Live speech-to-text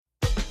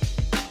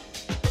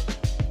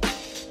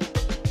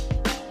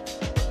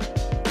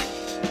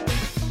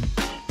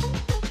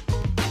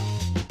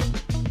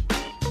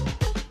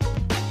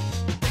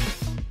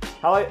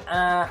Hello,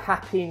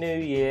 Happy New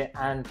Year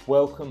and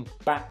welcome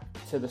back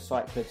to the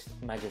Cyclist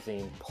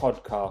Magazine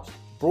podcast,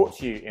 brought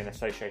to you in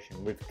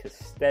association with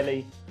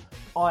Castelli.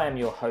 I am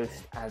your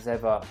host, as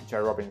ever,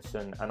 Joe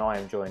Robinson, and I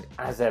am joined,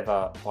 as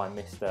ever, by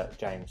Mr.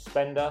 James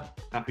Spender.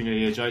 Happy New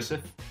Year,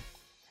 Joseph.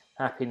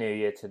 Happy New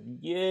Year to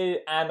you,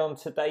 and on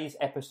today's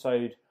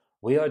episode,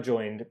 we are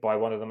joined by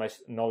one of the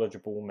most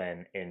knowledgeable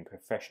men in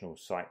professional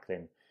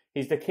cycling.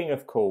 He's the king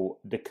of cool,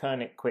 the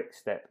Koenig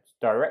Quickstep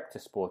Director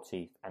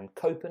Sportif and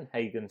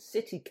Copenhagen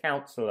City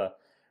Councillor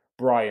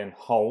Brian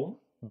Holm.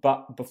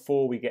 But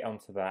before we get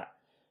onto that,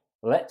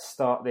 let's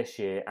start this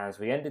year as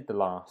we ended the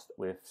last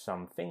with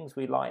some things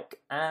we like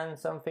and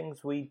some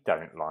things we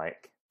don't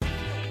like.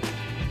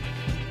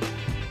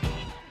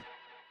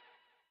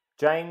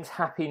 James,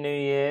 Happy New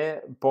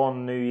Year.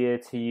 Bon New Year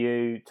to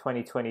you.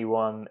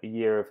 2021, a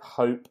year of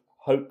hope,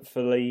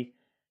 hopefully.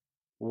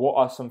 What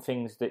are some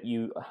things that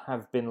you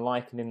have been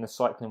liking in the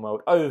cycling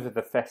world over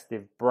the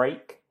festive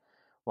break?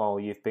 While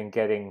you've been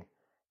getting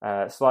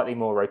slightly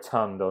more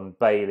rotund on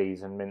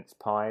Baileys and mince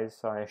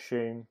pies, I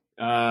assume.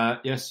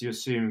 Yes, you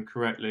assume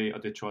correctly. I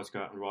did try to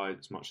go out and ride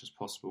as much as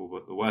possible,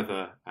 but the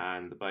weather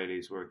and the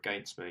Baileys were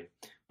against me.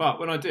 But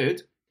when I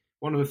did,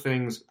 one of the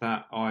things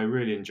that I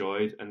really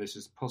enjoyed, and this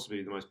is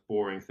possibly the most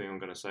boring thing I'm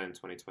going to say in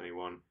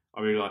 2021,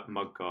 I really like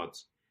mud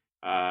guards.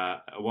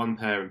 One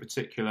pair in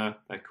particular,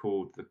 they're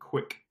called the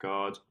Quick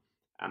Guard,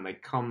 and they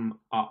come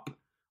up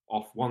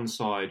off one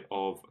side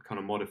of a kind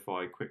of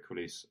modified quick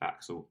release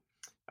axle.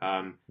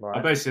 Right.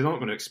 I'm not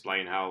going to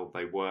explain how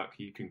they work.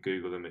 You can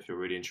Google them if you're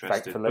really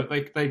interested.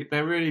 Thankfully. But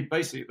they're really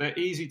basic. They're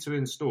easy to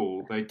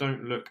install. They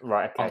don't look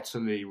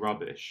utterly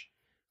rubbish.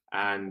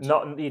 And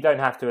you don't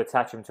have to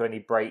attach them to any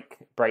brake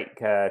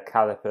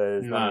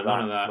calipers. None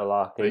of that.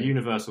 Malarkey. They're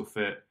universal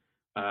fit.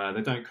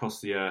 They don't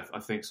cost the earth. I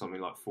think something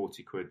like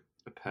 40 quid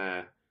a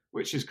pair,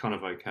 which is kind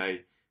of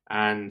okay.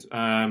 And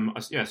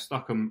I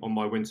stuck them on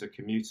my winter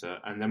commuter,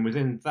 and then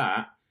within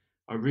that,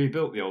 I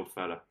rebuilt the old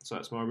fella. So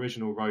that's my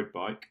original road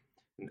bike.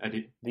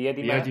 Eddie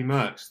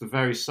Merckx, the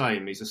very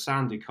same. He's a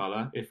sandy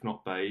colour, if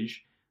not beige.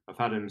 I've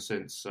had him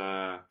since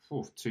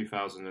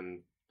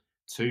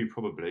 2002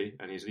 probably,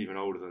 and he's even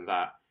older than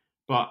that.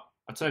 But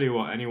I tell you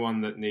what,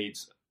 anyone that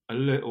needs a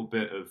little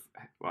bit of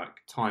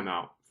time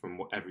out from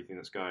everything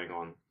that's going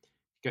on,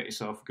 get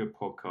yourself a good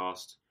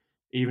podcast.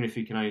 Even if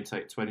you can only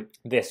take 20...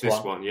 This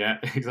one, yeah,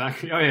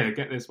 exactly. Oh, yeah,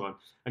 get this one.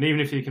 And even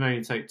if you can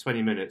only take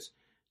 20 minutes,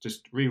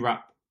 just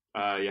rewrap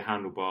your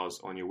handlebars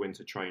on your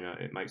winter trainer.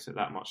 It makes it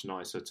that much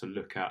nicer to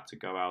look at, to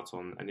go out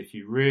on. And if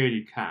you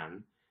really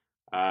can,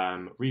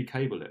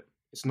 recable it.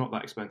 It's not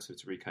that expensive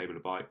to recable a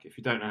bike. If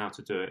you don't know how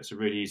to do it, it's a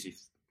really easy...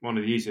 one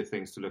of the easier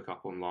things to look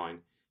up online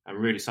and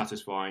really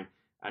satisfying.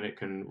 And it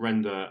can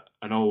render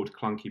an old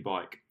clunky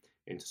bike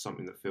into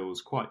something that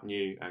feels quite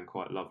new and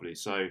quite lovely.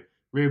 So...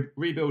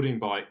 rebuilding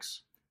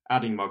bikes,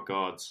 adding mud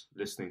guards,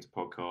 listening to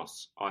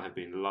podcasts. I have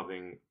been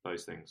loving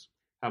those things.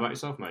 How about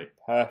yourself, mate?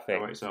 Perfect. How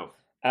about yourself?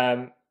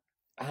 I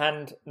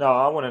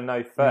want to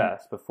know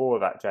first, before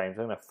that, James,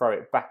 I'm going to throw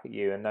it back at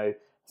you and know, is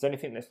there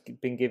anything that's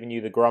been giving you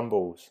the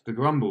grumbles? The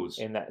grumbles?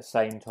 In that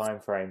same time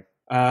frame?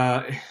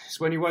 It's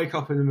when you wake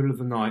up in the middle of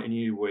the night and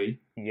you wee.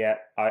 Yeah,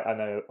 I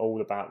know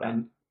all about that.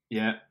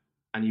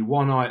 And you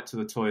one-eye it to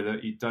the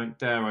toilet. You don't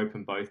dare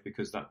open both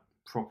because that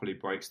properly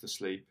breaks the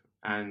sleep.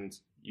 And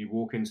you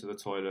walk into the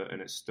toilet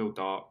and it's still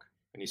dark,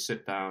 and you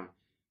sit down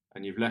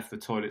and you've left the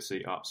toilet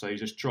seat up. So you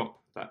just drop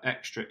that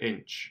extra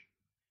inch,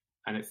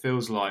 and it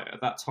feels like,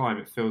 at that time,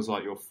 it feels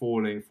like you're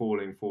falling.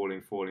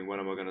 When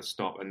am I going to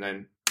stop? And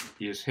then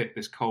you just hit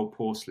this cold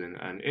porcelain,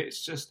 and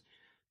it's just,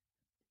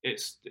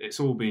 it's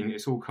all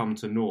come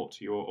to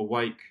naught. You're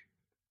awake,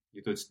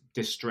 you're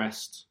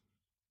distressed,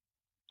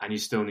 and you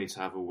still need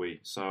to have a wee.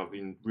 So I've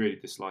been really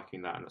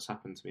disliking that, and that's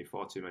happened to me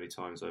far too many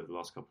times over the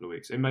last couple of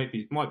weeks. It might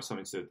be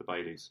something to do with the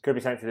Baileys. Could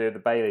be something to do with the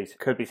Baileys.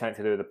 Could be something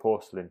to do with the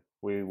porcelain.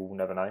 We will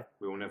never know.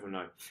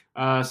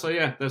 So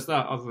yeah, there's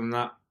that. Other than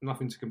that,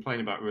 nothing to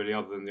complain about really,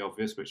 other than the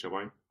obvious, which I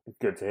won't.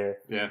 Good to hear.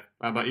 Yeah.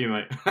 How about you,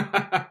 mate?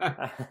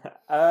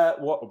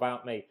 What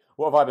about me?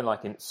 What have I been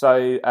liking?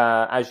 So,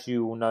 as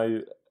you all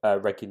know,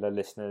 regular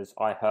listeners,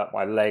 I hurt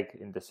my leg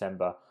in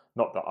December.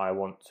 Not that I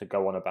want to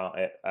go on about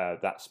it.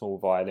 That small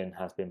violin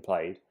has been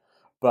played.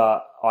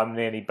 But I'm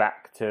nearly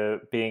back to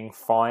being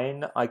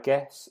fine, I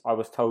guess. I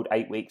was told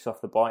 8 weeks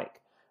off the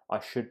bike. I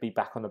should be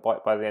back on the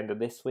bike by the end of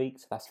this week.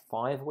 So that's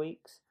 5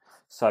 weeks.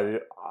 So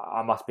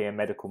I must be a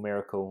medical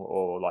miracle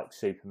or like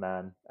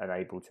Superman and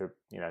able to,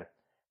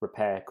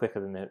 repair quicker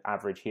than the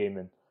average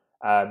human.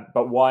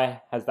 But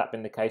why has that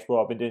been the case?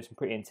 Well, I've been doing some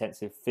pretty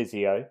intensive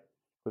physio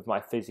with my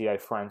physio,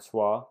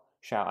 Francois.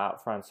 Shout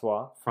out,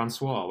 Francois.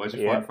 Francois? Where'd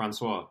you find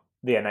Francois?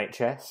 The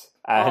NHS.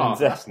 And,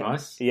 that's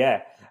nice.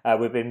 Yeah,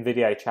 we've been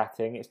video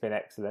chatting. It's been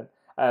excellent.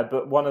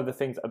 But one of the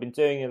things I've been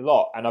doing a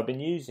lot, and I've been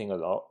using a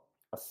lot,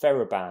 are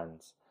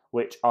Therabands,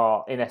 which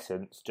are, in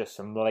essence, just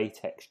some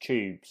latex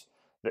tubes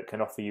that can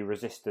offer you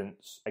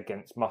resistance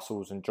against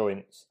muscles and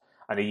joints,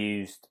 and are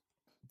used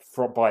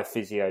by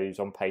physios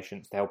on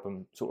patients to help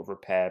them sort of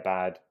repair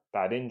bad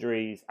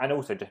injuries, and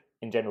also just,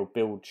 in general,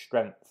 build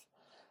strength.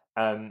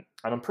 And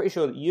I'm pretty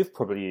sure that you've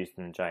probably used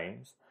them,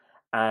 James.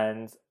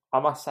 And I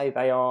must say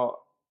they are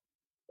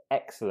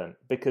excellent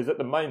because at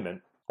the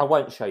moment, I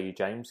won't show you,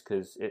 James,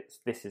 because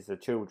this is a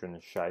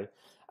children's show.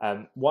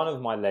 One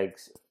of my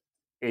legs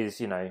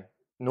is,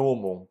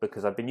 normal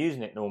because I've been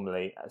using it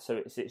normally. So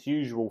it's its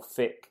usual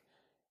thick.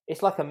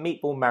 It's like a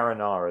meatball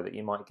marinara that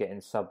you might get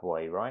in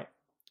Subway, right?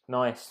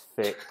 Nice,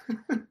 thick,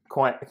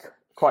 quite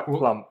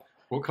plump.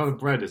 What kind of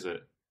bread is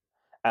it?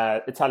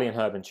 Italian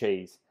herb and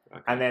cheese.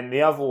 Okay. And then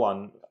the other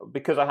one,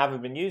 because I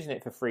haven't been using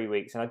it for 3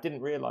 weeks, and I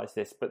didn't realise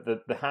this, but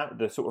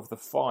the sort of the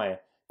thigh,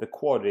 the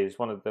quad is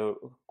one of the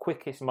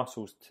quickest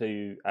muscles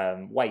to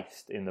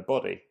waste in the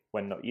body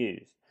when not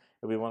used.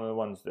 It'll be one of the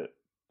ones that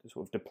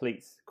sort of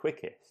depletes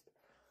quickest.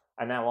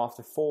 And now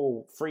after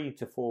 3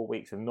 to 4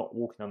 weeks of not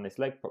walking on this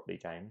leg properly,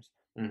 James,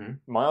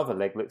 my other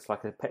leg looks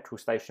like a petrol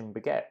station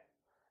baguette.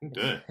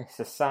 It's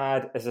a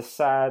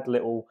sad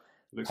little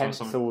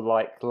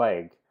pencil-like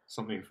leg.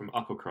 Something from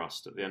upper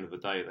crust at the end of the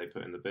day they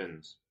put in the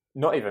bins.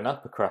 Not even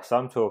upper crust.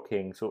 I'm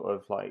talking sort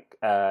of like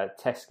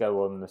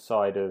Tesco on the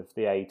side of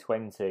the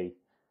A20,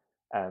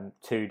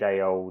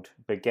 2-day-old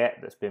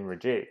baguette that's been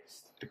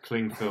reduced. The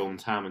cling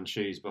filmed ham and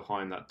cheese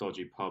behind that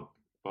dodgy pub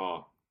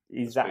bar.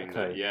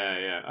 Exactly.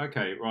 Yeah.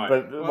 Okay, right.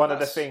 But one of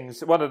the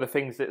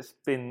things that's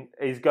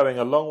is going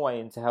a long way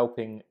into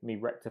helping me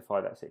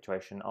rectify that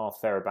situation are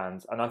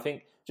TheraBands, and I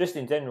think just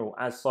in general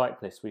as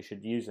cyclists we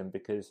should use them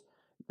because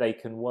they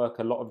can work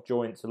a lot of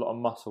joints, a lot of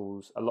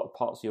muscles, a lot of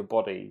parts of your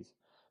bodies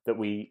that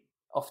we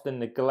often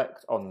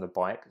neglect on the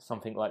bike,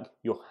 something like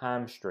your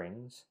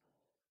hamstrings,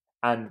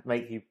 and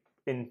make you,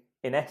 in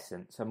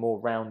essence, a more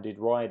rounded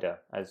rider.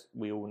 As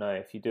we all know,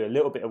 if you do a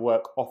little bit of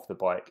work off the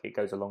bike, it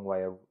goes a long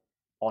way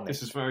on it.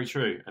 This is very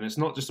true. And it's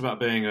not just about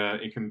being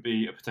it can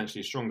be a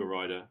potentially stronger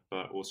rider,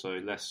 but also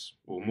less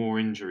or more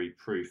injury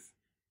proof.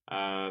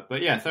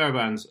 But yeah,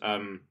 TheraBands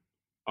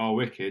are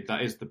wicked.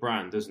 That is the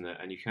brand, isn't it?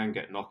 And you can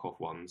get knockoff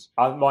ones.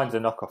 Mine's a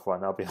knockoff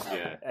one. I'll be honest.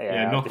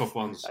 Yeah, knockoff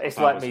ones. It's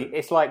like me.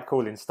 It's like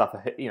calling stuff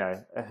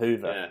a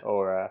Hoover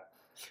or a.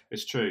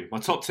 It's true. My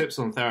top tips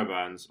on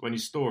TheraBands: when you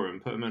store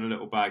them, put them in a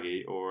little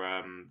baggie or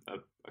a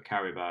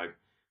carry bag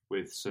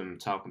with some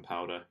talcum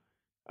powder.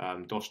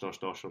 Dosh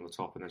on the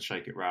top, and then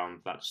shake it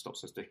round. That just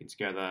stops them sticking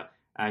together.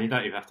 And you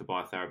don't even have to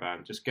buy a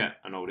TheraBand. Just get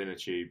an old inner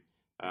tube.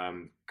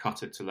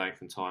 Cut it to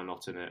length and tie a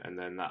knot in it, and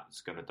then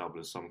that's going to double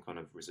as some kind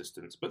of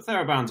resistance. But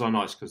TheraBands are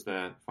nice because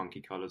they're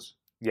funky colours.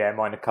 Yeah,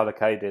 mine are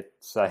colour-coded,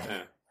 so...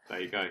 Yeah,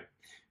 there you go.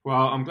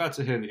 Well, I'm glad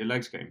to hear that your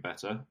leg's getting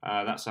better.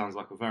 That sounds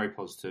like a very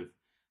positive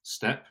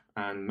step,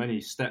 and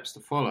many steps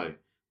to follow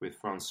with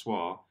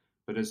Francois.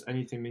 But has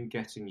anything been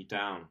getting you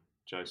down,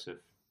 Joseph?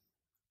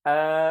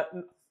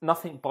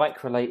 Nothing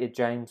bike-related,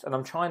 James, and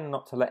I'm trying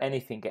not to let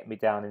anything get me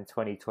down in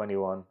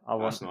 2021.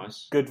 That's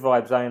nice. Good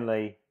vibes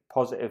only.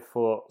 Positive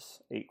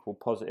thoughts equal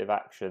positive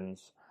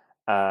actions.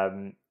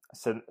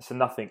 So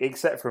nothing,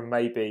 except from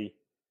maybe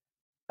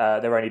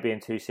there only being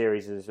 2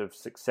 series of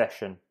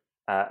Succession,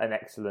 an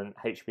excellent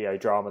HBO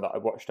drama that I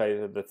watched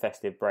over the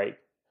festive break.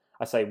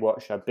 I say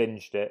watched, I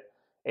binged it.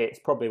 It's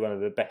probably one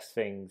of the best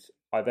things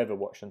I've ever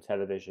watched on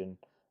television.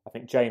 I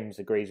think James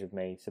agrees with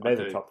me. So there's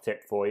a top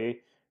tip for you.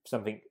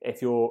 Something,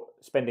 if you're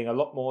spending a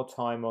lot more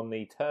time on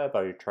the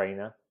turbo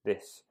trainer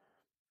this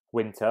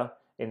winter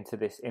into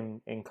this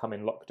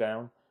incoming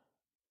lockdown,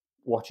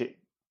 watch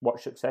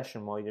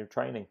Succession while you're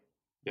training.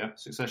 Yeah,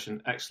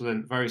 Succession,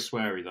 excellent. Very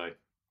sweary though.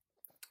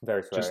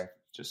 Very sweary.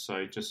 Just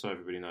so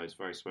everybody knows,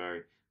 very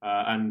sweary.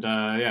 And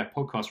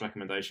podcast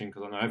recommendation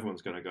because I know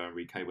everyone's going to go and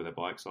recable their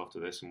bikes after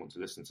this and want to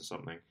listen to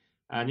something.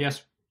 And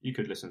yes, you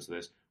could listen to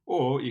this,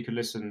 or you could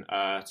listen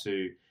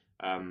to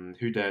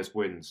Who Dares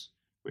Wins,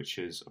 which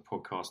is a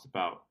podcast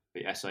about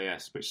the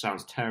SAS, which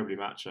sounds terribly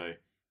macho.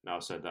 Now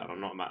I've said that, and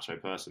I'm not a macho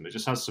person, but it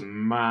just has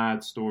some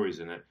mad stories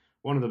in it.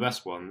 One of the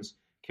best ones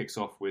kicks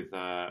off with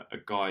a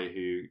guy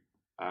who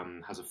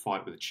has a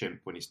fight with a chimp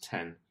when he's 10.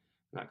 And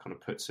that kind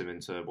of puts him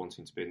into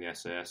wanting to be in the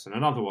SAS. And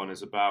another one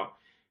is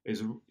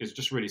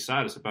just really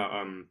sad. It's about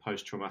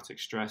post-traumatic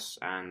stress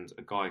and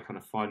a guy kind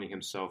of finding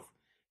himself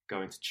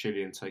going to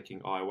Chile and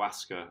taking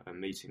ayahuasca and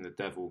meeting the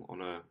devil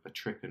on a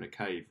trip in a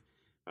cave.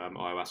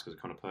 Ayahuasca is a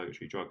kind of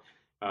purgatory drug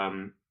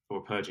or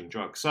a purging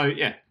drug. So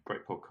yeah,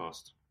 great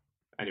podcast.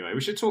 Anyway,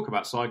 we should talk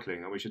about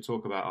cycling and we should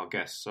talk about our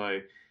guests. So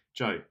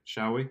Joe,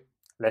 shall we?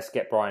 Let's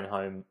get Brian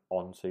home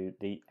onto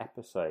the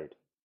episode.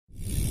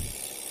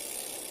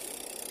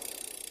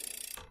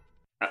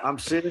 I'm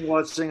sitting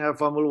watching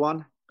Formula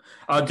One.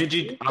 Oh, did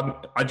you?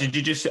 Did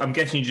you just? I'm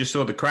guessing you just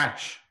saw the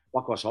crash.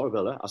 That was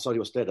horrible. I thought he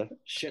was dead.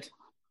 Shit.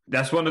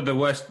 That's one of the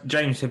worst.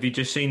 James, have you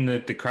just seen the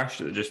crash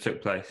that just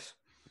took place?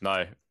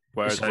 No.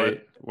 Where's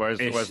the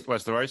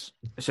race?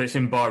 So it's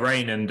in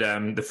Bahrain,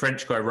 and the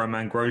French guy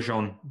Romain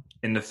Grosjean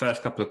in the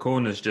first couple of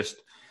corners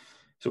just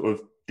sort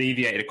of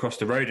deviated across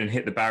the road and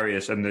hit the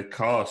barriers, and the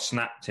car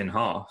snapped in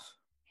half.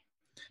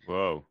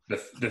 Whoa!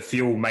 The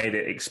fuel made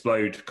it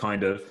explode,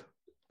 kind of.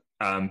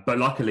 But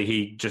luckily,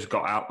 he just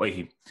got out.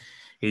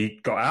 He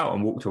got out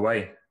and walked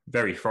away,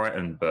 very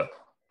frightened. But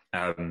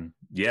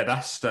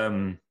that's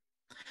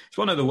it's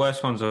one of the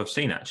worst ones I've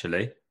seen,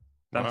 actually.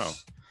 Wow.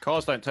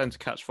 Cars don't tend to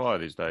catch fire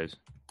these days.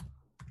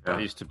 Yeah.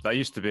 That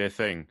used to be a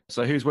thing.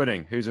 So who's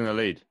winning? Who's in the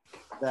lead?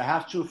 They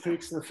have to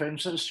fix the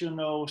fences,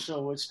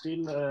 so it's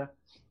still,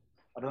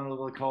 I don't know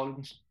what they call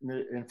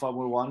it in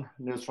Formula 1,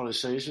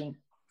 neutralization.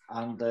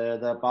 And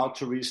they're about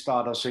to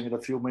restart, I think, in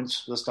a few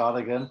minutes, they'll start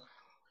again.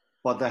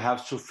 But they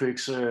have to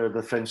fix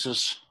the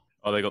fences.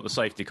 Oh, they got the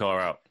safety car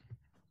out.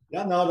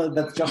 Yeah, no,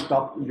 that just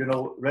stopped,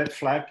 red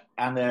flag.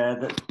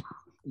 And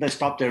they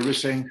stopped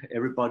everything.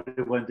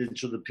 Everybody went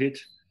into the pit.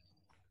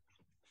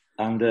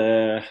 And,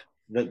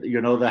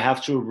 they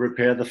have to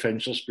repair the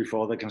fences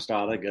before they can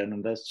start again.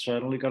 And that's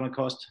certainly going to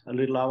cost a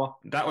little hour.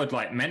 That would,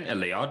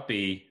 mentally, I'd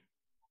be,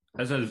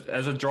 as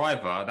a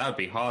driver, that would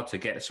be hard to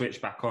get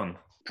switched back on.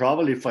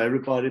 Probably for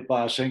everybody,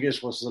 but I think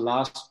it was the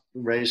last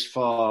race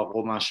for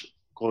Romain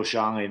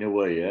Grosjean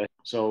anyway, yeah.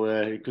 So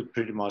it could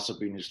pretty much have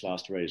been his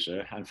last race,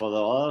 yeah. And for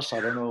the others, I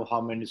don't know how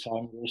many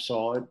times we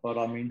saw it, but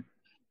I mean,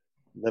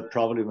 they're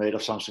probably made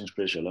of something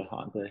special,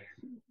 aren't they?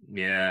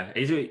 Yeah,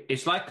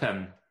 it's like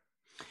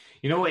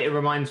you know what it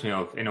reminds me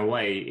of in a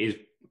way is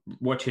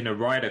watching a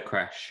rider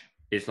crash.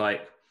 It's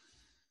like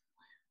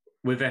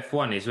with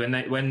F1 is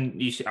when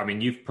you see, I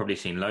mean, you've probably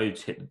seen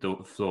loads hit the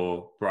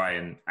floor,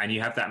 Brian, and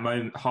you have that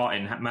moment, heart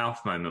in mouth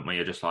moment where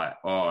you're just like,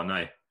 oh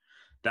no,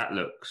 that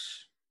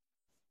looks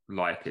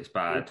like it's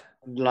bad.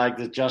 Like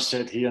they just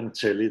said here on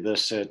telly, they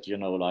said,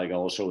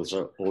 also as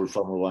an old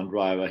Formula 1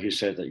 driver, he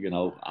said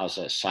that, as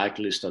a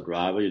cyclist or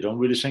driver, you don't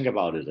really think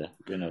about it,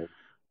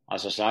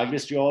 As a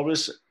cyclist,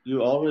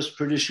 you're always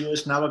pretty sure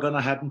it's never going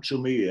to happen to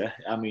me, yeah?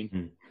 I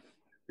mean,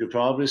 you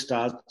probably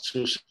start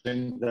to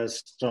think that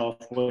stuff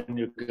when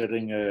you're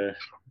getting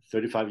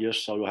 35 years,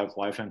 so you have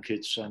wife and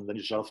kids, and then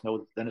you sort of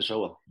know, then it's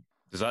over.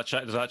 Does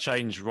that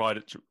change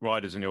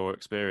riders in your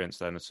experience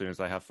then? As soon as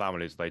they have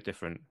families, are they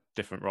different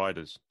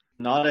riders?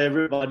 Not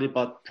everybody,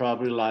 but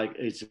probably like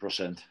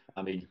 80%.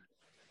 I mean,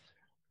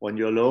 when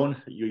you're alone,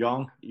 you're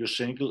young, you're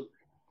single.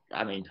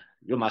 I mean,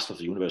 you're master of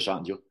the universe,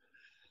 aren't you?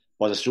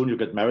 But as soon as you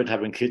get married,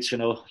 having kids,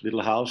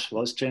 little house,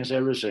 well, it's changed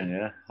everything,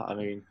 yeah? I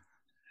mean,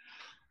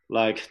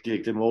 like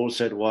Dirk de Mol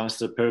said once,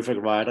 the perfect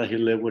rider, he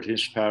lived with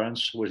his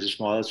parents, with his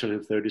mother till he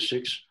was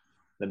 36.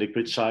 Then he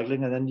quit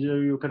cycling, and then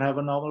you can have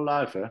a normal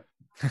life, eh?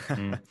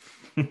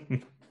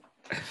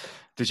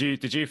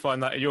 Did you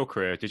find that in your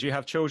career? Did you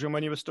have children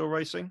when you were still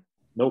racing?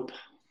 Nope.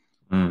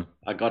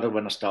 I got it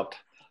when I stopped.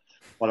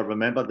 But I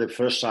remember the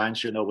first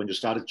signs, when you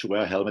started to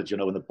wear a helmet, in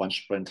the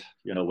bunch sprint,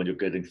 when you're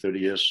getting 30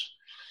 years,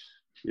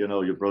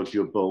 you broke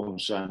your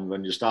bones. And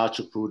when you start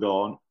to put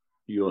on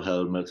your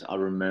helmet, I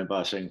remember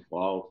I think,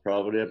 wow,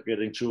 probably I'm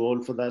getting too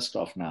old for that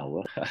stuff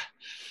now.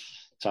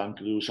 Time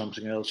to do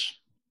something else.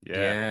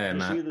 Yeah,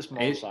 man. See the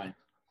small sign.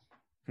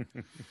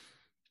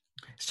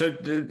 So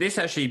this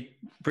actually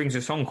brings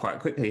us on quite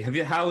quickly.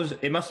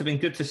 It must have been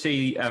good to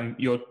see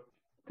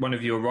one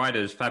of your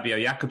riders, Fabio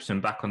Jakobsen,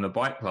 back on the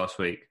bike last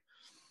week.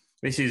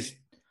 This is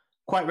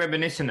quite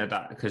reminiscent of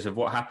that because of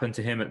what happened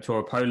to him at Tour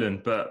of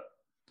Poland. But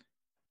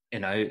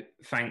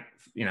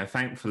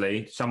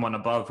thankfully, someone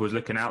above was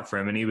looking out for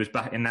him, and he was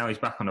back. And now he's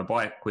back on a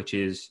bike, which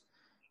is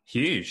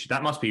huge.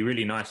 That must be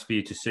really nice for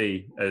you to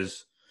see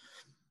as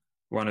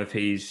one of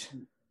his.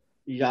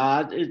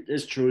 Yeah,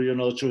 it's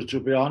true. To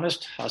be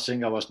honest, I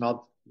think I was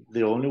not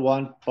the only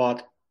one.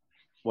 But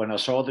when I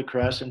saw the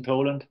crash in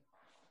Poland,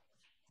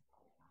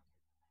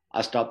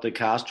 I stopped the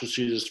cars to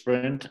see the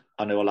sprint.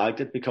 I never liked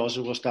it because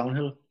it was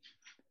downhill.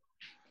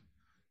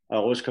 I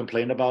always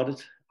complained about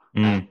it.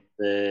 And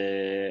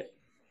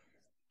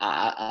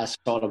I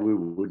thought that we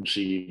wouldn't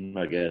see him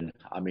again.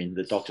 I mean,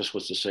 the doctors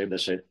was the same. They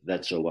said,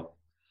 that's over.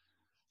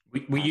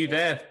 Were you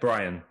there,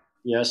 Brian?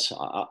 Yes,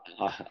 I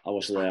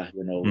was there.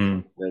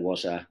 There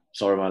was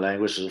sorry, my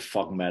language is a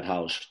fucking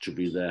madhouse to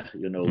be there,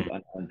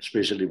 and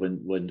especially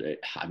when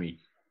I mean,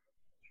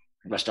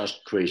 it was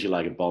just crazy,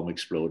 like a bomb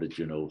exploded,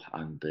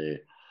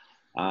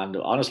 and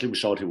honestly, we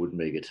thought he wouldn't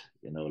make it,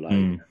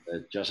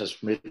 just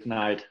as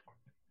midnight,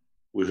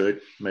 we heard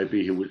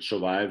maybe he would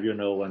survive,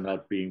 and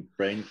not being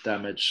brain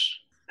damaged.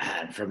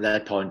 And from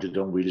that point, you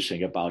don't really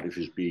think about if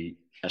he's be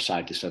a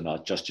cyclist or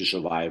not, just to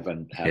survive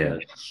and have a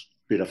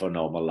bit of a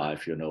normal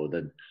life,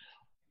 then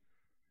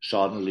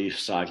suddenly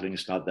cycling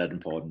is not that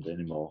important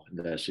anymore in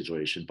that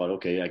situation. But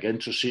okay, again,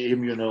 to see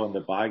him, on the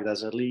bike,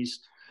 that's at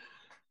least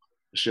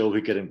show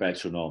we're getting back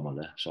to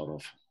normal, sort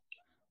of.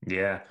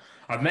 Yeah,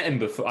 I've met him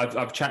before.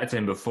 I've chatted to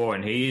him before,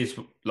 and he is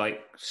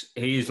like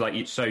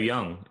so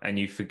young, and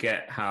you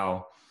forget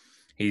how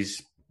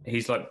he's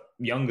like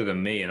younger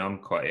than me, and I'm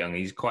quite young.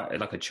 He's quite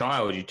like a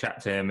child. You chat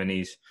to him, and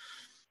he's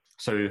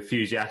so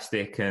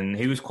enthusiastic, and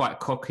he was quite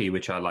cocky,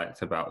 which I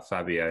liked about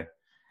Fabio,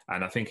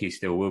 and I think he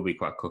still will be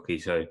quite cocky.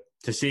 So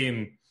to see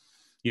him,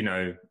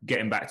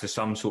 getting back to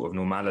some sort of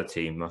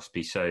normality must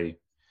be so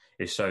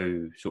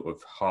sort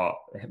of hard.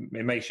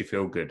 It makes you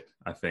feel good,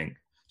 I think.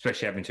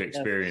 Especially having to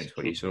experience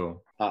what you saw.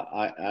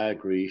 I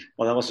agree.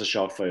 Well, that was a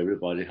shock for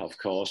everybody, of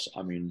course.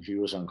 I mean, he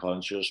was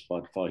unconscious,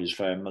 but for his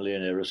family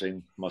and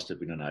everything, must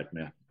have been a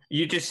nightmare.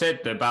 You just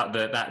said about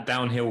that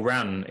downhill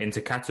run into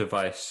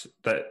Katowice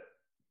that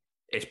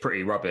it's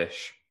pretty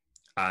rubbish.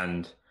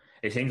 And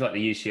it seems like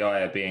the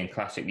UCI are being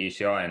classic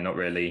UCI and not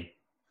really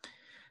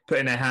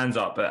putting their hands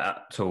up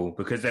at all,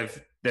 because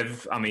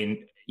they've. I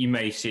mean, you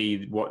may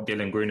see what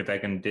Dylan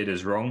Groenewegen did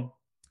as wrong.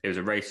 It was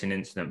a racing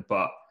incident,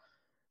 but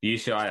the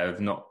UCI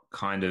have not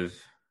kind of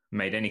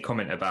made any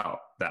comment about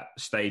that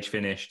stage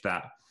finish.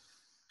 That,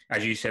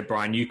 as you said,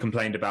 Brian, you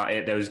complained about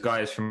it. There was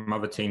guys from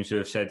other teams who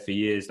have said for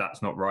years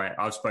that's not right.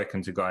 I've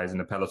spoken to guys in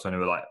the peloton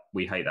who are like,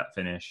 we hate that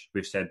finish.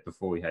 We've said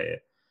before we hate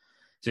it.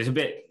 So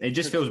it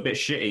just feels a bit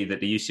shitty that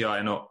the UCI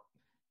are not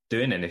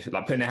doing anything,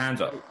 like putting their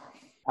hands up.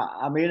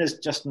 I mean, it's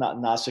just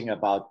nothing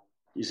about.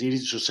 It's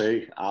easy to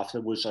say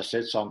afterwards. I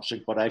said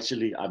something, but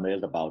actually I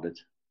mailed about it.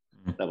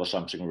 There was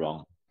something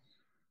wrong.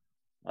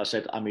 I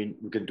said, I mean,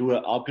 we can do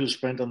an uphill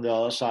sprint on the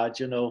other side.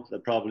 They'll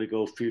probably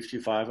go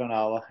 55 an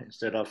hour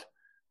instead of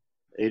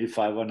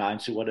 85 or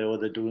 90, whatever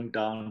they're doing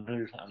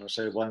downhill. And I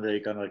said, one day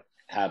gonna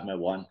have my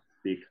one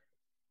big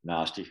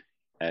nasty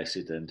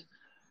accident.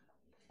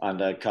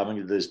 And coming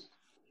to this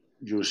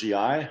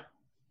UCI,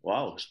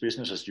 wow, it's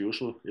business as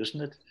usual,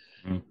 isn't it?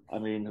 I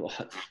mean,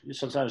 you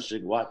sometimes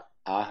think, what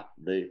are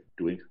they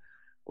doing?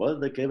 Well,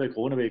 they gave a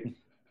Groenewegen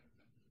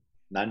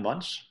 9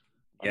 months.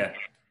 Yeah,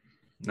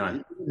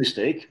 no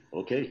mistake.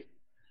 Okay,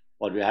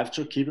 but we have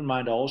to keep in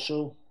mind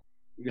also,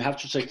 you have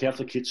to take care of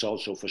the kids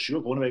also. For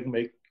sure,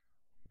 Groenewegen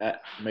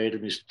made a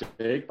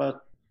mistake,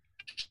 but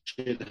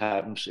it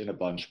happens in a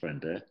bunch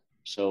sprint.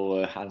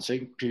 So I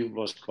think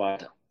people was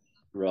quite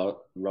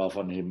rough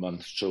on him on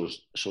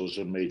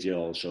social media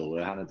also.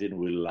 Hannah didn't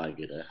really like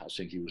it. I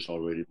think he was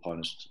already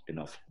punished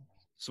enough.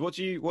 So what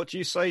do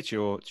you say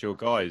to your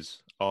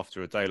guys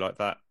after a day like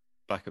that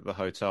back at the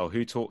hotel?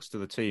 Who talks to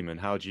the team, and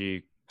how do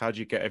you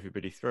get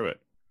everybody through it?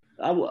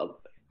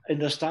 In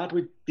the start,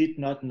 we did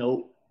not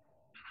know,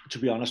 to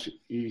be honest,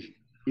 if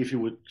you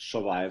would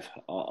survive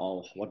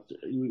or what.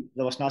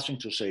 There was nothing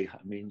to say. I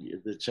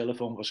mean, the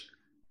telephone was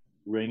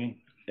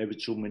ringing every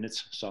 2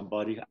 minutes,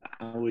 somebody,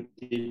 and we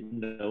didn't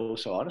know.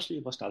 So honestly,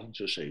 it was nothing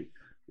to say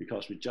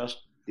because we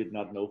just did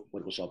not know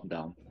what was up and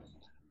down.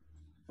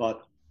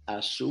 But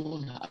as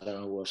soon, I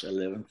don't know, it was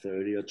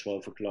 11:30 or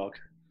 12 o'clock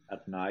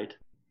at night,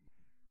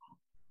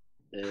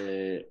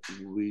 I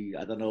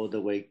don't know,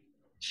 the way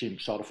him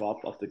sort of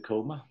up of the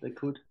coma they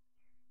could,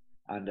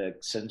 and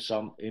sent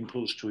some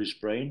impulse to his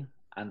brain,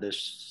 and they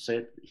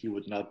said he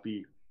would not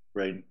be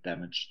brain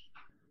damaged.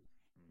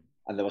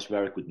 And that was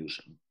very good news.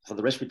 For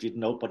the rest, we didn't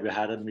know, but we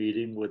had a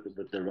meeting with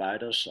the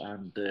riders,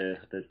 and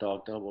the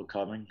doctor were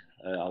coming,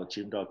 our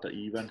team doctor,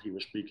 Ivan, he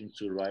was speaking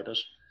to the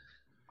riders,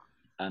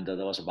 and that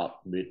was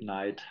about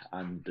midnight,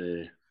 and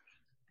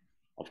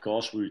of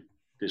course we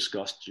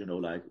discussed,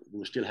 like,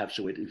 we still have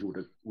to wait if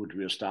would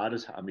we have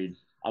started. I mean,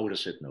 I would have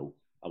said no.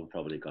 I would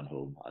probably gone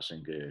home, I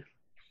think.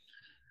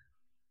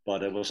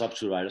 But it was up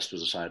to the riders to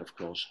decide, of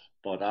course.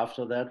 But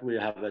after that, we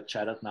have a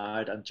chat at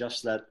night, and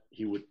just that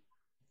he would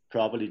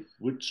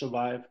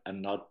survive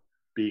and not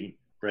being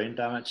brain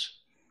damaged.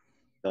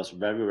 That's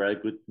very, very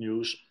good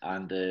news.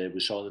 And we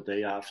saw the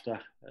day after,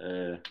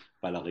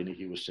 Ballerini,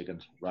 he was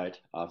second right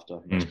after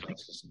Mr.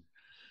 Christensen.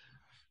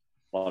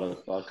 But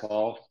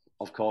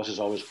of course, it's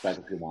always back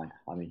of your mind.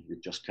 I mean, you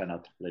just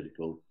cannot let it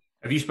go.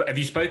 Have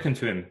you spoken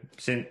to him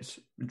since,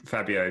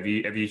 Fabio? Have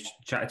you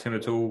chatted to him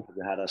at all?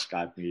 We had a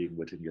Skype meeting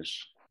with him,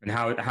 yes. And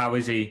how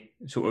is he?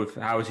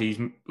 How is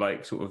he,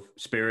 like, sort of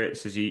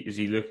spirits? Is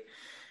he look?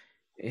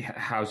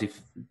 How's he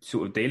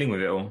sort of dealing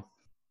with it all?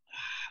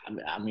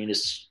 I mean,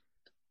 it's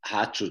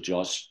hard to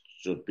judge.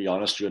 To be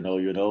honest,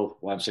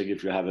 one thing,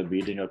 if you have a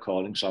meeting or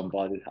calling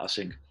somebody, I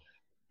think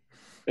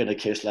in a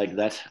case like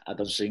that, I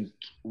don't think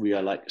we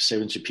are like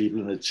 70 people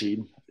in the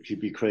team.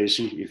 He'd be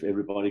crazy if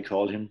everybody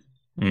called him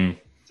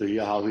to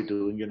hear how he's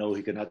doing.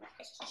 He cannot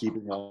keep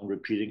on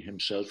repeating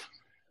himself.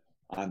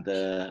 And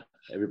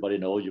everybody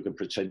knows you can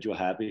pretend you're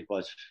happy,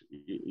 but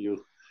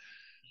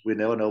we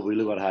never know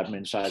really what happened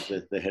inside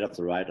the head of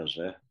the riders.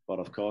 But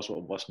of course, it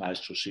was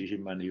nice to see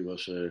him, and he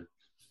was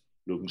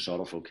looking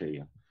sort of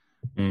okay.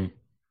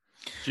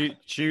 Do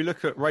you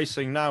look at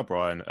racing now,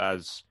 Brian,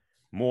 as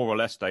more or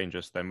less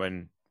dangerous than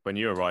when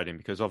you were riding?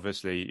 Because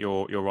obviously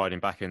you're riding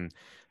back in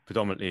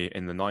predominantly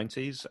in the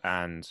 90s,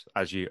 and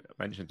as you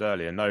mentioned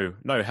earlier,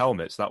 no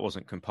helmets. That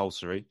wasn't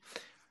compulsory,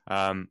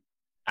 and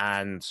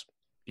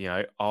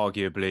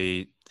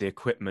arguably the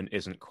equipment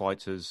isn't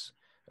quite as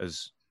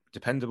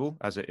dependable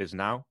as it is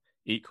now.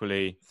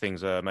 Equally,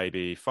 things are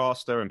maybe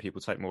faster and people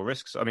take more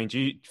risks. I mean,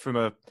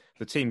 from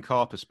the team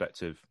car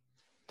perspective,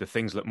 do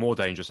things look more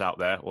dangerous out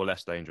there or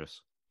less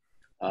dangerous?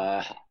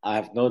 I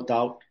have no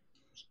doubt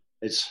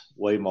it's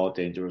way more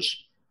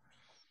dangerous.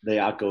 They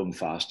are going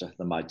faster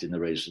than my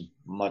generation,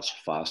 much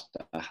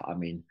faster. I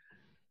mean,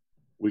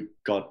 we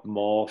got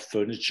more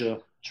furniture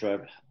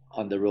trap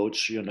on the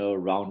roads,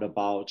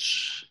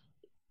 roundabouts,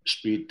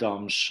 speed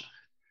dumps,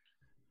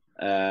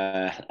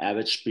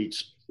 average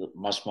speeds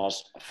much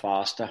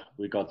faster.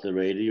 We got the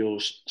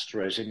radios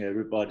stressing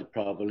everybody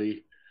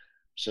probably.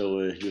 So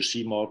you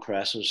see more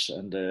crashes,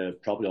 and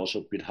probably also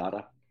a bit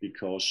harder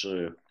because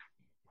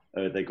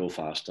they go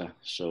faster.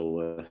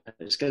 So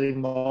it's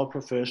getting more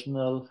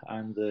professional,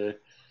 and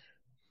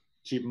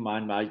keep in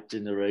mind my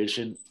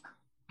generation,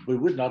 we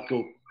would not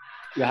go.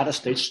 We had a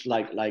stage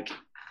like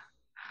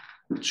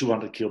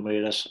 200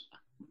 kilometers.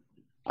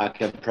 I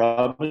can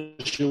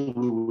promise you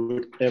we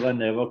would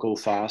never go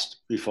fast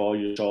before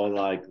you saw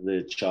like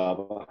the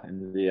chopper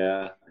in the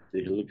air,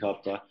 the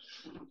helicopter.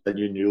 Then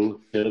you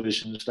knew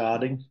television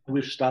starting.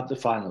 We start the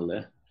final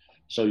there.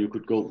 So you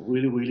could go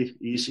really, really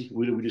easy,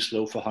 really, really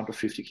slow for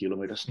 150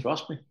 kilometers.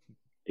 Trust me.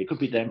 It could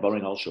be damn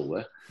boring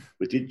also.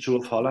 We did Tour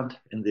of Holland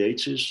in the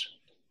 80s,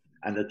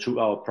 and they took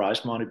our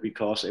prize money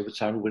because every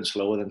time we went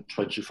slower than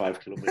 25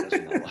 kilometers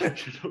an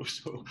hour.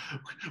 So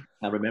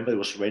I remember it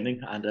was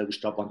raining, and we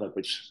stopped on that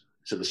bridge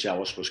till the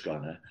showers was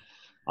gone.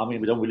 I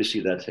mean, we don't really see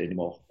that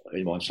anymore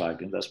in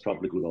cycling. That's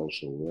probably good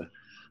also.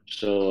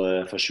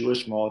 So for sure,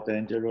 it's more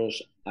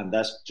dangerous, and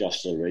that's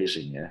just the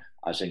racing.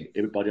 I think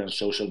everybody on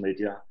social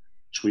media,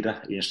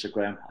 Twitter,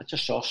 Instagram. I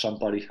just saw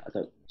somebody. I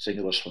think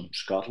it was from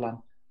Scotland.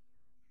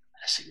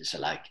 I think it's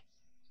like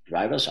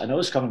drivers. I know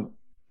it's coming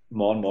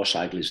more and more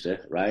cyclists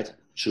there, right?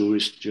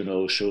 Tourists,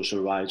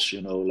 social rides,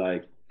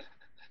 like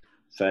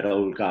fat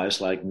old guys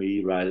like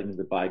me riding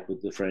the bike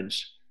with the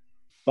friends.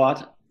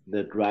 But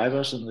the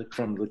drivers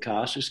from the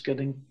cars is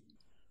getting a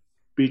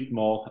bit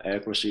more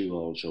aggressive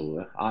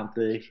also, aren't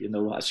they?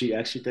 I see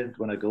accidents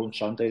when I go on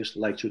Sundays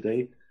like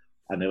today.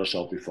 I never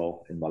saw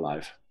before in my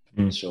life.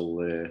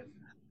 So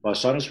my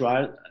son is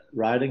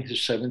riding.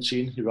 He's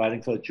 17. He's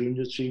riding for a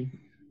junior team.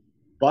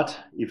 But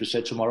if you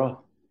said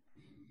tomorrow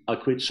I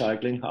quit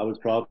cycling, I would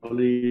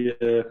probably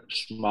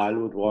smile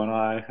with one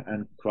eye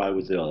and cry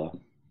with the other.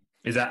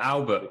 Is that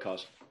Albert?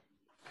 Because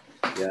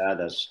yeah,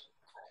 that's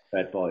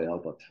bad boy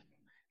Albert.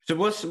 So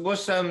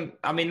what's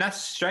I mean,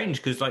 that's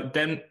strange because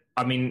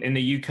in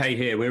the UK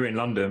here, we're in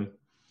London,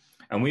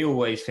 and we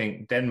always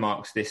think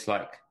Denmark's this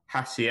like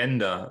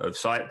hacienda of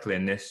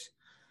cycling, this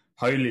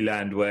holy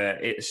land where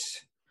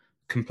it's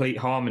complete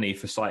harmony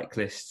for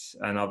cyclists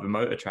and other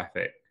motor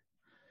traffic.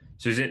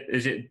 So is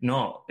it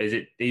not? Is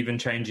it even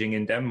changing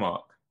in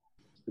Denmark?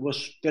 It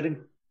was getting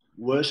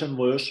worse and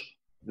worse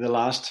the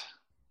last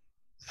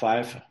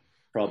 5,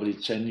 probably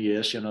 10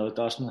 years. It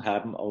doesn't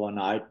happen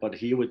overnight. But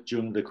here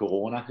during the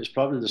corona, it's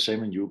probably the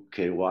same in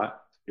UK. Why?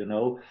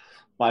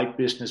 Bike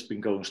business been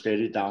going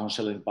steady down,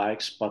 selling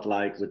bikes. But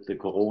like with the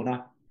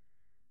corona,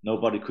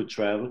 nobody could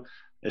travel.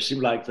 It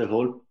seemed like the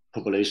whole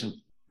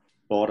population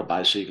bought a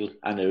bicycle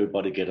and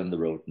everybody get on the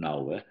road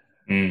now.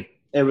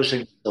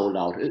 Everything sold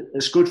out.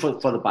 It's good for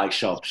the bike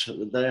shops.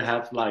 They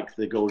have like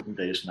the golden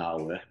days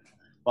now.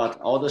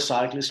 But all the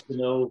cyclists,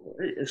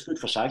 it's good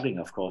for cycling,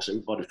 of course.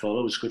 Everybody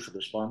follows. It's good for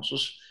the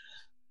sponsors.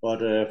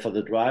 But for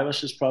the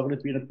drivers, it's probably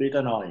been a bit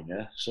annoying.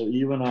 So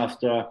even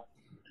after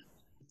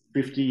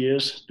 50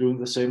 years doing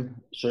the same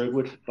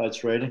circuit by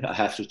training, I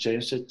have to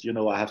change it.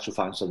 I have to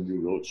find some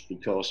new roads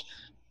because,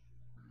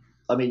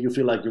 you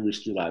feel like you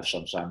risk your life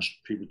sometimes.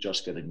 People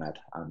just getting mad.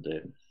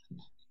 And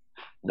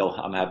no,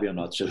 I'm happy I'm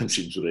not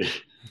 17 today.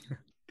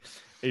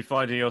 You're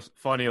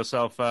finding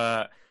yourself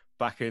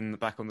back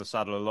on the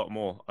saddle a lot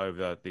more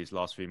over these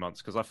last few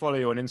months, because I follow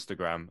you on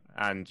Instagram,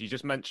 and you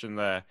just mentioned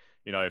there,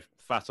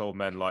 fat old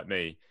men like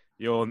me.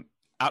 You're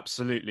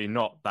absolutely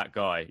not that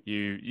guy.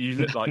 You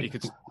look like you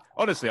could.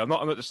 Honestly, I'm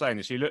not just saying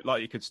this. You look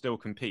like you could still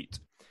compete,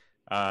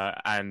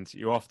 and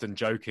you're often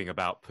joking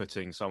about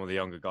putting some of the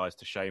younger guys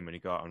to shame when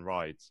you go out on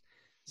rides.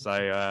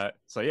 So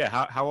yeah,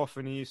 how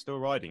often are you still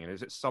riding? And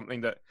is it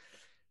something that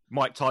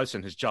Mike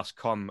Tyson has just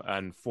come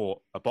and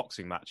fought a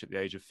boxing match at the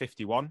age of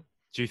 51?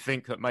 Do you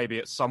think that maybe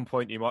at some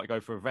point you might go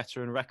for a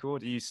veteran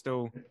record? Are you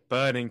still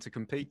burning to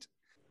compete?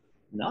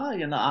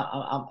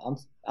 No,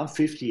 I'm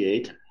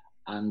 58,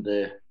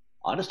 and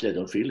honestly, I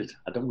don't feel it.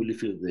 I don't really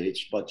feel the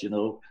age, but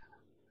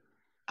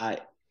I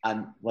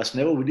was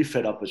never really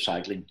fed up with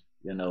cycling.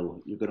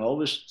 You can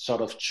always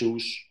sort of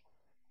choose.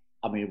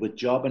 With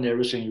job and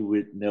everything, you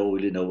would never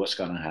really know what's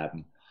going to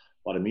happen.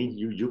 But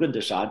you can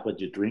decide what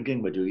you're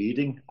drinking, what you're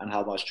eating, and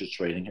how much you're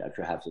training if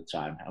you have the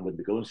time. And when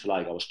we go into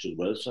I was to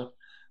Welser,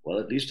 well,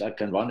 at least I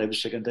can run every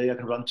second day. I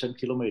can run 10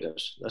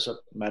 kilometers. That's a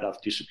matter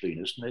of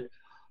discipline, isn't it?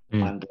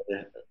 And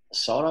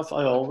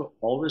I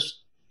always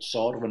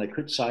thought when I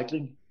quit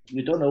cycling,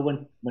 you don't know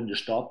when you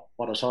stop.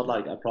 But I thought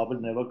I probably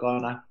never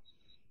gonna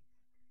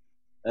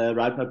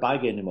ride my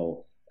bike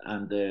anymore.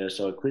 And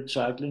so I quit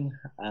cycling,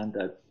 and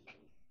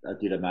I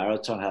did a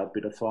marathon, had a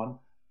bit of fun.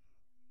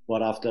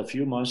 But after a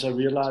few months, I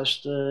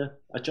realized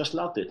I just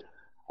loved it.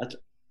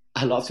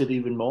 I loved it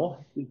even more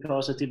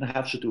because I didn't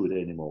have to do it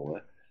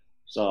anymore.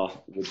 So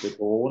with the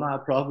corona, I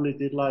probably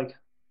did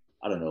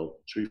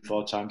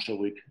 3-4 times a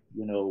week,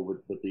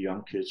 with the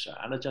young kids.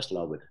 And I just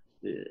love it.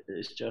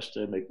 It's just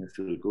makes me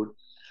feel good.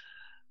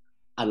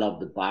 I love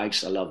the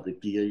bikes. I love the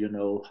gear,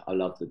 I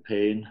love the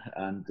pain.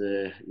 And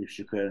if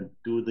you can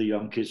do the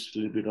young kids a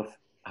little bit of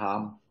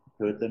harm,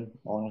 hurt them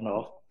on and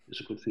off,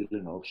 it's a good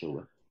feeling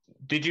also.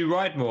 Did you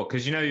ride more?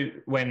 Because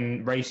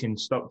when racing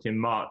stopped in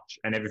March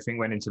and everything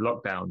went into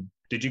lockdown,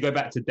 did you go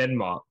back to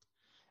Denmark?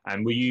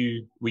 And were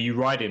you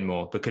riding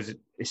more? Because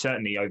it's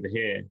certainly over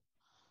here,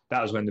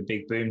 that was when the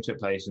big boom took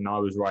place, and I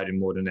was riding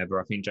more than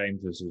ever. I think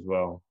James was as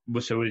well.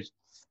 So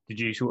did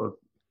you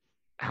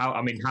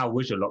how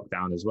was your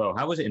lockdown as well?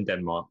 How was it in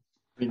Denmark?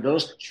 I mean,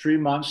 those 3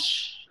 months,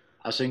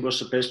 I think, was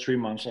the best 3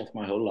 months of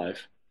my whole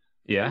life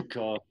Yeah.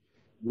 because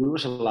we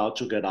was allowed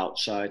to get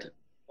outside.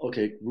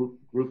 Okay,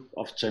 group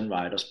of 10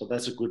 riders, but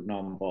that's a good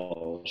number.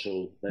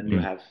 Also, then you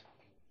have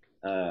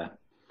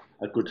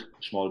a good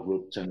small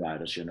group, 10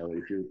 riders.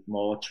 If you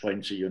more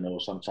 20,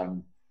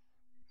 sometimes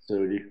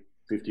 30,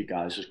 50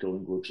 guys is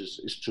going groups.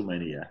 It's too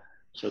many. Yeah.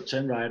 So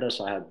 10 riders.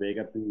 I had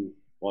Vegaby,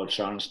 Walt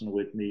Johnson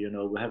with me.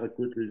 We have a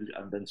good,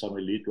 and then some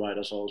elite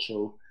riders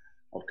also.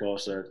 Of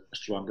course,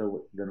 stronger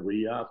than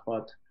we are.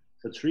 But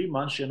for 3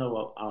 months, I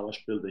was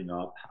building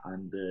up,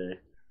 and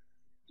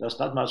there's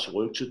not much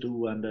work to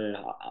do, and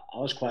I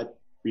was quite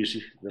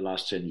busy the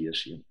last 10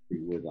 years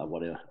with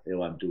whatever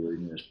I'm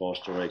doing.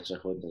 Sports director,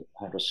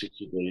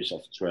 160 days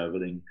of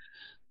traveling.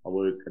 I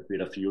work a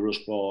bit of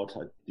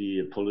Eurosport,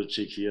 the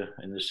politics here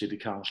in the city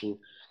council.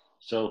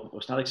 So it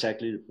was not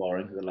exactly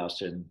boring the last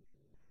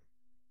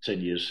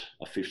 10 years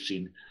or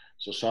 15.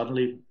 So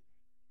suddenly,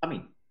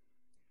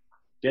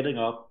 getting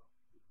up,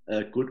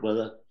 good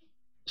weather.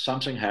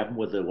 Something happened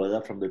with the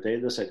weather from the day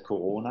they said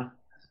Corona.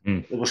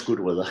 It was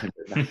good weather.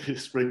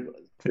 Spring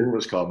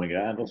was coming,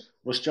 and it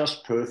was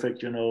just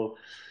perfect.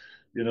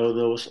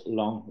 Those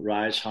long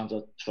rides,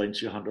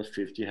 120,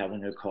 150,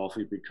 having a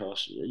coffee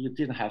because you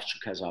didn't have to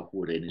catch up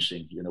with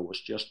anything. It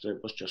was just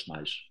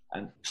nice.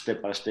 And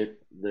step by step,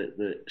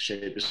 the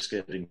shape is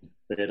getting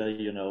better.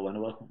 And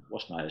it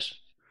was nice.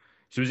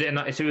 So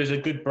it was a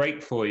good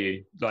break for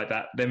you, like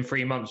that? Then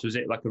 3 months, was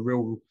it like a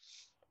real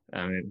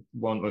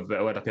one with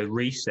like a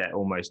reset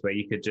almost, where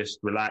you could just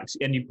relax,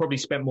 and you probably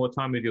spent more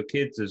time with your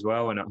kids as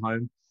well and at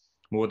home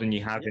more than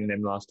you have in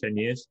them last 10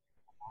 years?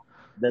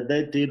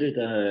 They did it.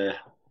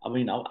 I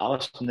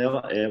was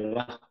never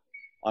ever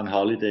on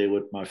holiday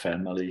with my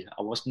family.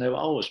 I was never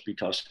always,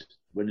 because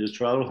when you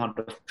travel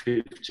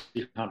 150,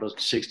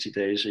 160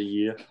 days a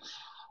year,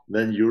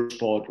 then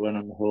Eurosport when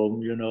I'm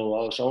home, I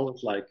was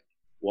always like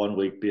 1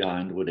 week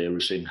behind with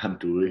everything I'm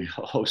doing.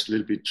 I was a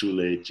little bit too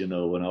late,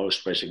 when I was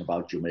stressing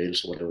about your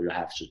mails or whatever you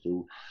have to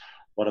do.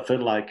 But I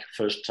felt like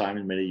first time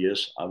in many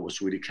years, I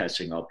was really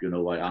catching up.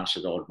 I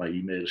answered all my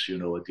emails,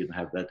 I didn't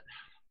have that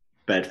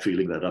bad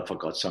feeling that I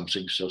forgot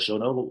something. So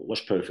no, it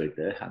was perfect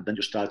there. And then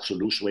you start to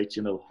lose weight.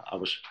 I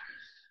was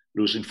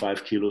losing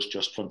 5 kilos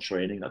just from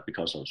training, not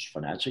because I was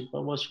fanatic,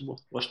 but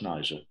was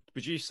nicer.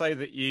 Would you say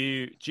that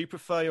do you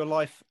prefer your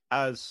life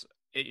as,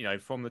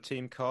 from the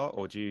team car,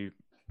 or do you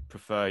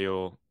prefer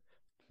your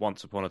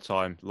once upon a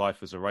time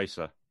life as a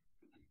racer?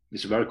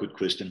 It's a very good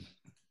question.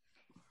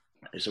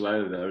 It's a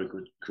very, very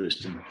good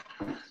question.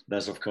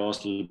 That's, of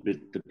course, a little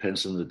bit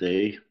depends on the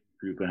day.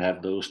 You can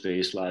have those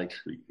days like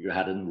you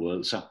had in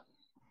Vuelta,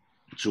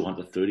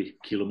 230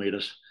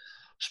 kilometers,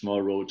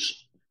 small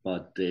roads.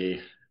 But to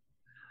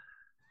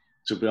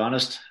be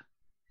honest,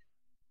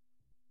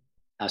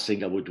 I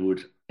think I would do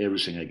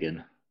everything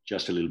again,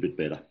 just a little bit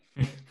better.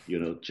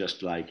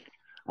 Just like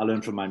I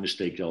learned from my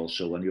mistake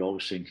also. And you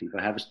always think, if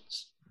I have a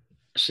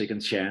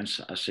second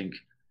chance, I think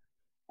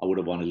I would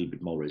have won a little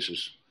bit more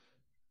races.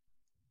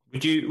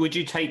 Would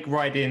you take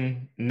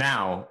riding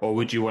now, or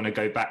would you want to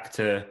go back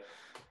to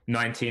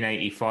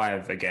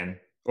 1985 again?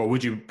 Or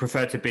would you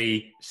prefer to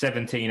be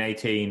 17,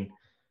 18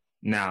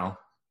 now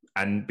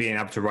and being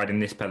able to ride in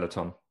this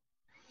peloton?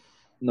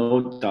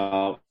 No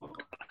doubt.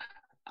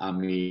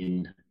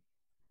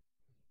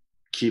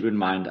 Keep in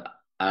mind,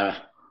 I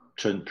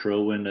turned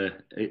pro in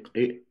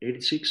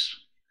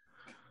 86,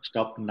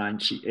 stopped in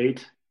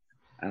 98,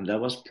 and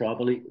that was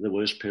probably the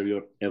worst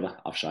period ever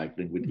of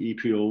cycling. With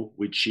EPO,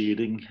 with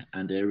cheating,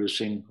 and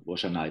everything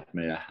was a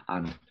nightmare.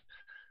 And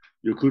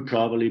you could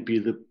probably be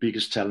the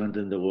biggest talent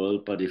in the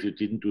world, but if you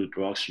didn't do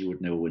drugs, you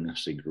would never win a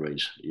single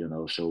race.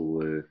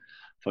 So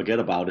forget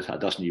about it. I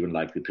doesn't even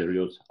like the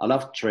period. I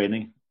loved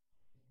training.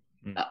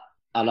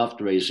 I loved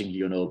racing,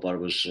 but it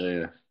was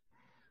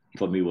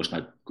for me was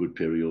not a good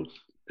period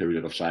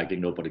of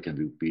cycling. Nobody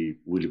can be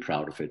really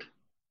proud of it.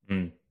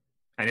 And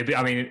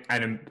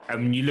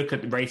you look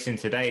at the racing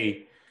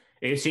today,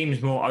 it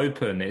seems more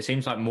open. It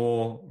seems like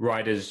more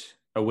riders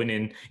are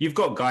winning. You've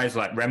got guys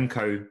like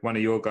Remco, one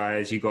of your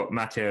guys. You've got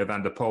Matteo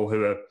van der Poel,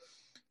 who are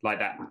like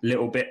that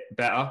little bit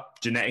better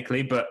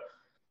genetically. But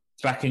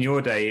back in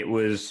your day, it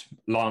was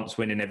Lance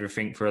winning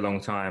everything for a long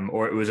time,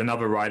 or it was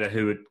another rider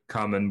who would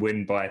come and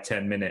win by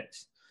 10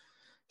 minutes.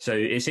 So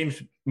it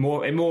seems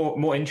more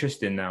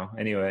interesting now,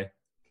 anyway.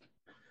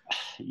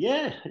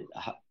 Yeah,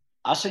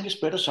 I think it's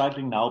better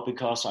cycling now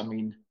because,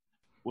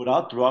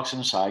 without drugs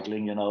in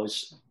cycling,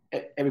 it's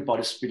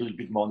everybody's a little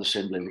bit more on the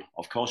same level.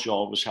 Of course, you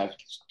always have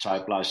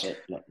type like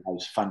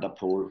Van der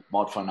Poel,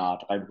 Wout van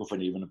Aert, Remco van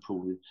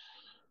Evenepoel,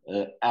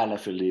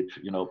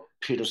 Alaphilippe,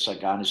 Peter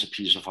Sagan is a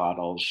piece of art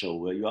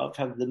also. You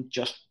have them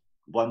just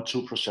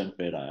 1-2%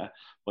 better.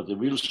 But the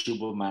real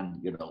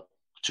Superman,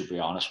 to be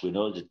honest, we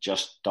know that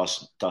just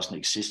doesn't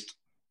exist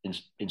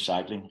in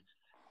cycling.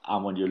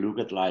 And when you look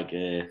at like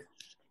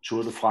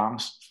Tour de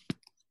France,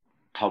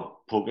 how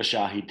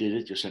Pogačar he did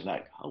it, you said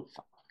like,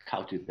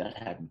 how did that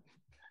happen?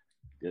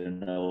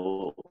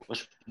 it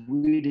was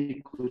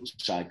really good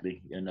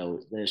cycling.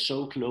 They're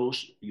so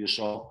close. You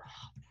saw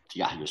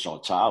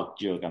Tao,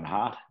 Jürgen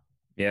Hart.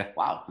 Yeah.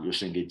 Wow, you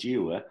think it,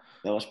 Gio?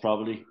 That was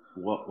probably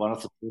one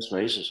of the first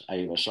races I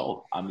ever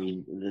saw. I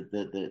mean,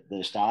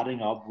 the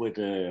starting up with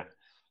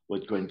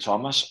Geraint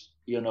Thomas,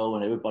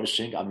 and everybody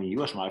think, I mean, he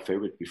was my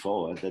favorite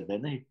before, and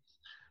then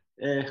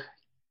he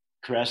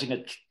crashing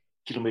at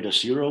kilometer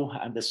 0,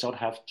 and they sort of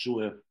have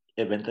to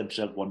event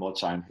themselves one more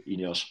time,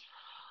 Ineos.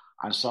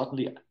 And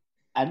suddenly,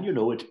 and you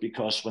know it,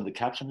 because when the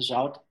captain is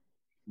out,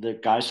 the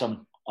guys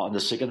on the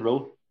second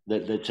row,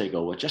 they take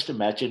over. Just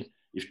imagine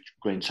if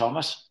Geraint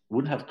Thomas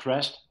wouldn't have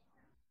crashed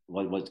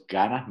with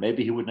Ghana,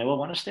 maybe he would never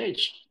won a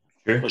stage.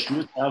 Sure. For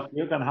sure,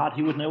 Jürgen Hart,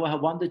 he would never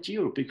have won the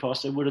Giro,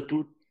 because they would have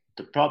done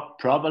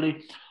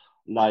probably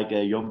like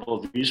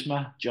Jumbo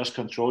Visma, just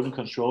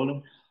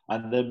controlling,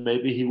 and then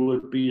maybe he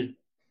would be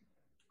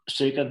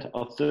second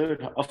or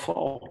third or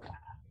fourth.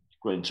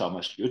 Geraint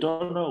Thomas, you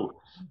don't know.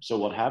 So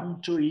what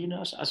happened to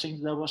Ineos? I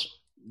think that was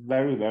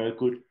very, very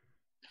good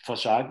for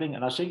cycling,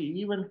 and I think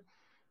even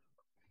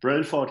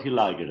Brailsford, he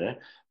liked it.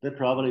 They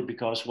probably,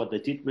 because what they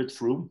did with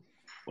Froome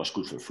was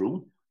good for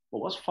Froome, but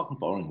was fucking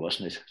boring,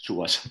 wasn't it, to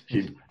watch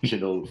him,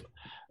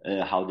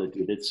 how they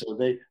did it. So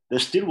they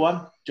still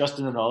won, just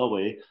in another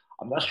way.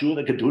 I'm not sure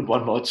they can do it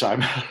one more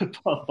time,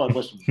 but it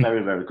was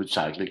very, very good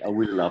cycling. I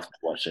really loved to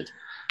watch it.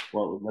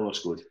 Well, that was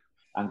good.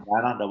 And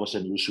Ghana, that was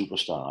a new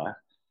superstar.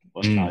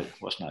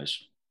 Was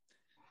nice.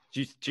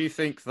 Do you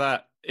think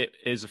that it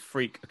is a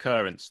freak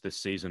occurrence this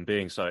season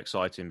being so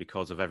exciting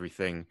because of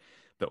everything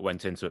that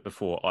went into it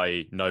before,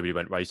 i.e. nobody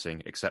went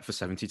racing except for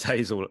 70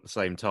 days all at the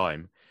same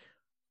time?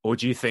 Or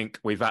do you think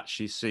we've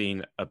actually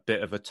seen a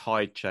bit of a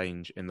tide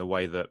change in the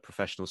way that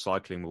professional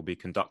cycling will be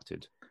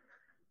conducted?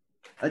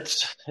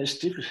 It's a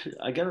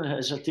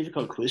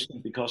difficult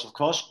question, because, of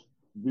course,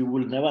 we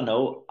will never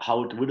know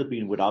how it would have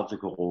been without the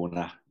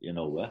corona,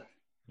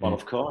 But,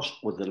 of course,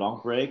 with the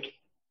long break,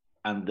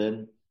 and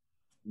then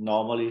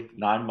normally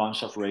 9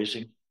 months of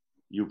racing,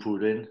 you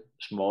put in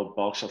small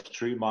box of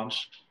 3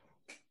 months.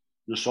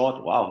 You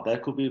thought, wow,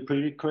 that could be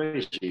pretty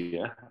crazy.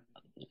 Yeah,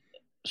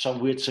 some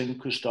weird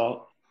thing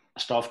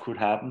stuff could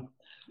happen.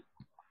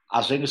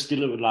 I think it's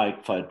still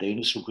like for a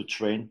Danish who could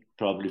train,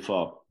 probably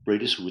for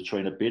British who would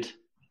train a bit.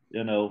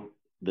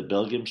 The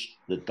Belgians,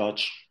 the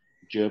Dutch,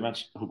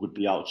 Germans who could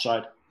be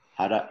outside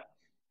had a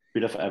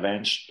bit of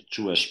advantage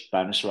to a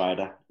Spanish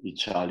rider,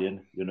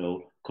 Italian,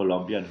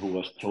 Colombian, who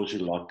was totally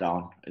locked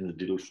down in the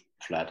little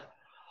flat.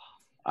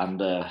 And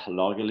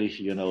luckily,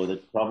 they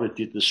probably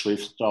did the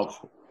Swift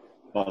stuff,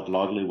 but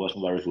luckily it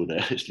wasn't very good.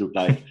 It looked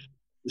like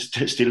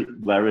it's still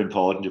very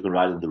important. You can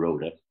ride on the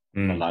road.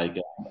 But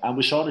and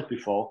we saw it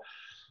before.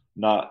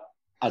 Now,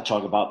 I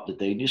talk about the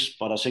Danish,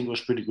 but I think it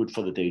was pretty good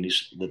for the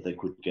Danish that they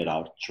could get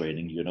out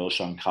training.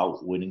 Søren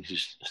Kragh winning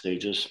his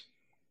stages.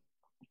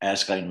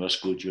 Asgreen was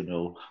good,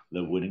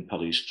 the winning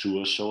Paris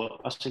Tour. So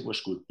I think it was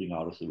good being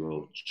out of the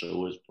road.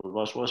 So it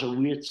was a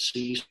weird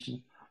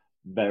season,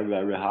 very,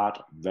 very hard,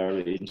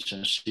 very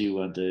intensive,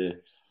 and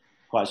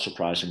quite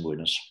surprising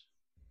winners.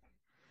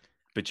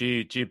 But do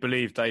you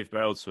believe Dave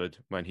Brailsford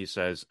when he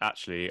says,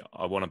 actually,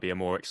 I want to be a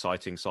more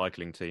exciting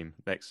cycling team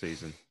next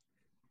season?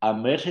 I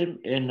met him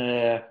in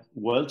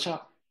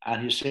Vuelta,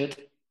 and he said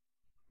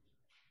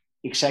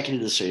exactly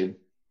the same.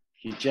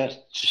 He just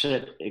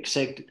said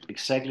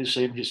exactly the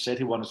same. He said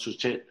he wanted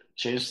to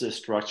change the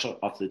structure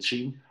of the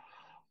team,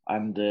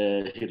 and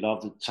he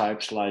loved the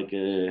types like.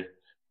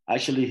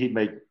 Actually,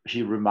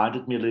 he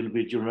reminded me a little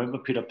bit. You remember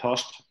Peter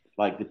Post,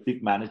 like the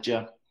big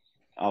manager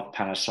of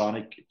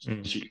Panasonic,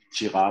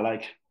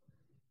 Chiralak,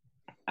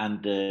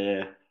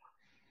 and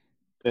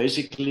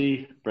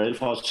basically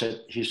Brailsford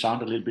said he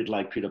sounded a little bit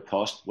like Peter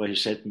Post, where he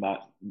said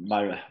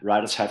my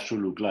riders have to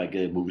look like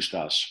movie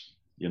stars.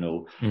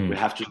 We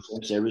have to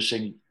change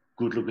everything.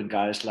 Good-looking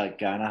guys like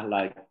Ghana,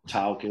 like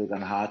Tao,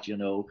 Jürgen Hart,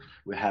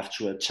 we have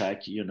to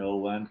attack,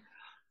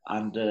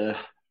 and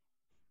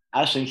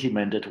I think he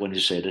meant it when he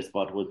said it,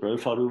 but with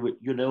Brailsford,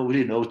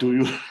 really know, do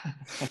you?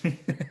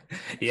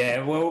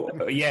 Yeah,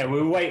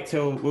 we'll wait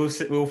till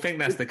we'll think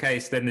that's the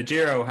case. Then the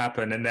Giro will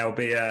happen, and there'll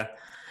be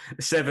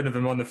 7 of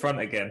them on the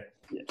front again.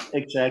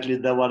 Exactly,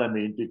 that's what I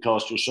mean.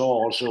 Because you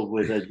saw also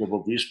with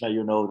Jumbo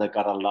Visma, they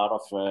got a lot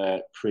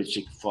of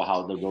critique for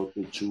how they rode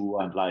the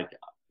tour, and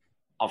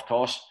of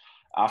course,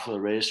 after the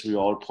race, we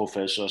all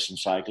professors in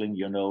cycling.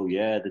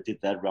 They did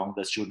that wrong.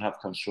 They shouldn't have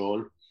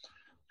control.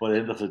 But at the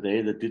end of the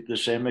day, they did the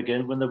same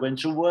again when they went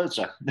to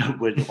Vuelta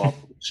with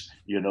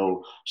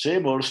Roglic.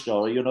 Same old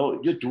story. You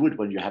do it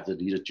when you have the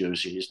leader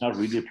jersey. It's not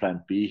really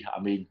plan B. I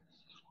mean,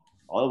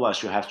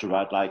 otherwise you have to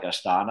ride like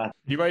Astana.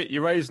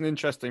 You raise an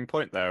interesting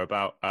point there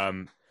about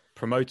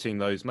promoting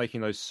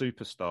making those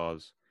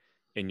superstars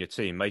in your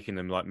team, making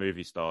them like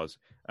movie stars.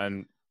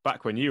 And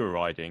back when you were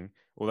riding,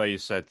 although you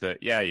said that,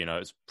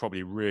 it's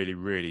probably really,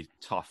 really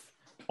tough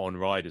on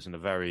riders and a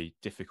very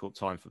difficult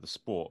time for the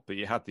sport, but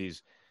you had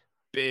these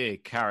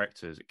big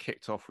characters. It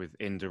kicked off with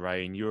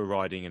Indurain. You were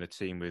riding in a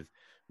team with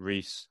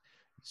Rees,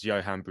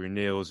 Johan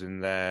Brunel's in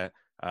there,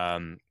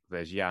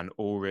 There's Jan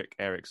Ulrich,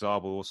 Eric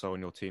Zabel also on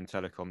your Team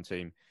Telecom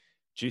team.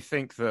 Do you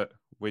think that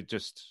we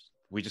just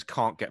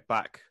can't get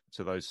back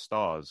to those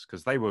stars?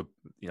 Because they were,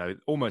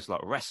 almost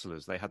like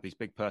wrestlers. They had these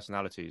big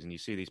personalities, and you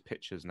see these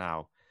pictures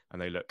now, and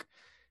they look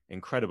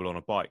incredible on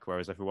a bike,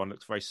 whereas everyone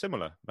looks very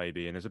similar,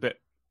 maybe, and is a bit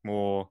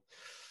more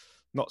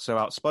not so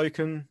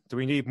outspoken. Do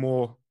we need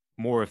more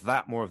of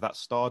that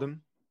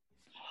stardom?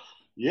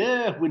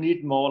 Yeah, we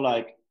need more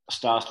like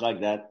stars like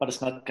that, but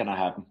it's not gonna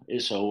happen.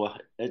 It's over.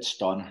 It's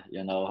done.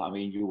 I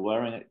mean, you're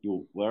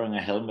wearing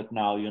a helmet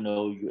now.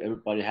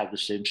 Everybody have the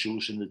same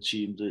shoes in the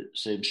team, the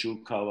same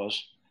shoe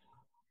covers.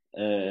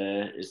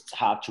 It's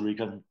hard to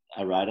recognize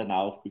a rider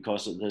now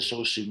because they're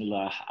so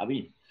similar. I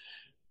mean,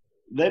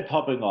 they're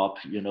popping up,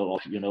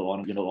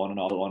 on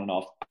and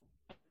off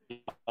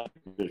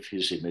with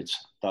his image,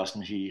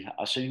 doesn't he?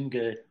 I think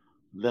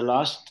the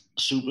last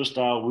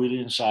superstar really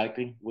in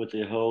cycling with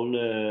the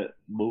whole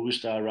movie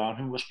star around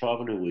him was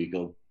probably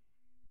Wiggins,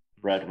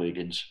 Brad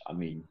Wiggins. I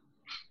mean,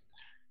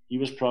 he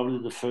was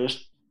probably the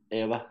first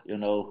ever,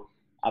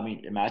 I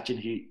mean, imagine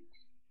he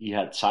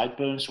had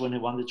sideburns when he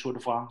won the Tour de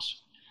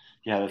France.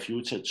 He had a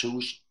few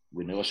tattoos.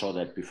 We never saw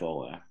that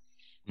before.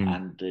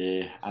 And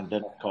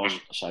then, of course,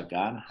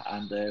 Sagan,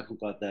 and who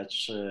got that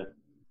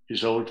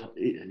his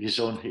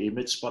own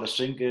image. But I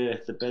think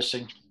the best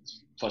thing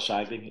for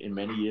cycling in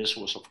many years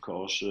was, of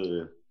course,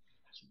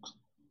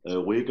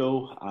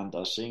 Wigo. And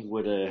I think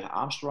with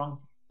Armstrong,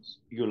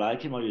 you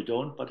like him or you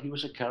don't, but he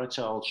was a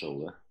character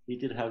also. He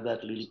did have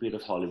that little bit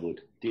of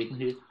Hollywood, didn't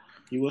he?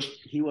 He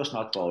was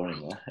not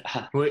boring.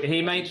 Well,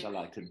 I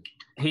liked him.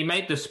 He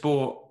made the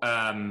sport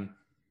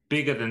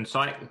bigger than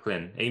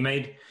cycling.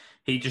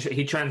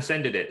 He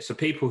transcended it. So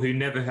people who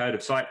never heard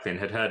of cycling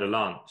had heard of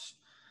Lance,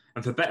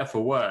 and for better for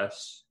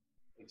worse,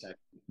 exactly,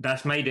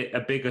 that's made it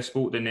a bigger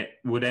sport than it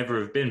would ever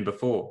have been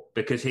before.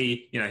 Because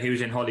he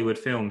was in Hollywood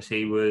films.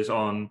 He was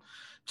on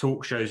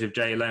talk shows with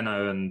Jay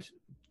Leno and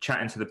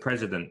chatting to the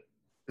president.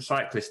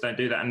 Cyclists don't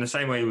do that. And the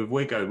same way with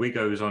Wigo.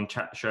 Wigo was on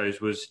chat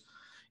shows, was,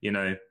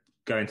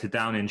 going to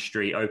Downing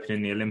Street,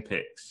 opening the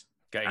Olympics.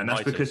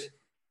 That's because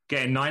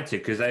getting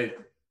knighted, because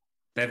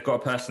they've got a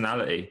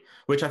personality,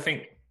 which I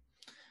think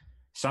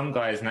some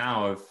guys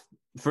now have.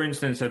 For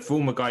instance, a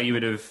former guy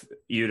you'd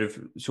have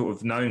sort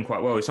of known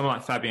quite well, someone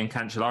like Fabian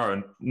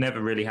Cancellara,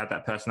 never really had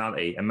that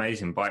personality.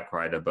 Amazing bike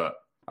rider, but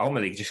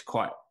ultimately just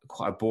quite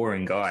a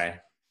boring guy.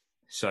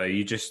 So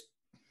he just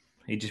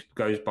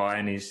goes by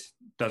and he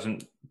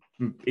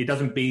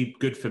doesn't be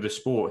good for the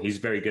sport. He's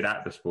very good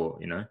at the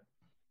sport,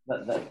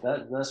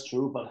 That's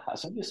true, but I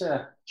think it's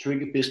a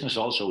tricky business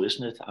also,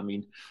 isn't it? I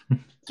mean,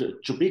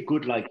 to be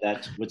good like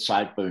that with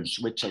sideburns,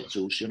 with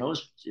tattoos,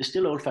 it's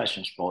still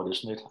old-fashioned sport,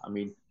 isn't it? I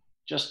mean,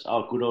 just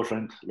our good old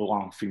friend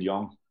Laurent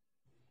Fignon.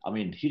 I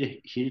mean,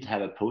 he'd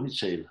have a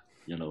ponytail,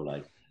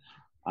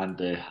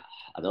 and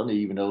I don't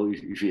even know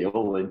if he ever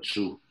went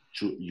to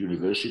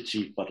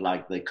university, but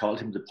like they called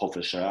him the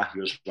professor. He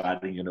was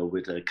riding,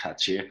 with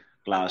Cartier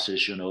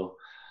glasses,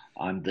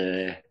 and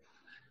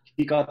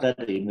he got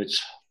that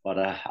image. But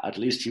at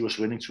least he was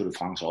winning Tour de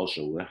France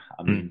also.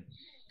 I mean,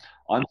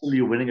 until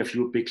you're winning a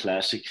few big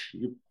classics,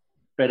 you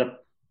better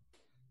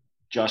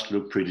just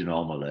look pretty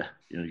normal,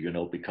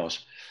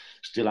 because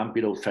still I'm a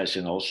bit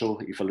old-fashioned also.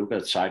 If I look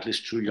at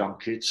cyclists, two young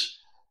kids,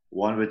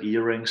 one with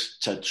earrings,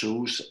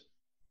 tattoos,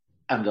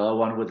 and the other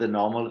one with a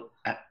normal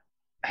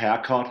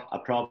haircut, I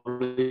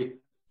probably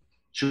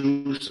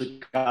choose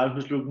the guy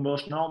who's looking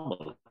most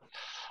normal.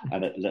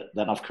 And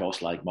then, of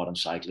course, like modern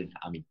cycling,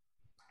 I mean,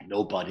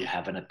 nobody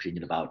have an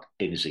opinion about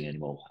anything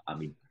anymore. I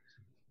mean,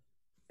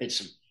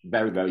 it's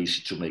very, very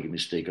easy to make a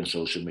mistake on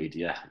social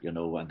media,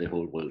 and the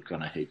whole world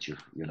gonna hate you,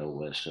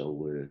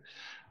 So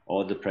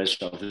all the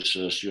press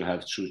officers, you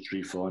have 2,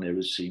 3, 4 and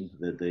everything.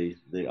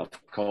 They of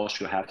course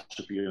you have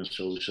to be on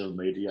social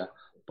media,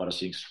 but I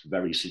think it's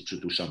very easy to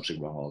do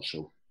something wrong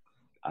also.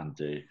 And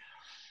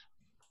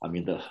I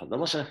mean, there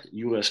was a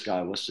US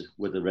guy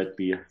with the red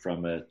beard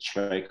from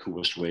Trek who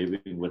was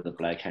waving with the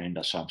black hand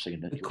or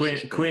something.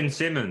 Quinn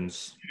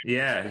Simmons.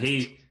 Yeah,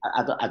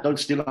 I don't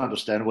still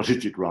understand what he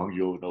did wrong,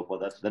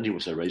 but then he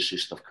was a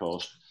racist, of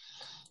course.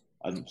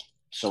 And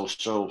so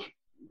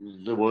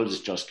the world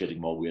is just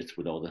getting more weird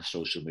with all the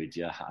social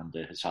media, and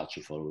it's hard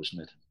to follow,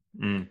 isn't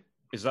it?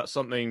 Is that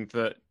something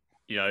that,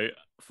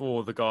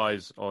 for the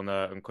guys on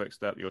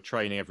Quickstep, you're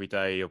training every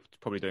day, you're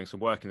probably doing some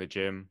work in the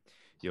gym,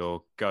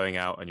 you're going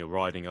out and you're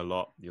riding a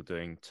lot, you're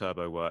doing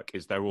turbo work.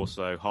 Is there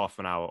also half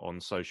an hour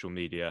on social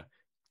media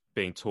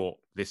being taught,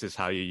 this is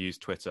how you use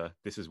Twitter,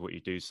 this is what you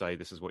do say,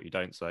 this is what you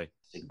don't say?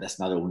 I think that's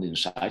not only in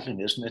cycling,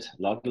 isn't it?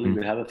 Luckily,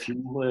 we have a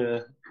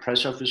few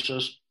press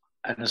officers,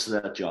 and it's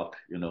their job,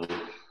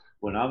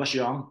 When I was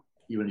young,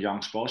 even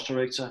young sports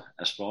director,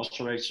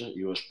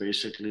 you was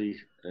basically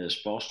a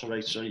sports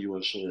director, you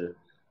was a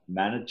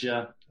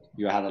manager,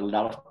 you had a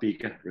lot of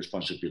bigger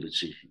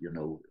responsibility,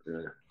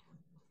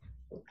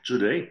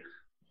 Today,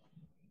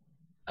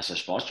 as a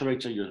sports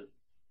director, you're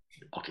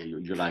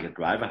like a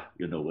driver,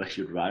 where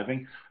you're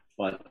driving,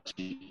 but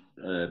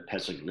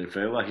Patrick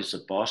Lefevre, he's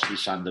the boss, he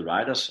signed the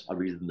riders, I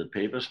read in the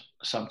papers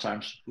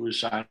sometimes who he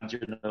signed,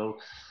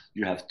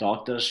 You have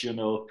doctors,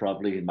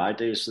 probably in my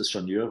days, the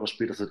Sonier was a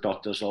bit of the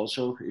doctors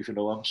also, if you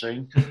know what I'm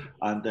saying.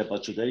 And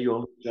but today you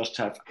only just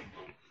have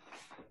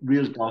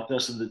real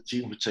doctors in the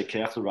team who take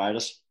care of the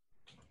riders.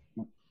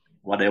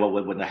 Whatever,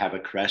 when they have a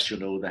crash,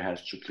 they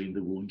have to clean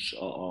the wounds,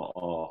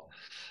 or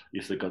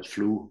if they got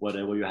flu,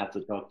 whatever, you have the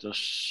doctors.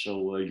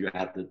 So you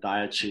have the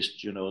dietist,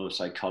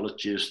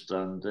 psychologist,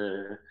 and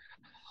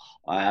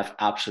I have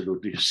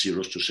absolutely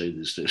zero to say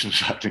these days.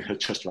 I think I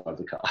just drive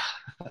the car.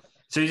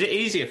 So is it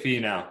easier for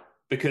you now?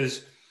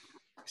 Because,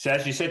 so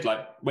as you said,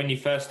 like when you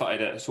first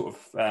started at sort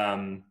of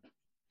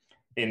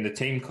in the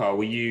team car,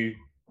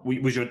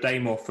 was your day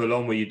more full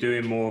on? Were you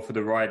doing more for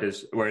the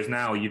riders? Whereas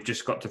now you've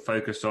just got to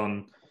focus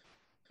on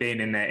being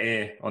in their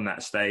ear on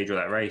that stage or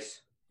that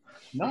race?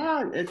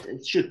 No,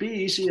 it should be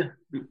easier,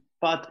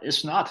 but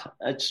it's not.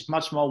 It's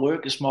much more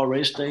work. It's more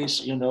race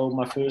days.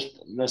 My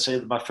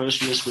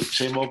first years with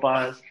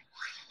T-Mobile,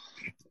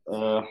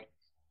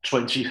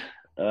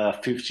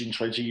 15,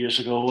 20 years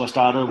ago, I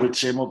started with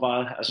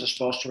T-Mobile as a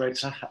sports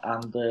director,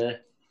 and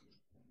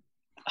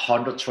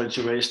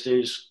 120 race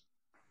days,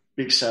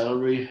 big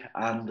salary,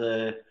 and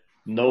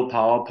no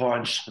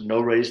PowerPoints,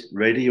 no race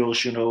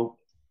radios.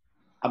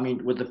 I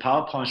mean, with the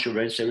PowerPoints you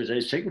race every day,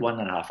 it's taking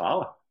 1.5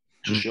 hours.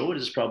 To show it,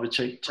 it's probably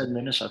take 10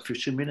 minutes or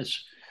 15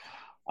 minutes.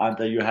 And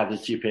then you have the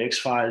GPX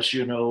files,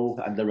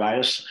 and the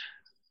riders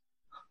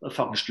are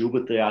fucking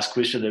stupid. They ask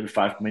questions every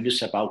 5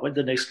 minutes about when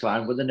the next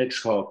climb, when the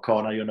next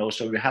corner,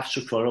 so you have to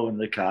follow in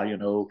the car,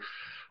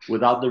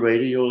 Without the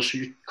radios,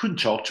 you couldn't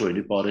talk to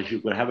anybody.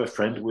 You could have a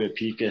friend with a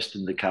P guest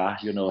in the car,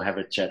 have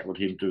a chat with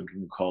him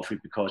drinking coffee,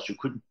 because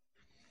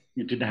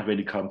you didn't have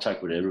any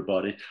contact with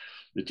everybody.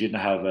 You didn't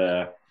have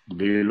a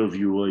Velo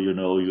viewer,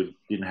 you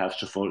didn't have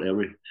to follow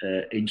every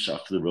inch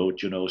of the road,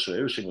 so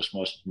everything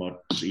was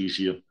much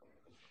easier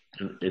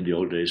in the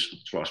old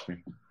days, trust me.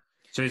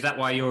 So is that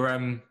why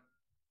you're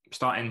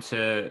starting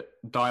to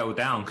dial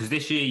down? Because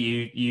this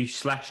year you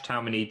slashed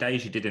how many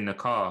days you did in the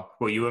car.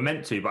 Well, you were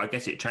meant to, but I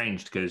guess it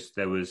changed because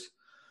there was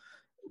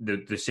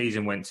the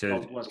season went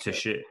to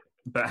shit.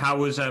 But how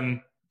was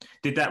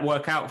did that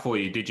work out for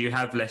you? Did you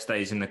have less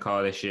days in the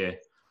car this year?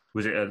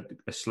 Was it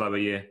a slower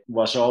year? It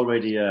was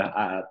already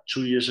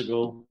 2 years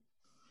ago,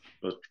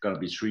 but it's going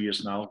to be 3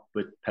 years now.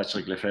 With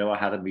Patrick Lefevere, I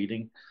had a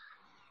meeting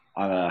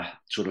on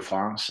Tour de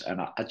France, and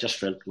I just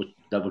felt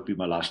that would be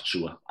my last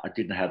tour. I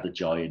didn't have the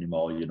joy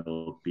anymore,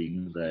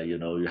 being there.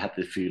 You have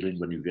the feeling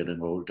when you're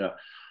getting older,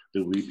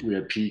 the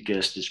VIP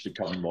guest is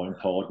becoming more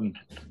important.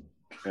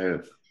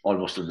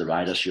 Almost in the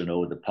riders,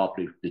 the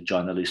public, the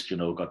journalists,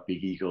 got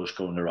big egos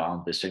going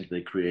around. They think they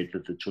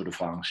created the Tour de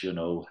France, and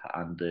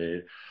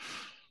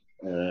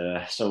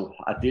so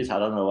I did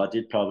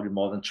probably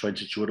more than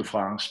 20 Tour de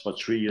France, but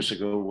 3 years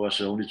ago was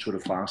the only Tour de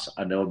France.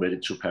 I never made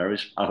it to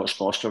Paris. I was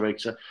sports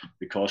director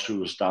because we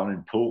was down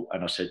in Pau,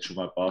 and I said to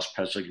my boss,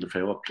 Patrick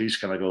Lefevere, please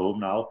can I go home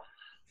now?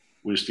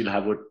 We still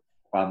have with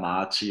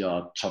Marty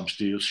or Tom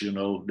Steels,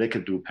 they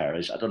can do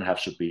Paris. I don't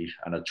have to be.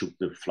 And I took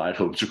the flight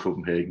home to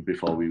Copenhagen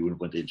before we even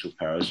went into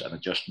Paris, and I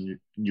just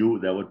knew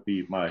that would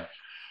be my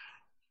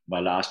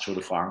last Tour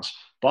de France.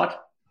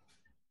 But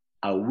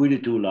I really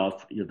do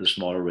love the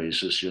smaller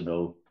races,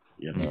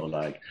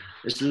 like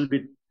it's a little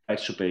bit back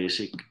to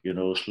basic,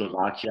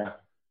 Slovakia,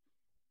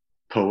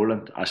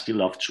 Poland. I still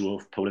love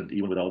Tour of Poland,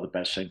 even with all the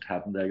bad things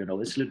happen there.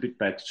 It's a little bit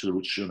back to the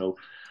roots,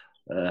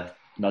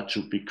 not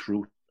too big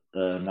crew,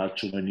 not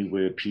too many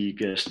VIP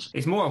guests.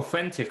 It's more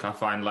authentic, I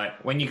find.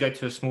 Like when you go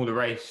to a smaller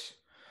race,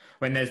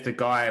 when there's the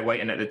guy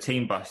waiting at the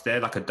team bus,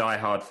 they're like a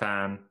diehard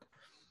fan.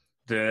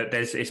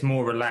 It's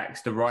more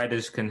relaxed. The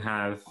riders can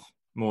have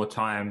more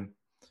time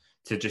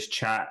to just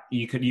chat.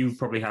 You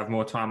probably have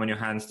more time on your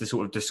hands to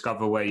sort of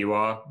discover where you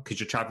are because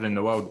you're traveling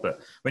the world.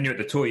 But when you're at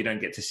the Tour, you don't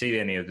get to see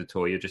any of the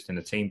Tour. You're just in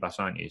the team bus,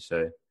 aren't you?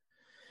 So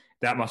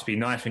that must be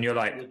nice when you're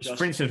like,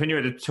 for instance, when you're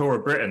at the Tour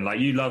of Britain, like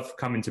you love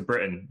coming to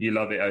Britain, you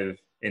love it over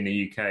in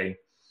the UK.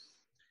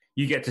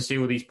 You get to see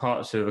all these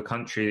parts of a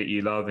country that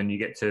you love, and you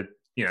get to,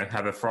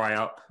 have a fry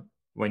up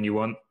when you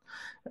want.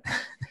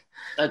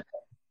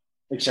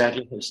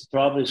 Exactly. It's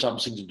probably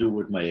something to do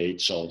with my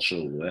age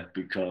also,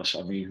 because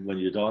I mean, when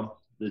you're done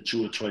the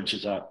 2 or 20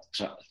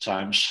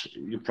 times,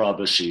 you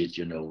probably see it,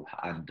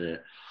 and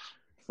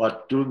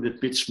but doing the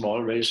bit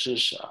small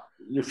races,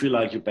 you feel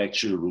like you're back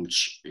to your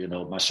roots.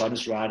 My son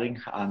is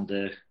riding, and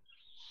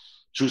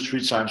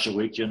 2-3 times a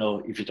week,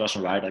 if he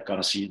doesn't ride, I'm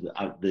gonna see the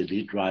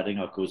elite riding.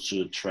 I go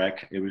to the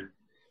track every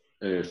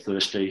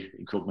Thursday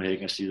in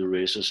Copenhagen. I see the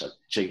races. I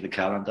check the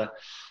calendar.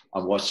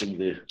 I'm watching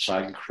the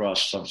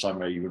cyclocross.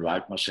 Sometimes I even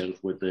ride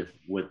myself with the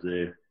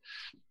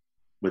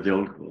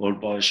old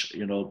boys,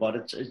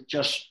 But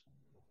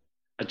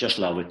I just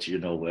love it,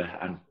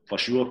 And for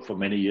sure, for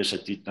many years, I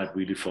did not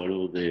really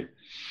follow the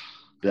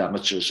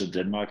amateurs in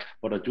Denmark,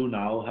 but I do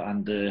now.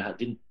 And I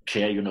didn't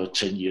care,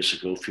 10 years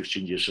ago,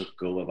 15 years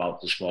ago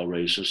about the small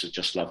races. I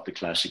just loved the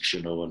classics, I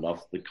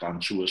loved the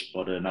Grand Tours.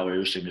 But now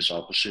everything is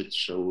opposite.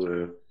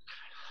 So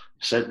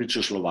send me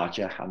to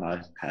Slovakia, and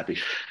I'm happy.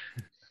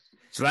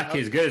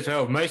 Slovakia is good as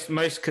well.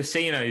 Most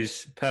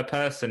casinos per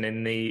person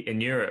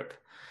in Europe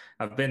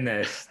I've been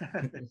there.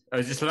 I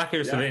was just Slovakia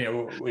or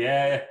Slovenia.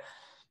 Yeah.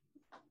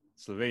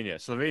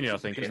 Slovenia, I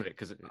think, isn't it?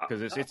 Because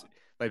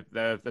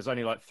there's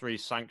only like 3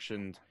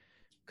 sanctioned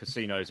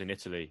casinos in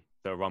Italy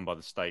that are run by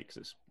the state because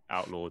it's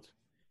outlawed.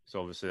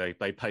 So obviously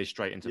they pay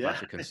straight into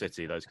Vatican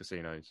City, those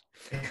casinos.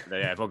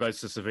 Everyone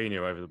goes to Slovenia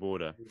over the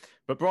border.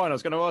 But Brian, I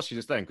was going to ask you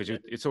just then, because you're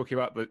talking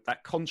about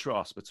that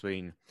contrast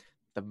between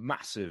the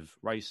massive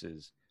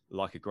races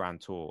like a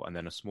Grand Tour and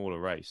then a smaller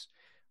race.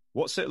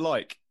 What's it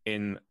like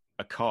in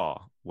a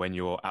car when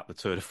you're at the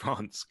Tour de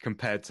France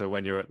compared to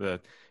when you're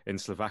in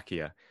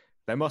Slovakia?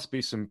 There must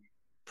be some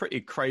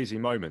pretty crazy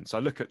moments. I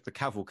look at the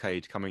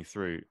cavalcade coming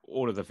through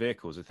all of the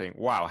vehicles and think,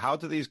 wow, how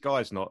do these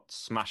guys not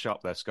smash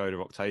up their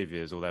Skoda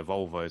Octavias or their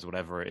Volvos,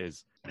 whatever it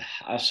is?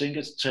 I think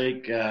it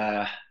takes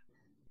a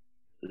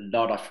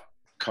lot of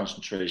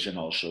concentration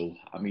also.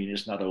 I mean,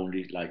 it's not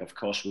only like, of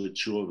course, with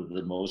two of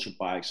the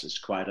motorbikes, it's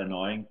quite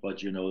annoying, but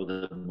the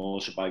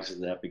motorbikes are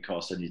there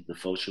because they need the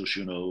photos,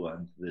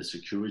 and the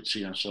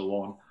security and so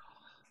on.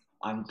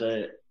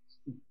 And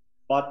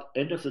but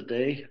end of the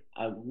day,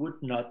 I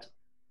would not,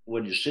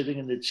 when you're sitting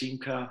in the team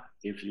car,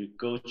 if you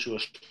go to a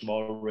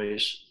small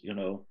race,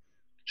 Tour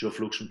of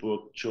Luxembourg,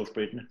 Tour of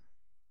Britain,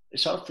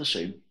 it's sort of the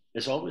same.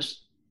 It's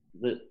always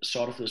the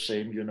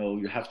same.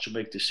 You have to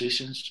make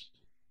decisions.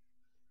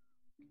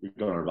 We're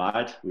going to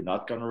ride, we're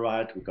not going to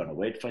ride, we're going to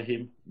wait for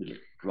him, we'll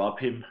drop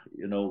him,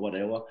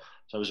 whatever.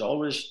 So it's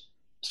always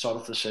sort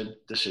of the same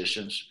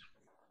decisions.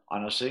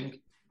 And I think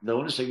the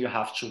only thing you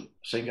have to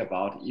think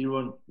about,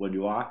 even when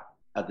you are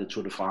at the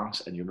Tour de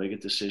France and you make a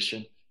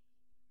decision,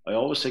 I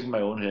always think in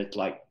my own head,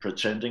 like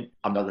pretending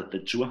I'm not at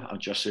the Tour, I'm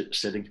just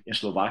sitting in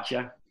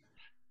Slovakia.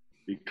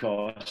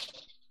 Because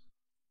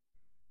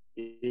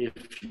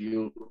if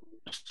you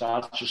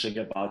start to think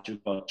about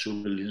you've got 2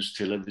 million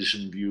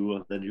television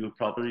viewers, then you'll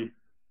probably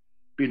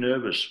be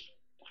nervous.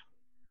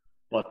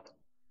 But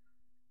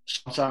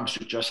sometimes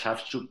you just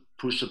have to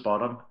push the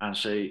button and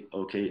say,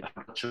 okay,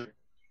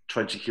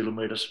 20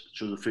 kilometers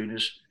to the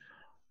finish.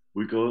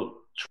 We go,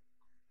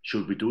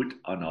 should we do it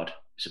or not?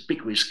 It's a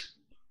big risk.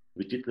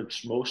 We did the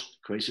most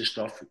crazy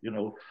stuff,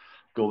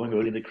 going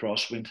early in the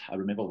crosswind. I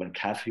remember when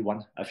Cav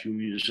won a few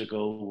years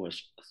ago,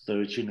 was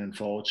 13 and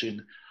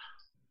 14.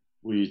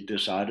 We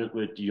decided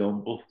with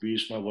Jumbo,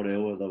 Visma,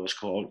 whatever that was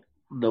called,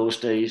 those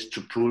days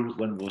to pull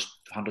when it was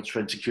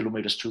 120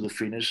 kilometers to the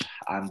finish.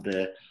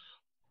 And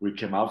we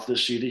came out of the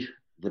city.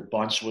 The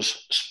bunch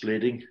was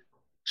splitting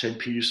 10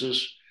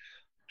 pieces.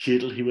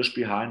 Kittel, he was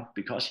behind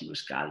because he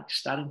was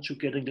starting to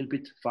get a little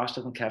bit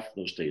faster than Cav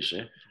those days.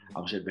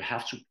 I said, we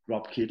have to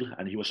drop Kittel.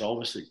 And he was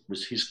always,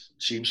 with his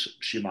team's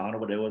Shimano,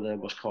 whatever that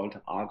was called,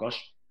 Argos,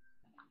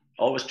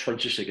 always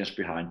 20 seconds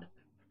behind,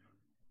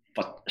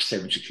 but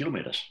 70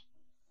 kilometers.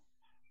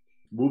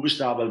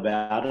 Movistar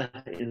Valverde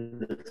in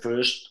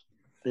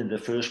the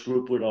first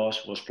group with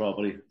us was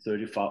probably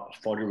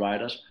 40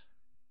 riders.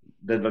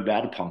 Then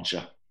Valverde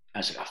puncture. I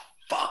said,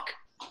 fuck.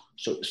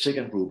 So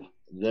second group.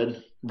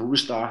 Then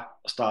Movistar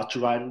start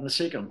to ride in the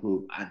second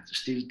group and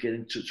still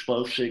getting to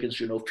 12 seconds,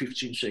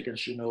 15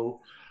 seconds,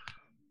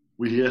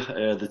 We hear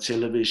the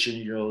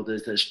television,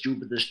 they're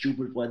stupid,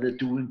 what they're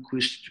doing,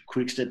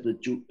 quick step,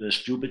 the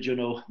stupid,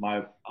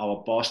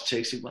 our boss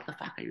texting, what the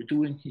fuck are you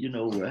doing,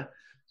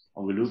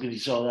 And we look at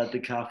each other at the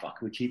car,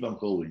 fuck, we keep on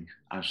going.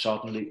 And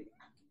suddenly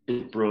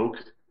it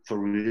broke for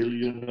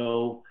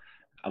real,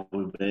 and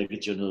we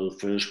make it, the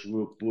first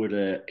group with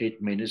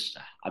 8 minutes.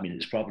 I mean,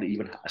 it's probably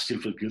even, I still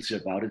feel guilty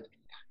about it.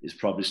 It's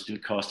probably still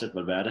costed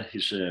Valverde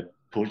his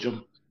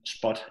podium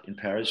spot in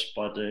Paris,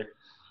 but it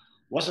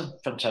was a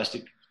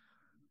fantastic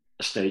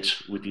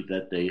stage we did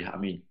that day. I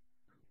mean,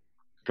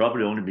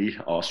 probably only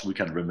us, we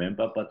can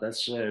remember, but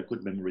that's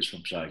good memories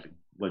from cycling.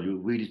 When you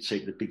really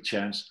take the big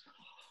chance,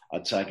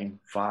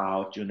 attacking far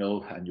out,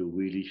 and you're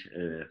really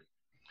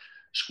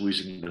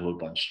squeezing the whole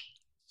bunch.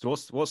 So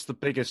what's the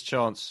biggest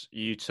chance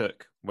you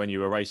took when you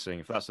were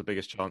racing? If that's the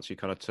biggest chance you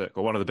kind of took,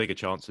 or one of the bigger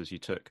chances you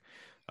took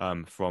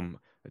from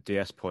a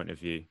DS point of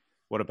view,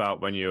 what about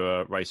when you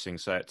were racing,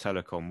 say, at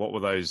Telecom? What were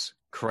those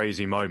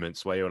crazy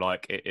moments where you're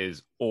like, it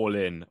is all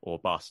in or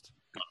bust?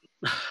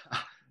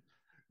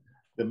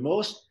 The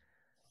most,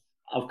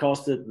 of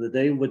course, the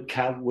day with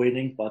Cav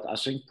winning, but I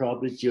think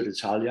probably Giro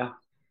d'Italia,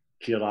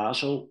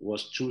 Chiaraso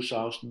was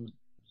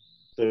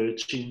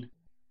 2013,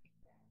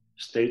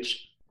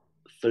 stage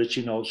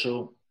 13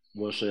 also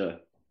was a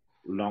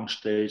long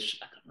stage,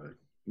 I don't know,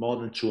 more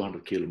than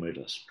 200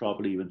 kilometers,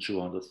 probably even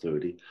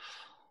 230.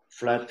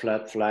 Flat,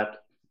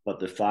 but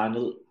the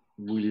final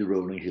really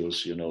rolling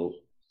hills,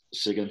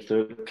 second,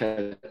 third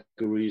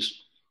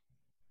categories.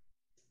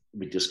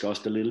 We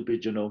discussed a little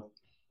bit,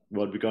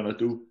 what we're going to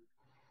do.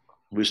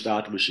 We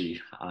start with C,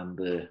 and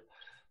the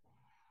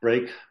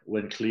break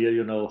went clear, I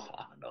don't know,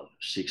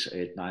 6,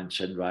 8, 9,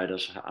 10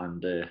 riders.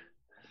 And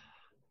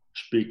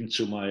speaking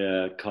to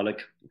my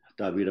colleague,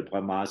 Davide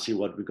Bramati,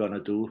 what we're going to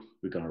do,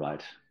 we're going to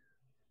ride.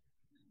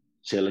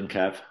 Telling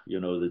Cav,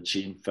 the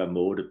team,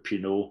 Vermode,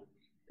 Pinot,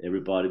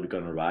 everybody, we're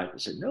going to ride. I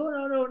said,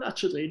 no, not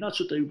today,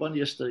 we won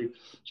yesterday.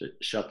 So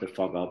shut the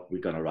fuck up, we're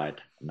going to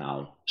ride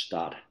now,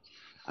 start.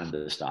 and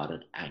they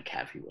started, and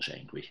Cav, he was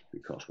angry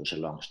because it was a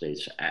long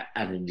stage,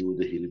 and he knew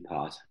the hilly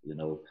part,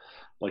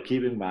 But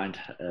keep in mind,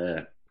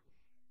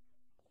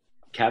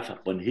 Cav,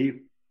 when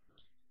he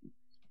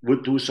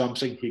would do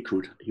something,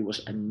 he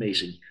was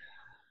amazing.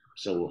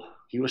 So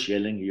he was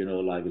yelling,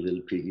 like a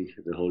little piggy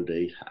the whole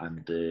day.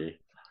 And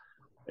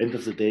end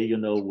of the day,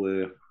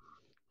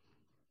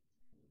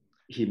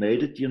 he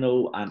made it,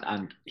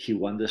 and he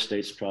won the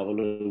stage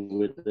probably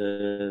with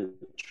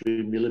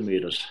 3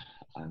 millimeters,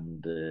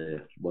 and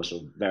was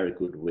a very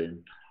good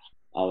win.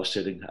 I was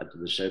sitting at the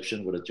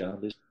reception with a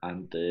journalist,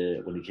 and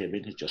when he came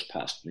in, he just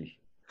passed me.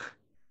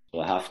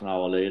 So half an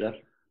hour later,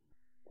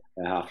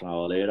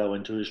 I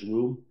went to his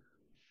room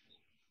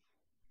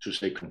to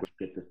say,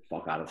 get the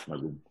fuck out of my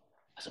room.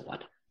 I said,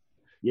 what?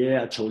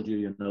 Yeah, I told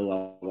you,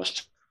 I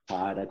was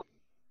tired. I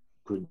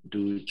couldn't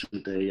do it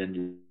today, and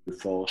you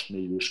forced me,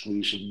 you were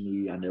squeezing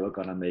me. I'm never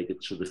going to make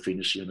it to the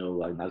finish,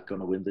 I'm not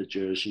going to win the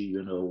jersey,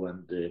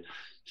 and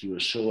he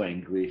was so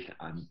angry.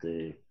 And,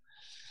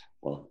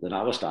 then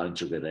I was starting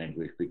to get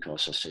angry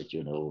because I said,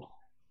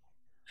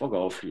 fuck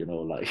off,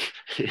 like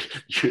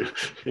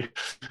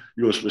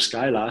you was with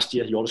Sky last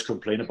year. You always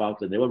complain about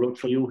they never wrote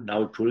for you.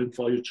 Now we're pulling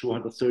for you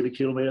 230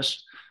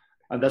 kilometers.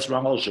 And that's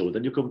wrong also.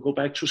 Then you can go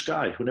back to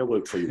Sky, who never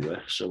worked for you.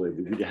 So we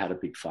really had a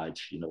big fight,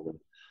 When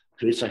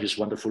Peter, his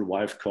wonderful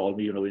wife, called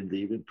me, in the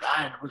evening.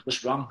 Brian, what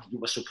was wrong? You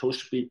were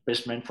supposed to be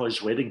best man for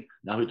his wedding.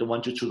 Now he don't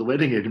want you to the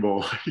wedding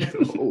anymore.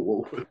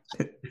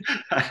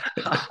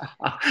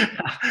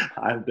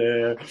 And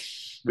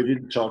we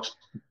didn't talk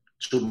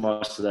too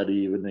much that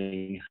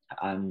evening.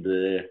 And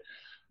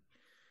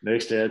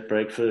next day at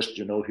breakfast,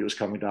 he was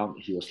coming down.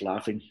 He was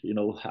laughing,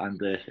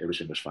 and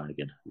everything was fine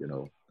again,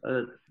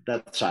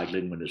 that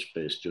cycling when it's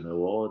best,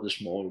 all the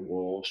small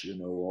wars,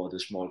 all the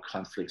small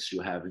conflicts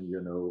you're having,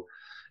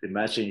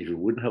 Imagine if you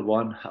wouldn't have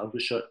won, I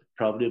would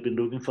probably have been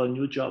looking for a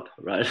new job,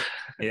 right?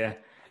 Yeah.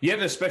 You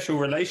have a special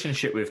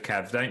relationship with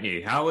Cav, don't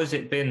you? How has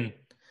it been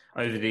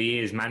over the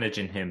years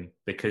managing him?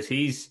 Because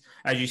he's,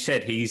 as you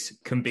said,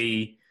 can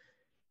be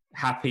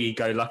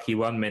happy-go-lucky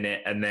one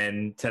minute and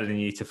then telling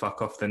you to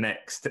fuck off the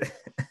next.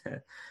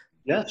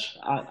 Yes,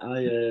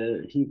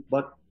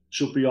 but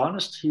to be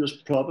honest, he was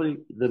probably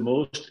the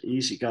most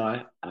easy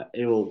guy I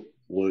ever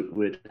worked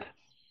with.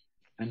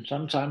 And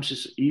sometimes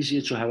it's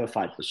easier to have a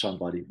fight with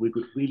somebody. We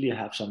could really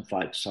have some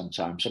fights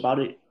sometimes about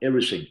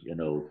everything,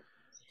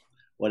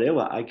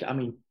 whatever. I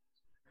mean,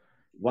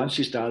 once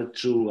he started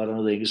to, I don't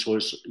know, the English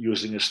was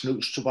using a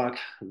snus tobacco,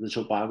 the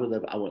tobacco,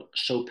 that I was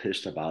so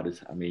pissed about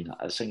it. I mean,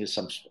 I think it's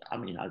I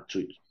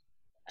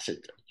said,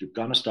 you're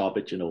going to stop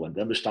it, and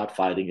then we start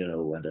fighting,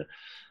 and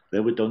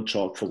then we don't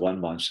talk for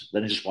 1 month.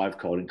 Then his wife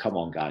calling, come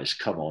on, guys,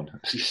 come on.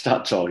 You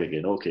start talking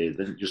again. Okay,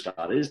 then you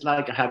start. It's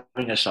like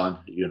having a son,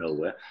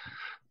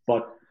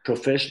 But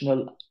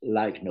professional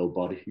like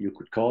nobody. You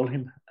could call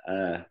him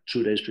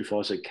 2 days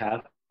before, say,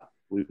 Cav,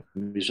 we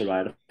miss a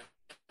rider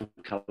from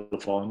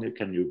California.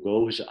 Can you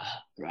go? He said,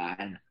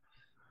 Brian,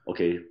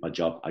 okay, my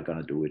job, I'm going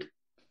to do it.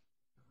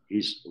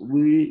 He's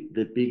really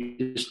the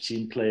biggest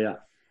team player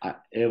I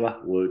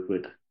ever worked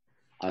with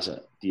as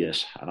a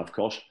DS. And of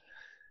course,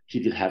 he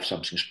did have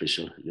something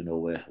special,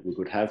 where we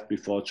could have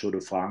before Tour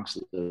de France,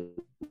 they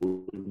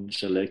wouldn't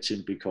select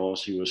him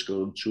because he was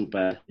going too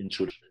bad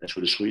into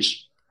the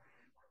Swiss.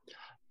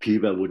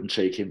 Piva wouldn't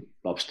take him.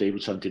 Bob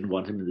Stapleton didn't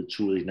want him in the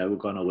Tour. He's never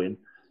going to win.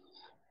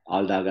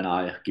 Aldag and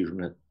I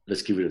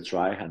let's give it a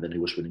try. And then he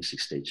was winning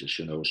 6 stages,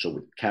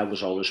 So Cav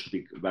was always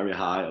very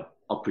high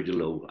up pretty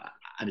low.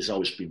 And it's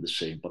always been the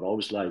same. But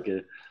always like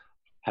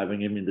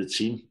having him in the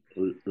team,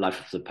 life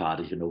of the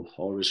party,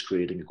 always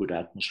creating a good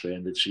atmosphere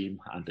in the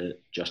team, and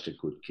just a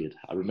good kid.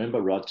 I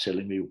remember Rod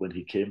telling me when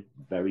he came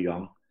very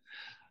young,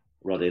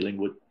 Rod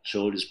Ellingwood,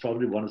 so it's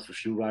probably one of the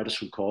few riders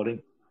who called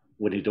him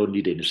when he don't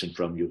need anything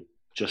from you,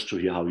 just to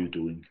hear how you're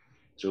doing.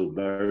 So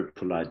very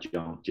polite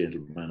young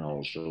gentleman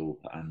also,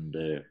 and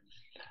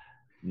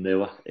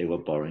never ever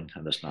boring,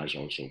 and that's nice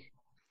also.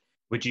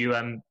 Would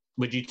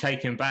you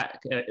take him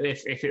back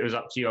if it was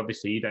up to you?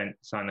 Obviously, you don't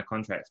sign the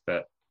contract,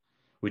 but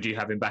would you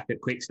have him back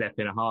at Quick-Step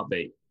in a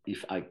heartbeat?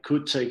 If I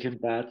could take him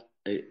back,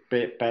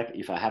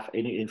 if I have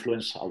any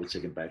influence, I would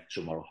take him back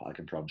tomorrow. I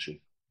can promise you.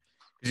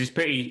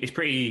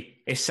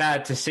 It's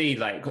sad to see,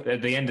 like,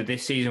 at the end of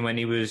this season when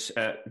he was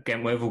at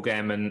Gent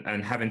Wevelgem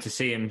and having to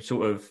see him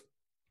sort of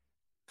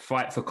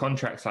fight for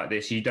contracts like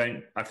this.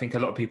 I think a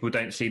lot of people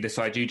don't see the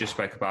side you just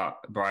spoke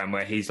about, Brian,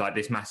 where he's like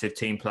this massive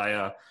team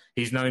player.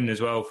 He's known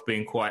as well for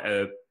being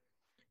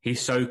he's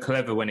so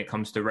clever when it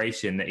comes to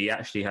racing that he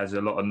actually has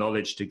a lot of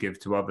knowledge to give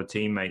to other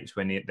teammates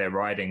when they're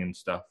riding and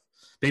stuff.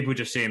 People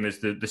just see him as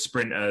the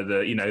sprinter,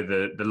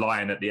 the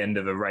lion at the end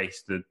of a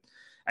race, the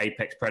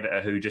apex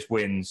predator who just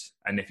wins.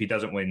 And if he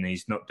doesn't win,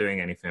 he's not doing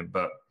anything.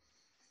 But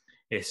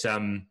it's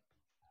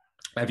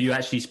have you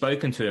actually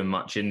spoken to him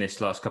much in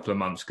this last couple of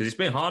months? Because it's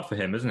been hard for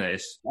him, isn't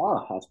it?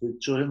 I speak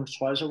to him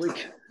twice a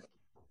week.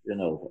 I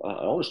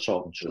always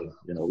talking to him.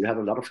 We have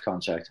a lot of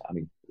contact. I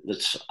mean,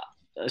 it's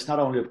not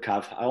only a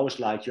Cav. I always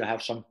like you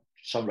have some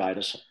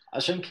riders. I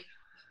think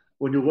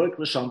when you work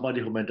with somebody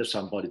who mentored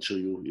somebody to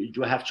you,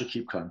 you have to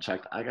keep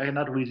contact. I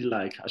cannot really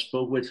like. I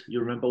spoke with,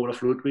 you remember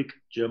Olaf Ludwig,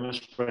 German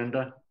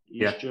sprinter,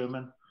 East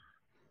German.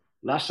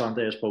 Last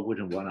Sunday I spoke with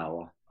him 1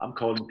 hour. I'm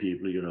calling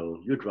people,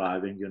 you're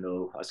driving,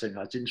 I think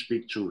I didn't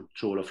speak to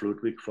Olaf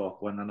Ludwig for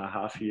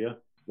 1.5 years.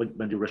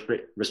 When you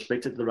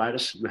respected the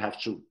riders, you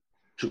have to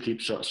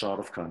keep sort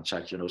of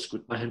contact. It's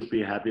good for him to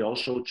be happy,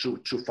 also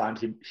to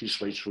find his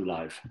way through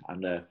life.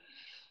 And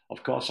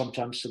of course,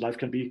 sometimes life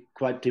can be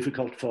quite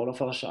difficult for all of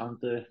us, and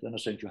then I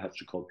think you have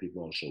to call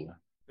people also.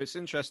 It's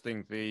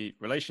interesting, the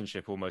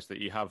relationship almost that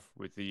you have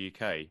with the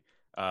UK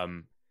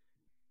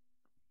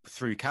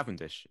through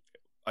Cavendish.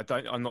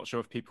 I'm not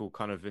sure if people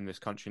kind of in this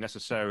country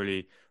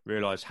necessarily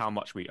realise how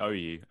much we owe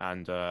you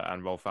and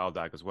Rolf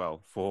Aldag as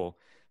well for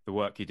the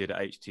work he did at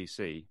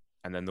HTC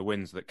and then the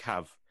wins that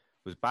Cav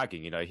was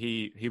bagging.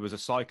 He was a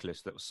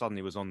cyclist that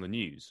suddenly was on the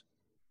news,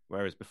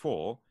 whereas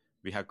before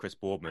we had Chris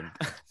Boardman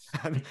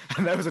and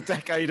there was a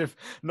decade of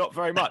not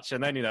very much.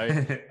 And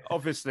then,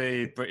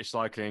 obviously British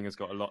cycling has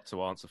got a lot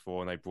to answer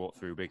for and they brought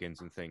through Wiggins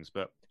and things.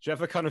 But do you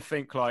ever kind of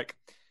think like,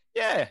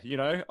 yeah,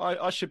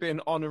 I should be an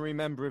honorary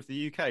member of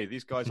the UK.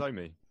 These guys owe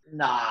me.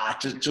 Nah,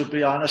 to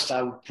be honest,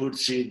 I would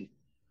put it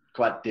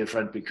quite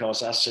different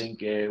because I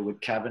think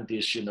with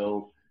Cavendish,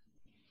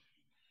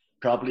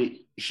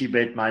 probably he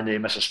made my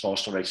name as a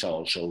sports director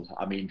also.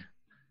 I mean,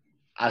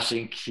 I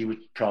think he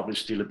would probably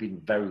still have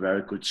been very,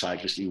 very good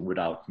cyclist even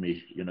without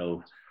me.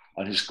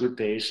 On his good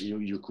days,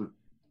 you could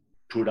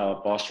put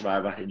our bus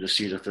driver in the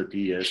seat of the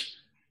DS.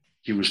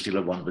 He would still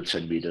have won with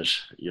 10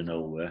 meters,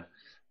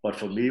 But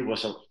for me, it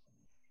was of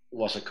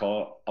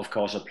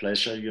course a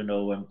pleasure,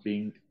 and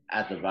being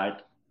at the right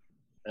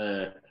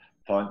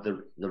point,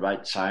 the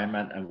right time,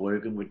 and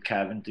working with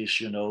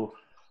Cavendish.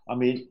 I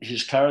mean,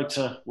 his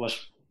character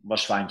was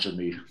fine to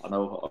me. I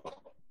know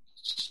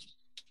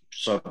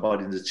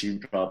somebody in the team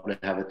probably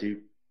have a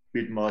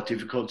bit more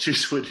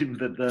difficulties with him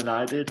than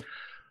I did,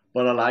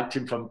 but I liked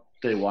him from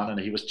day one, and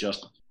he was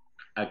just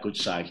a good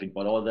cycling.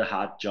 But all the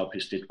hard job he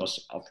did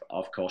was,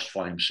 of course,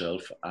 for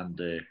himself and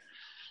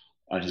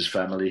his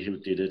family who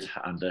did it,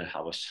 and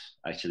I was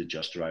actually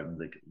just driving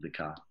the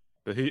car.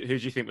 But who do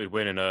you think would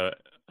win in a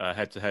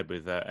head-to-head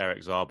with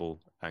Eric Zabel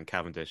and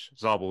Cavendish?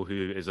 Zabel,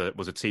 who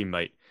was a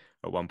teammate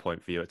at one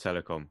point for you at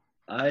Telecom.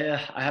 I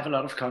have a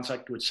lot of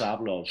contact with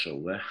Zabel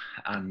also,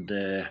 and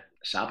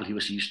Zabel, he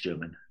was East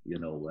German,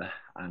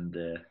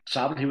 and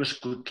Zabel, he was a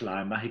good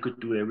climber. He could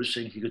do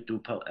everything. He could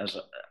do as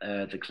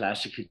the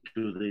classic. He could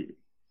do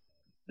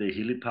the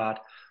hilly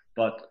part,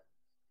 but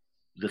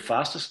the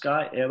fastest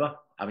guy ever.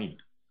 I mean,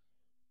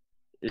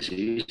 it's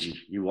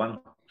easy. He won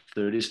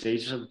 30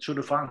 stages of the Tour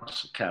de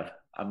France, Cav.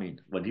 I mean,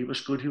 when he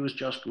was good, he was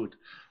just good.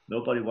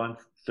 Nobody won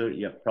 30.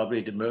 Yeah,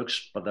 probably the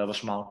Merckx, but that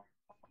was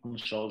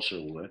mountains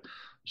also.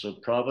 So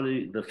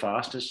probably the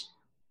fastest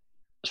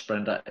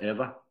sprinter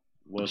ever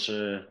was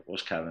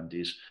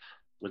Cavendish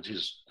with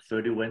his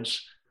 30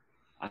 wins,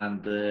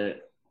 and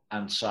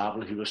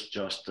Zabel, he was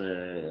just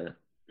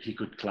he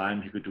could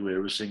climb, he could do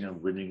everything,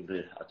 and winning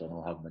I don't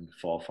know how many,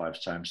 4 or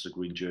 5 times the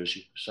green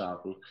jersey.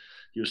 Zabel,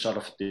 he was sort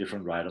of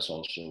different riders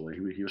also.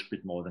 He was a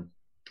bit more than,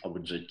 I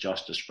wouldn't say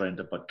just a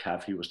sprinter, but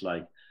Cav, he was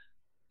like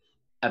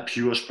a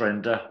pure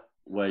sprinter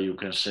where you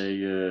can say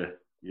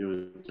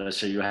let's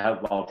say you have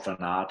Wout van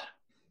Aert,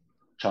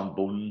 Tom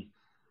Boonen,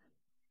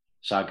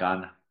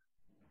 Sagan.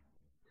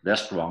 They're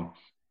strong.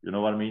 You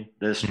know what I mean?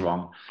 They're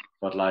strong.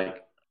 But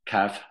like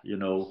Cav,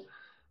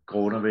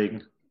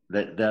 Groenewegen,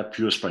 they're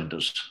pure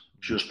sprinters.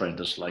 Pure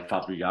sprinters like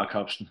Fabio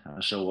Jakobsen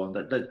and so on.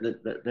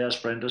 They're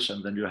sprinters,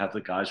 and then you have the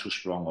guys who are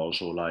strong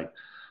also, like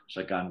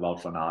Sagan,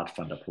 Wout van Aert,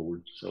 Van der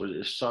Poel. So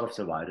it's sort of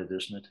divided,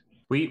 isn't it?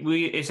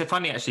 It's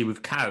funny actually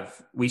with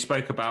Cav. We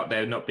spoke about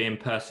there not being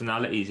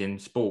personalities in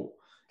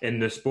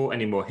the sport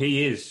anymore.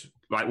 He is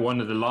like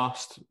one of the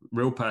last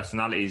real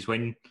personalities.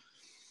 When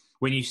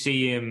you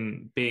see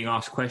him being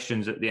asked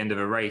questions at the end of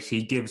a race,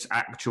 he gives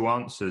actual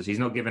answers. He's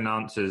not giving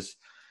answers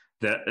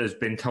that has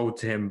been told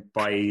to him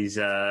by his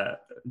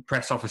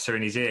press officer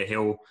in his ear.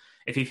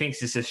 If he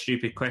thinks it's a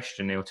stupid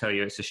question, he'll tell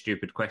you it's a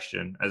stupid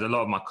question, as a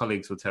lot of my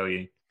colleagues will tell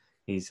you.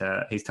 He's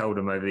told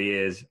them over the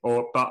years.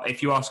 But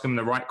if you ask him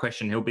the right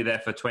question, he'll be there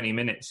for 20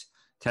 minutes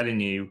telling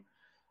you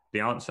the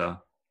answer.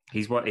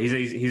 He's a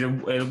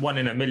 1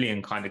 in a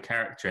million kind of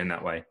character in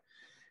that way,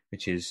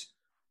 which is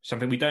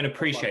something we don't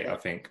appreciate, I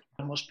think.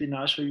 It must be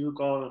nice for you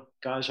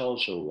guys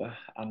also.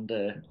 And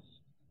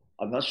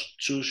I'm not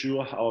too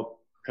sure our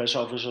press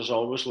officers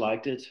always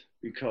liked it,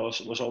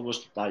 because it was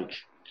almost like,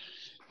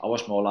 I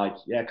was more like,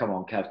 yeah, come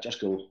on, Cav, just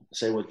go,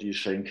 say what you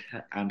think.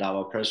 And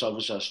our press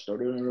officers,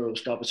 no,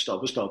 stop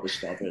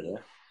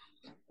it.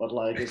 But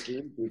like, it's a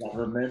little bit, I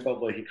remember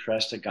where he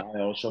crashed a guy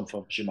also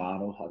from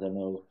Shimano, I don't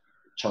know,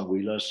 Tom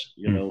Wheelers,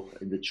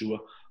 in the Tour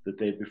the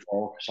day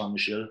before,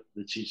 Saint-Michel,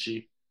 the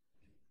TT.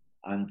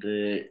 And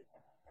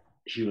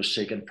he was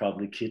sick, and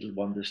probably Kittel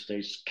won the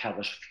stage. Cav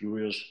was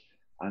furious.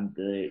 And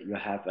you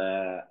have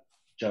a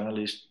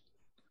journalist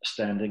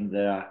standing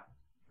there,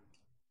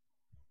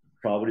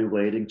 probably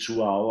waiting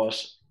 2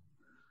 hours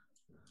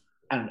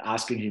and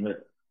asking him a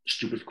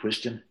stupid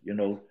question,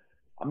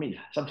 I mean,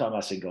 sometimes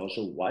I think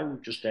also, why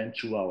would you stand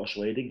 2 hours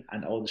waiting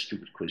and all the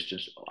stupid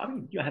questions? I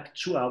mean, you have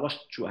 2 hours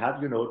to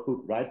have your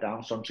notebook, write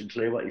down something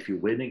clever. If you're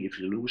winning, if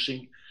you're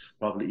losing,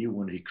 probably even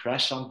when he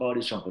crashed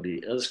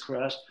somebody else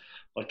crashed.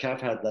 But Cav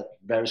had that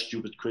very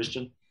stupid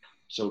question.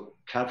 So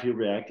Cav, he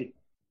reacted,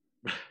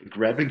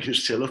 grabbing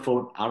his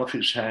telephone out of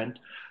his hand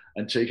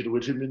and taking it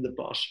with him in the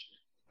bus.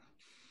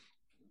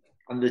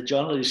 And the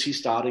journalist, he's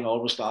standing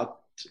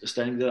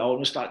there,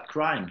 almost start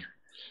crying,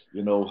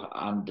 you know,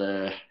 and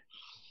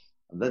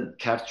then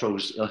Cav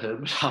throws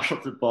him out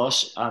of the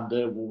bus, and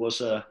was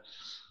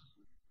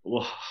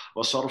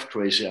sort of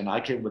crazy. And I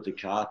came with the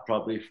car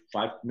probably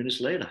 5 minutes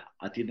later.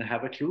 I didn't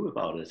have a clue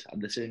about it.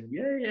 And they're saying,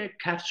 yeah,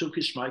 Cav took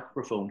his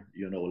microphone,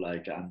 you know,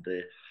 like, and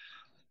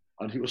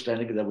he was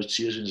standing there with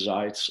tears in his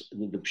eyes.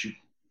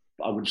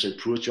 I wouldn't say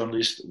poor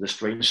journalist, the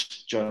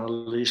strange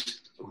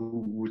journalist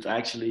who would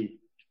actually,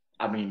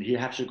 I mean, he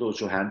had to go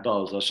to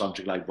handballs or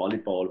something like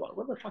volleyball.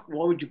 What the fuck?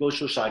 Why would you go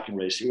to a cycling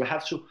race? You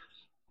have to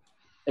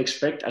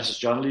expect as a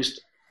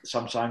journalist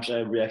sometimes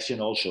a reaction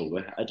also.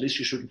 At least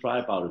you shouldn't cry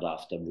about it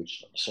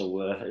afterwards.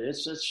 So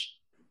it's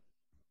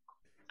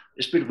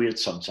a bit weird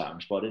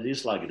sometimes, but it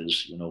is like it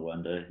is, you know.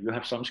 And you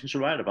have something to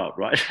write about,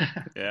 right?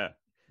 Yeah,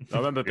 I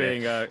remember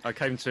being. I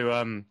came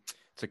to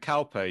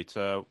Calpe,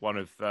 to one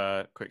of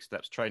Quick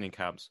Step's training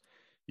camps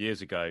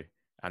years ago,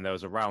 and there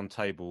was a round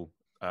table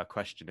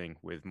questioning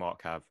with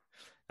Mark Cav,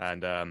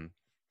 and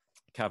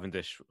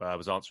Cavendish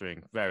was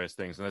answering various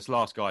things. And this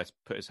last guy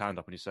put his hand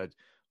up and he said,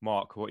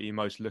 "Mark, what are you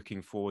most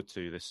looking forward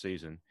to this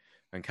season?"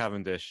 And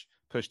Cavendish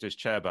pushed his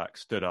chair back,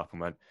 stood up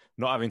and went,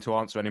 "Not having to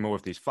answer any more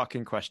of these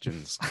fucking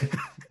questions."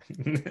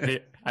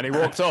 and he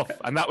walked off,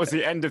 and that was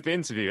the end of the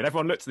interview. And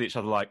everyone looked at each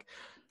other like,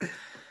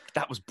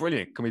 that was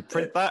brilliant. Can we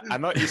print that?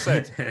 And like you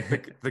said,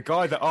 the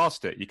guy that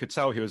asked it, you could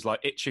tell he was like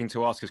itching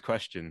to ask his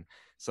question,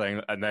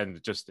 saying, and then he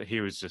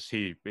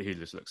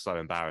just looked so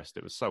embarrassed.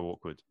 It was so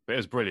awkward, but it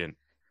was brilliant.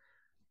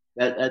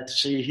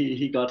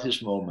 He got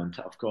his moment.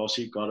 Of course,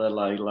 he got a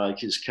like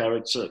his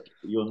character,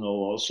 you know,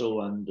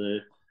 also. And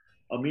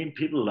I mean,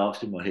 people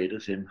loved him or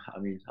hated him. I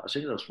mean, I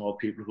think there's more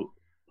people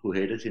who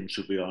hated him,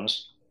 to be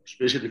honest,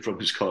 especially from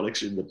his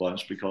colleagues in the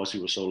bunch, because he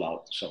was so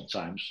loud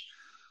sometimes.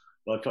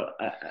 But for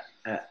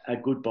a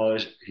good boy,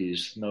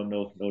 he's no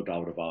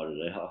doubt about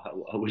it.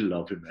 I will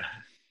love him.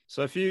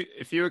 So if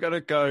you were going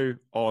to go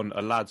on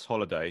a lad's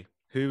holiday,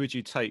 who would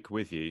you take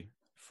with you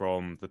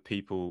from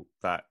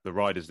the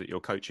riders that you're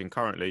coaching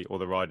currently, or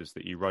the riders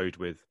that you rode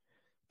with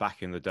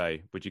back in the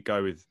day? Would you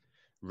go with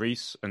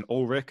Rees and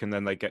Ulrich and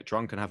then they get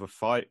drunk and have a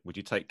fight? Would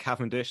you take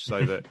Cavendish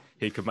so that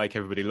he could make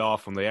everybody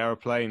laugh on the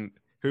aeroplane?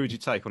 Who would you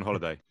take on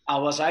holiday? I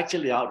was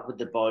actually out with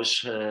the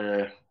boys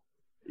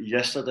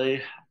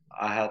yesterday.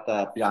 I had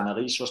Bjarne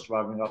Riis was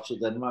driving up to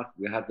Denmark.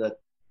 We had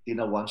that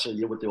dinner once a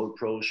year with the old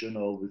pros, you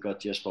know. We got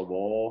Jesper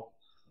Warre,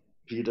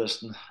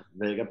 Peterson,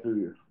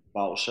 Veggerby,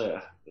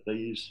 Bausser,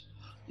 Riis.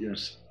 You know,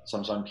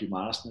 sometimes Kim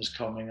Andersen is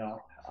coming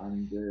up.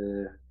 And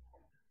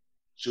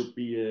to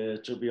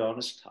be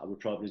honest, I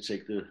would probably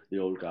take the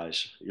old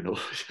guys, you know,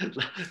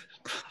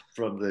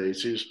 from the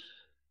 80s.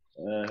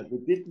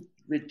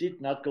 We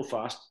did not go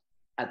fast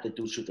at the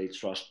do today,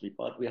 trust me,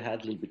 but we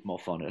had a little bit more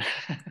fun.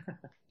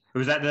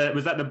 Was that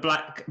the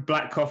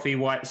black coffee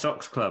white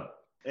socks club?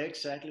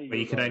 Exactly. Where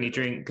you could only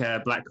drink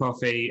black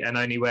coffee and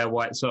only wear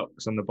white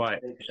socks on the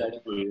bike.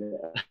 Exactly.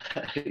 Yeah.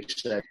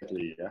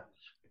 Exactly. Yeah.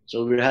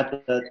 So we had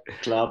that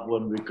club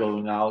when we're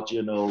going out,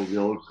 you know, the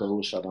old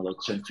coach, I don't know,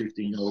 10,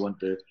 15, you know,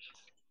 and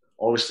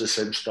always the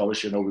same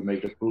stories, you know, we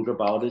make a book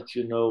about it,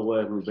 you know,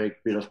 where we make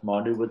a bit of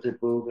money with the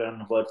book,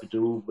 and what we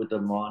do with the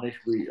money.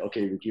 We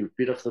give a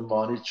bit of the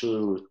money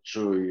to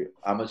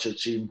amateur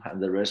team,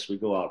 and the rest we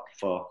go out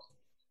for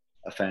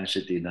a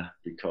fancy dinner,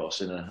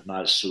 because in a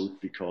nice suit,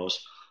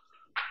 because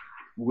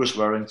we was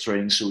wearing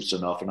training suits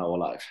enough in our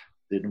life,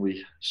 didn't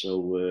we?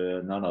 So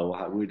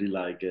I really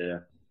like.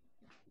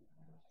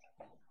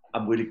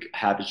 I'm really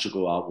happy to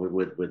go out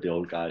with the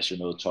old guys, you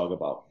know, talk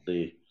about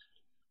the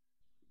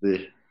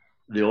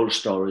old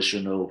stories,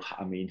 you know.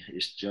 I mean,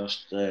 it's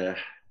just you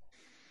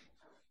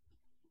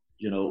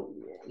know,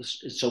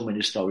 it's so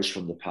many stories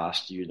from the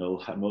past, you know,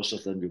 and most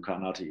of them you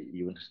cannot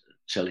even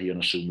tell here in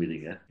a Zoom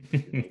meeting, yeah.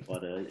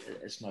 But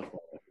it's not.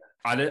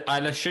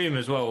 I'd assume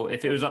as well,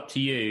 if it was up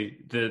to you,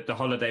 the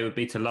holiday would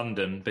be to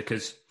London,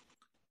 because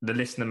the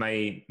listener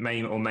may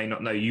or may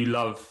not know, you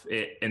love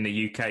it in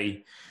the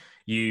UK.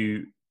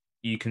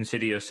 You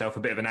consider yourself a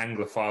bit of an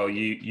Anglophile.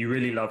 You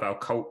really love our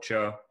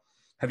culture.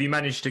 Have you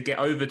managed to get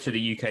over to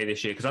the UK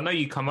this year? Because I know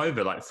you come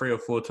over like 3 or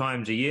 4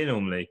 times a year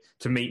normally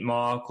to meet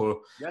Mark,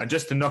 and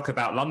just to knock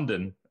about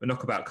London,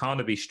 knock about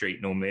Carnaby Street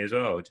normally as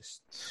well.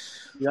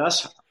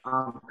 Yes,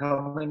 I'm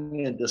coming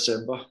in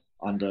December,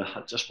 and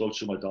I just spoke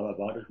to my daughter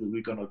about it.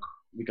 We're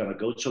gonna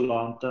go to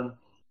London,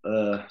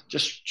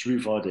 just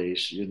 3-4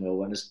 days, you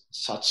know, and it's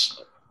such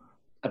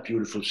a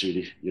beautiful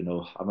city, you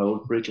know. I'm an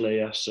old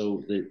bricklayer,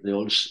 so the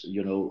old,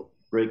 you know,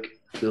 brick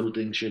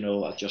buildings, you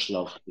know, I just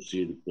love to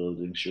see the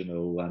buildings, you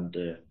know. And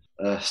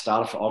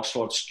start of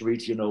Oxford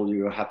Street, you know,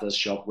 you have that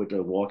shop with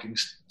the walking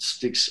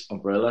sticks,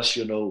 umbrellas,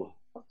 you know.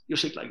 you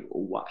think like,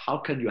 how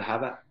can you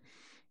have a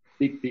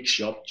big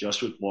shop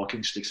just with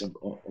walking sticks and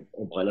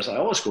umbrellas? I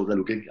always go there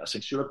looking. I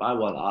think, should I buy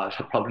one? I'm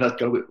probably not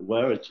going to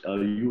wear it or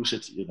use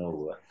it,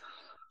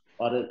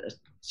 But it's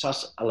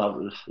such a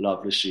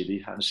lovely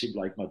city, and it seems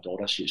like my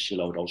daughter, she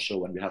loved it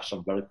also, and we have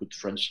some very good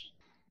friends.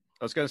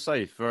 I was going to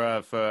say,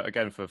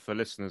 for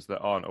listeners that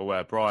aren't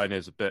aware, Brian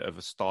is a bit of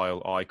a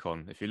style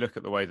icon. If you look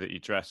at the way that you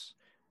dress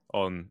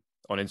on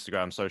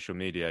Instagram, social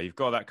media, you've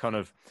got that kind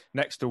of,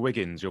 next to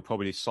Wiggins, you're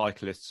probably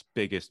cyclist's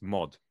biggest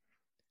mod.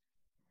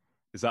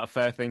 Is that a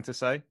fair thing to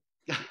say?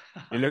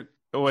 You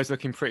always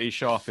looking pretty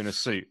sharp in a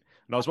suit.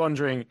 And I was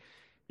wondering,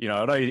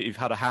 I know you've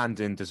had a hand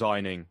in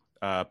designing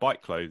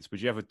bike clothes.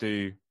 Would you ever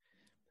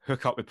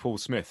hook up with Paul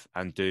Smith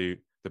and do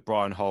the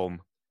Brian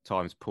Holm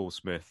times Paul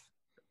Smith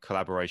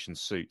collaboration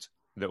suit?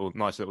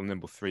 Nice little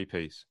nimble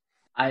 3-piece.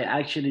 I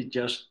actually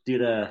just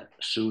did a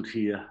suit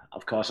here.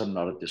 Of course, I'm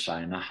not a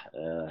designer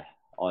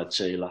or a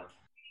tailor.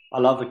 I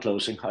love the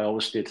clothing. I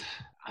always did.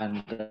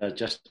 And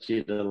just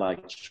did a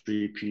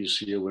 3-piece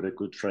here with a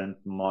good friend,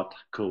 Mod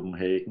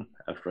Copenhagen,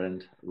 a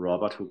friend,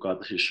 Robert, who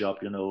got his shop,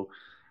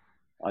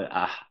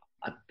 I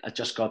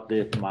just got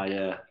the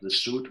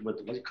suit with,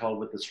 what do you call it,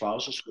 with the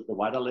trousers, with the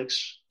wider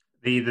legs.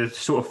 The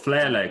sort of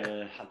flare leg.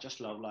 I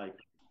just love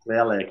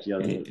flare leg,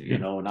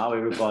 now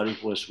everybody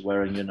was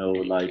wearing,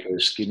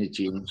 skinny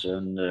jeans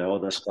and all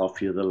that stuff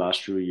here the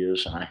last few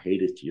years, and I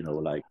hate it,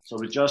 So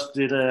we just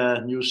did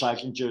a new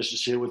cycling jersey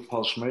here with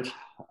Paul Smith,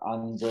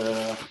 and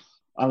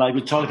like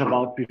we talked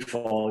about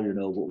before,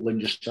 when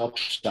you stop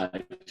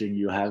cycling,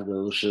 you have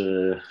those,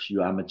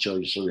 you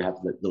amateur, so you have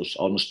those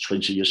almost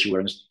 20 years you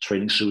wearing a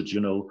training suit,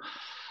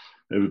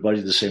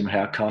 everybody the same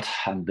haircut,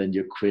 and then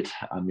you quit.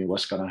 I mean,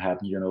 what's going to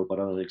happen,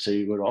 But I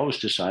we'll always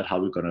decide how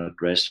we're going to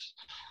dress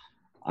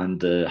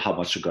and how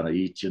much we're going to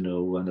eat, And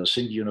I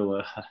think,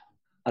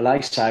 I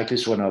like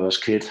cyclists when I was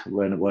a kid,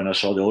 when I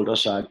saw the older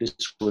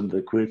cyclists, when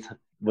they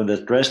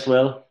dressed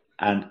well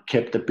and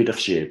kept a bit of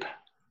shape,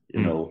 I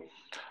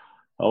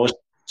was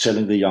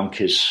telling the young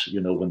kids,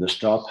 when they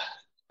stop,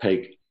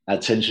 pay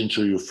attention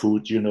to your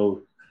food,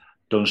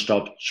 don't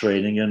stop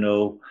training,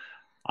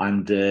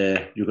 and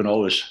you can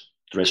always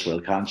dress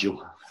well, can't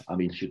you? I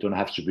mean, you don't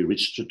have to be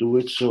rich to do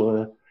it,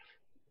 so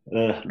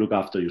look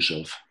after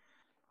yourself.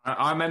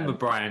 I remember,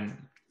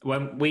 Brian,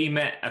 when we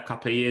met a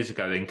couple of years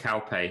ago in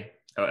Calpe,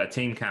 at a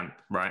team camp,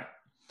 right?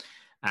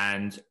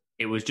 And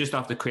it was just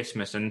after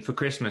Christmas, and for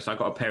Christmas I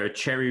got a pair of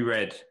cherry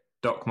red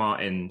Doc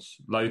Martens,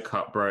 low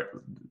cut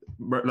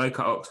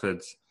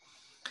Oxfords,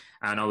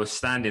 and I was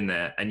standing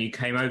there, and you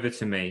came over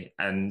to me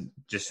and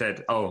just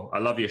said, "Oh, I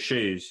love your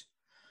shoes."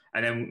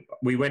 And then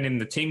we went in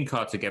the team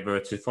car together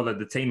to follow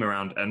the team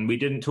around, and we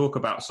didn't talk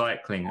about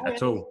cycling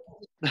at all.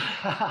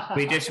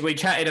 we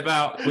chatted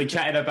about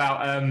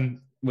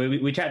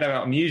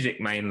music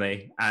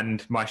mainly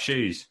and my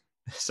shoes.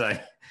 So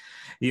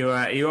you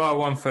are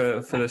one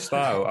for the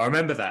style. I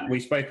remember that we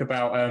spoke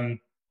about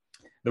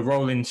the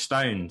Rolling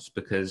Stones,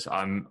 because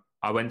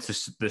I went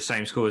to the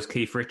same school as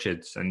Keith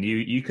Richards, and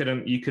you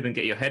couldn't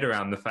get your head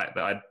around the fact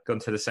that I'd gone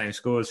to the same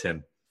school as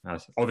him.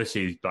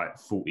 Obviously,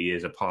 40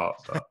 years apart,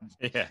 but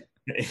yeah,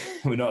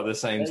 we're not at the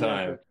same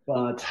time.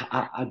 But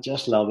I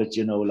just love it,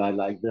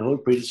 like the whole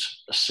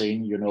British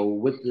scene,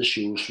 with the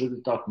shoes, with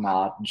the Doc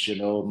Martens,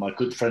 my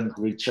good friend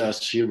Richard,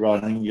 he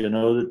running,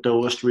 the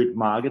Dover Street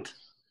Market.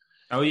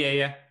 Oh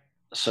yeah.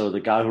 So the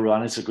guy who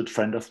runs is a good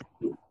friend of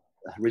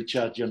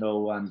Richard,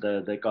 and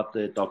they got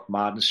the Doc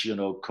Martens,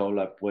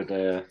 collab with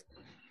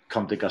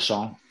Comme des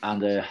Garçons,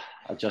 and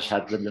I just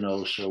had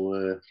them,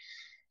 so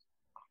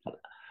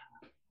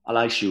I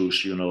like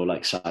shoes,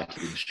 like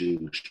cycling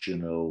shoes,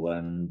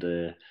 and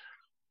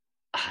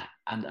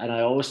I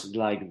always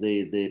like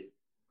the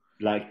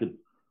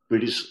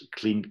British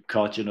clean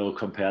cut,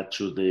 compared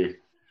to the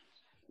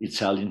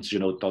Italians,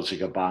 Dolce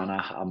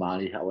Gabbana,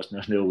 Armani. I was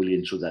never really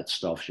into that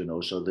stuff,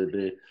 so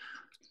the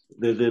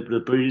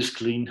British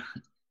clean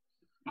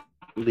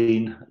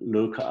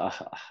look, I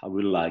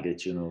really like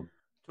it,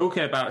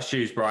 Talking about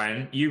shoes,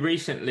 Brian, you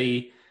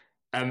recently,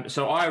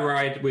 so I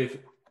ride with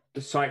the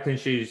cycling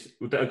shoes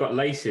that have got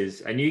laces,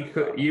 and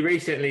you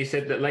recently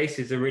said that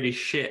laces are really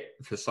shit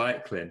for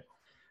cycling.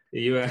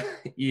 You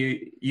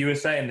were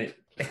saying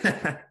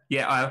that.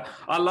 Yeah,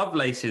 I love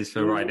laces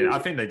for riding. I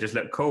think they just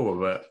look cool,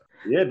 but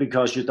yeah,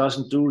 because you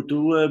doesn't do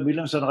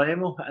Williams and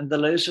Remo and the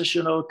laces,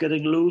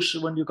 getting loose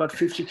when you got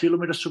 50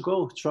 kilometers to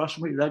go. Trust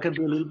me, that can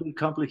be a little bit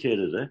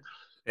complicated, eh?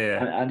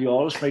 Yeah. And you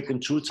always make them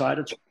too tight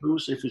to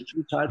lose. If it's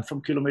too tight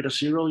from kilometer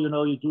 0,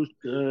 you do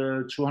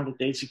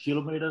 280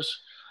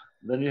 kilometers,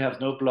 then you have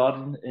no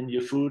blood in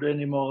your food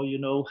anymore,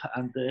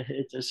 and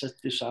it's a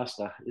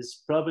disaster. It's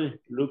probably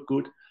look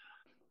good,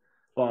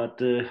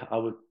 but I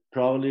would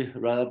probably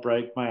rather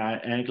break my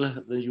ankle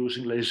than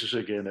using laces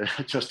again.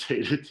 I just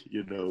hate it,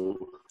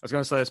 I was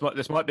going to say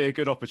this might be a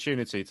good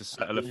opportunity to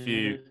settle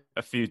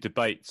a few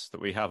debates that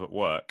we have at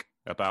work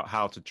about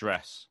how to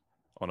dress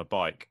on a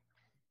bike.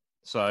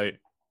 So,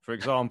 for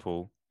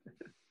example,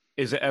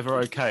 is it ever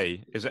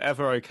okay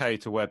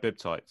to wear bib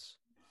tights?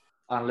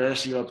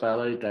 unless you're a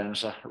ballet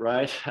dancer,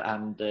 right?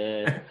 And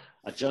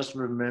I just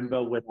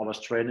remember when I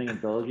was training in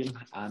Belgium,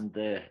 and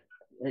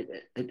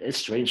it's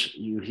strange.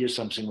 You hear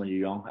something when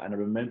you're young. And I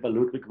remember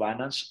Ludwig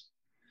Weinans.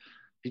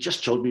 He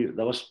just told me,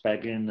 that was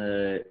back in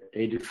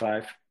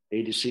 85,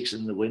 86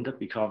 in the winter,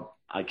 because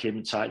I came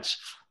in tights.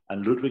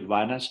 And Ludwig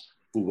Weinans,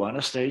 who won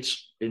a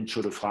stage in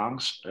Tour de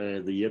France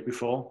the year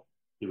before,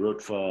 he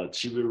rode for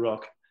TV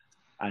Rock.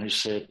 And he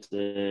said,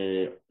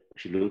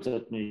 he looked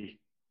at me,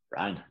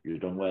 Brian, you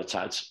don't wear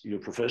tights, you're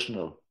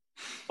professional.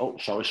 Oh,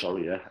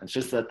 sorry, yeah. And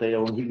since that day, I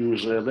only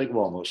use leg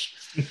warmers.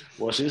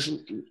 Was this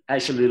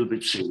actually a little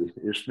bit silly,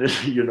 isn't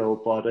it? You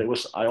know, but it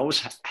was. I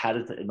always had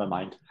it in my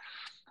mind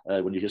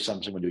when you hear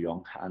something when you're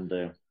young.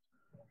 And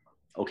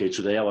okay,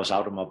 today I was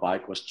out on my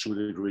bike, was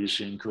 2 degrees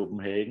in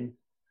Copenhagen,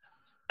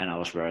 and I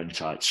was wearing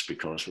tights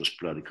because it was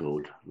bloody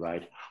cold,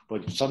 right?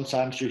 But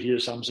sometimes you hear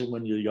something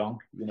when you're young.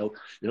 You know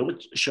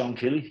what Sean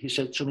Kelly, he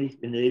said to me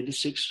in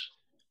 '86.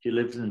 He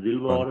lived in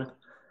Vilvoorde,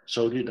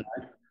 so did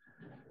I.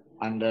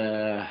 And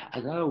I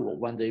don't know,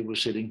 one day we were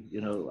sitting, you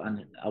know,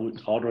 and I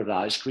would order the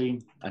ice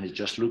cream, and he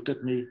just looked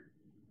at me,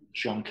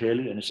 Sean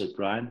Kelly, and he said,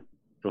 Brian,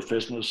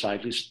 professional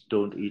cyclists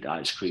don't eat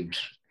ice creams.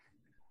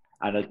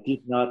 And I did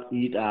not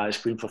eat ice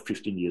cream for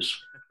 15 years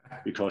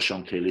because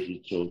Sean Kelly, he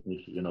told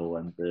me, you know,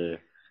 and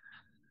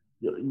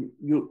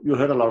you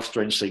heard a lot of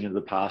strange things in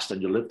the past,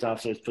 and you lived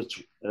after it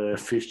for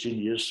 15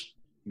 years.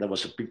 There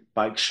was a big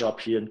bike shop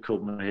here in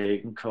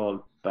Copenhagen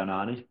called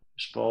Banani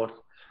Sport,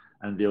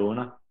 and the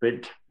owner,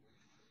 Bent,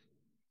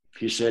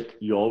 he said,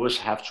 you always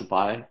have to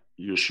buy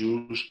your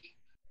shoes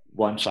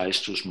one size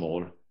too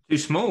small. Too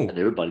small? And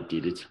everybody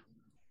did it.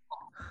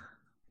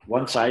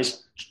 One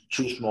size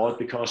too small,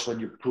 because when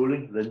you're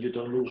pulling, then you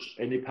don't lose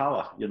any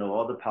power. You know,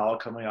 all the power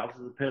coming out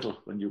of the pedal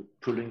when you're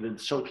pulling the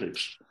toe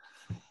clips.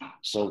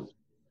 So,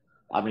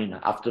 I mean,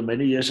 after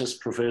many years as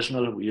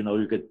professional, you know,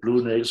 you get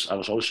blue nails. I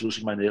was always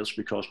losing my nails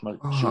because my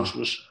shoes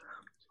was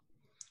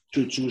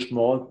too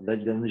small.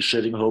 Then you're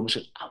sitting home and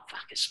said, oh,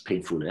 fuck, it's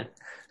painful, eh?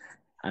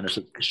 And I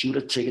said, should I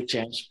take a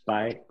chance,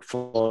 buy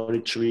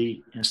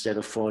 43 instead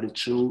of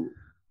 42?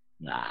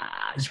 Nah,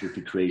 it would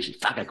be crazy.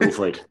 Fuck, I go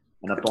for it.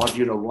 And I bought,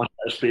 you know, one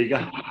as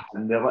bigger,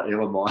 and never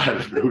ever more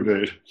have a blue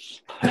nail.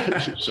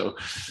 So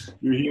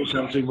you hear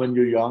something when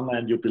you're young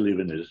and you believe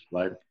in it,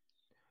 right?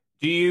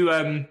 Do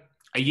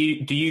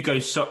you go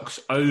socks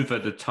over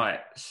the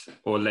tights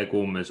or leg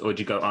warmers, or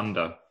do you go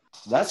under?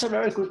 That's a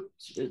very good.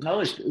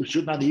 No, it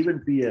should not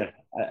even be a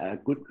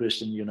good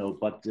question, you know.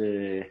 But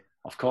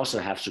of course,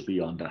 it has to be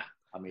under.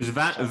 I mean,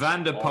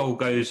 Van der Poel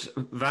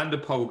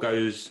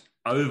goes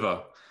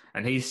over,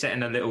 and he's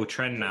setting a little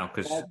trend now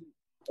because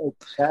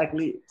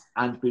exactly.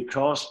 And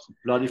because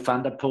bloody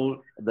Van der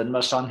Poel, then my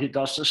son, he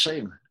does the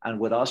same. And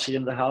with us here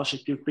in the house,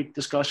 it gives big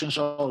discussions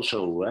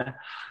also.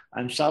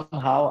 And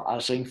somehow I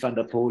think Van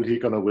der Poel, he's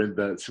gonna win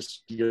that.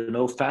 You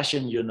know,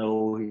 fashion. You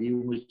know,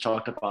 even we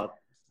talked about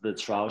the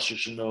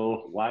trousers. You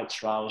know, white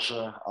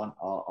trouser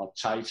or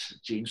tight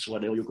jeans,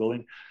 whatever you're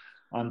going.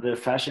 And the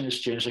fashion is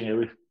changing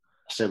every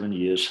 7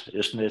 years,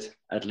 isn't it?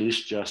 At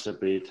least just a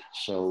bit.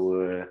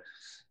 So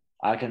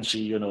I can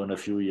see, you know, in a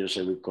few years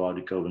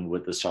everybody going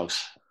with the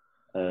socks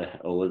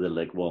over the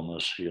leg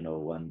warmers, you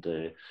know.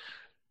 And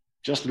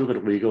just look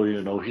at Rigo,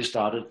 you know, he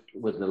started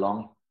with the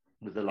long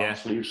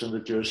sleeves and the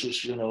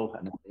jerseys, you know,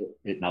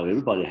 and now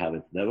everybody have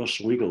it. That was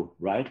Rigo,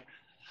 right?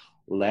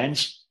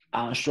 Lance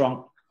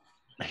Armstrong,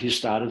 he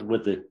started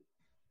with the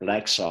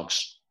black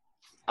socks.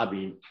 I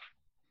mean,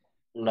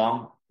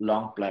 long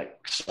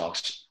black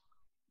socks.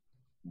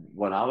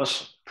 When I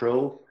was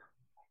pro,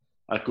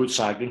 a good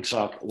cycling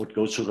sock would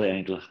go to the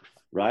ankle,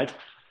 right?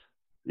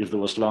 If there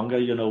was longer,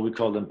 you know, we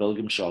call them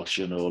Belgium socks,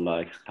 you know,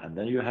 like, and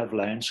then you have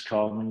Lance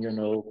coming, you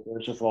know,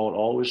 first of all,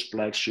 always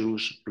black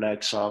shoes,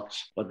 black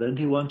socks. But then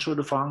he went to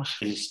the France.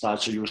 He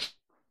started to use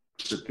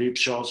the peep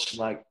shorts,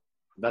 like,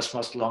 that's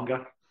much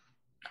longer.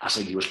 I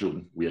think he was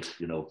looking weird,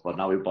 you know, but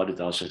now everybody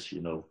does it,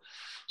 you know.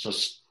 So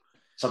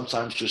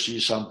sometimes you see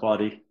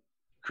somebody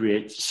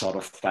create sort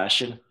of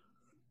fashion,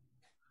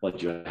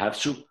 but you have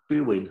to be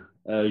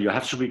you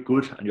have to be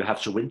good, and you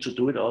have to win to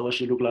do it. Otherwise,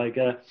 you look like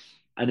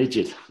an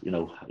idiot. You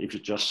know, if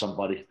you're just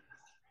somebody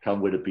come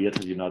with a beard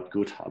and you're not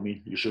good, I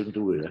mean, you shouldn't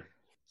do it.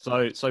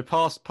 So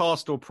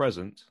past or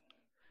present,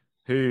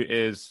 who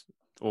is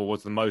or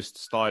was the most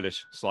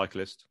stylish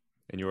cyclist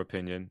in your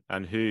opinion,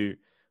 and who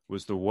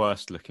was the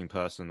worst looking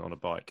person on a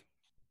bike?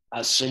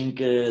 I think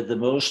the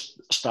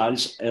most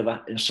stylish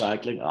ever in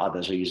cycling,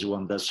 that's an easy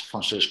one. That's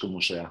Francesco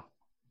Muser.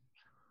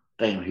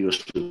 Damn, he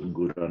was looking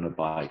good on a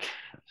bike.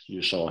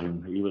 You saw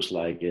him. He was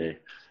like, he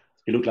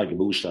looked like a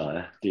movie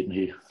star, didn't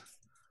he?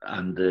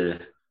 And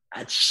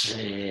that's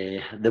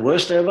the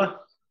worst ever.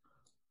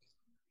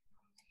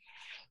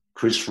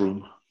 Chris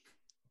Froome.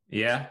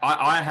 Yeah,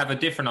 I have a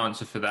different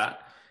answer for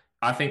that.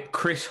 I think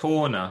Chris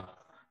Horner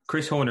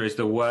is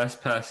the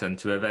worst person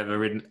to have ever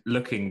ridden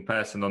looking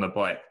person on a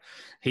bike.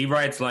 He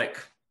rides like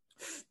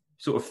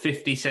sort of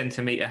 50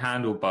 centimeter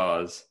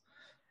handlebars,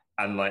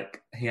 and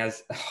like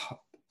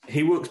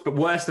he looks but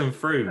worse than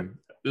Froome.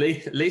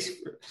 least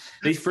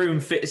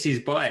Froome fits his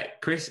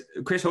bike. Chris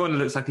Horner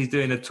looks like he's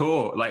doing a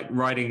tour, like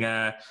riding,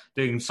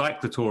 doing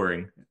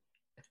cyclotouring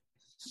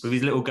with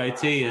his little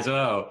goatee as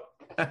well.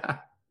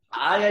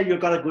 Yeah, you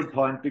got a good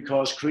point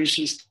because Chris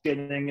is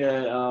getting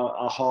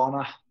a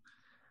Horner,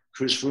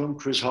 Chris Froome,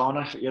 Chris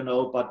Horner,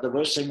 But the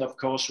worst thing, of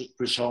course, with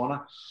Chris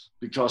Horner,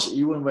 because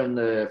even when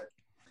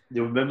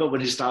you remember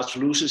when he starts to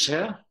lose his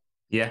hair,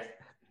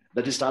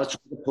 that he starts to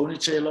put a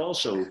ponytail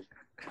also.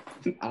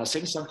 And I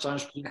think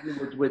sometimes people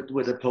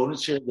with a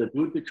ponytail, they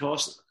do it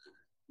because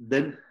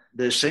then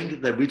they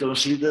think that we don't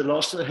see they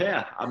lost their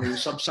hair. I mean,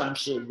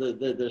 sometimes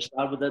they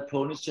start with that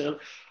ponytail.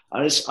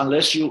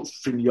 Unless you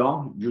feel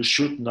young, you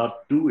should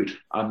not do it.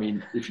 I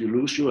mean, if you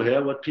lose your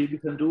hair, what people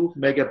can do,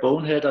 make a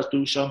bonehead or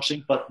do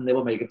something, but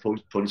never make a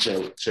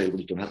ponytail when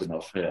you don't have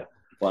enough hair.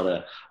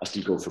 But I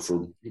still go for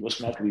Froome. He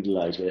was not really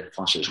like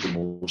Francesco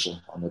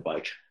Moser on the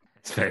bike.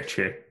 It's very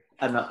true.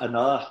 And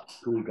another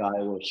cool guy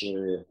was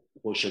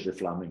de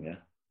Vlaming.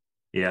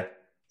 Yeah.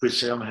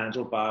 Precision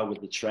handlebar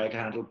with the track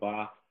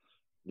handlebar,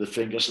 the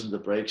fingers in the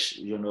brakes,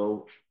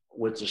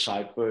 with the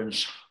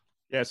sideburns.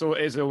 Yeah, so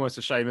it is almost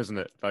a shame, isn't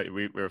it? Like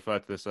we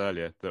referred to this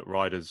earlier, that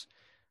riders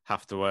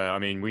have to wear. I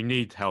mean, we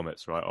need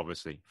helmets, right?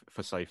 Obviously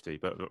for safety,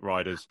 but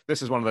riders.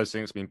 This is one of those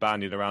things that's been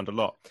bandied around a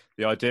lot.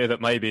 The idea that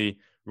maybe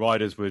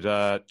riders would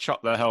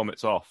chuck their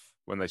helmets off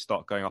when they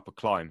start going up a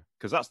climb,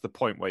 because that's the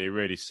point where you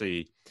really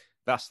see.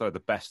 That's the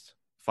best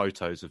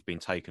photos have been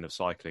taken of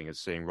cycling, is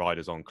seeing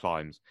riders on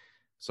climbs.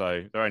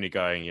 So they're only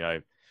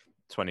going,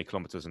 20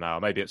 kilometers an hour.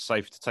 Maybe it's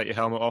safe to take your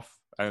helmet off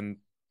and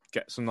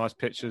get some nice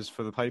pictures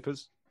for the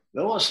papers.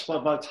 There was,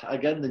 but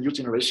again, the new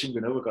generation, we're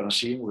never going to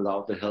see him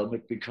without the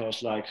helmet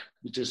because, like,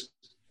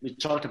 we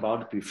talked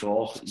about it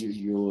before.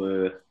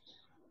 You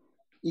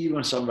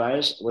even some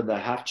riders, when they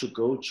have to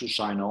go to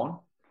sign on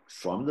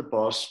from the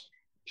bus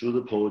to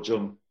the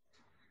podium,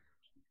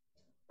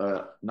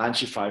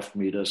 95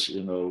 meters,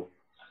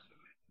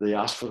 they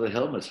ask for the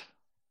helmet.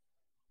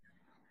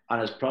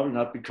 And it's probably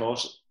not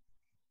because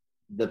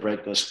they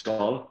break their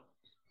skull,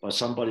 but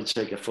somebody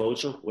take a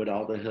photo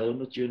without a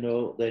helmet,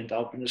 they end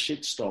up in a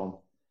shitstorm.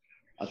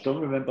 I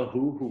don't remember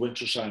who went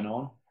to sign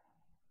on,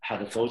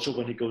 had a photo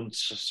when he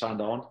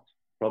signed on,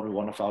 probably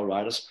one of our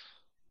riders.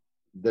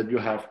 Then you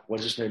have,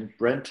 what's his name,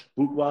 Brent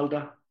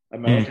Buchwalder,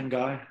 American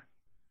guy.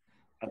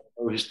 I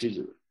know he's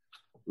still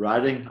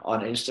riding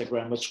on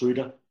Instagram or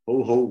Twitter.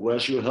 Ho,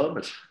 where's your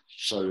helmet?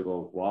 So you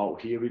go, wow,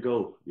 here we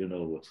go,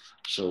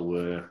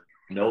 So,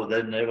 no,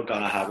 they're never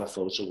going to have a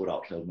photo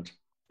without helmet.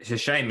 It's a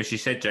shame, as you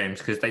said, James,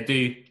 because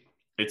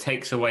it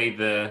takes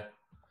away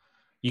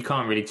you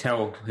can't really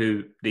tell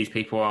who these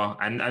people are.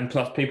 And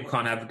plus people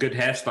can't have good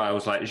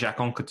hairstyles like Jacques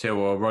Anquetil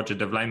or Roger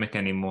de Vlaeminck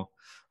anymore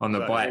on the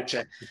bike.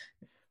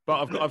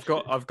 But I've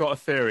got a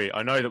theory.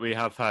 I know that we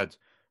have had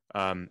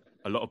a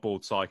lot of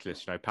bald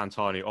cyclists,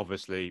 Pantani,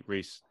 obviously,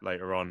 Rees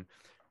later on.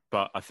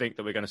 But I think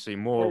that we're going to see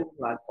more.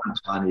 Like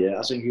Pantani, yeah.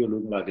 I think you're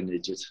looking like an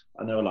idiot.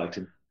 I never liked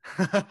him.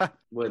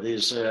 With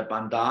his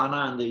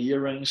bandana and the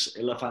earrings,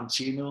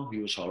 Elefantino, he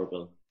was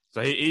horrible.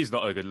 So he's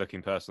not a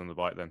good-looking person on the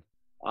bike then?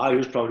 He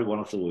was probably one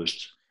of the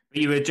worst.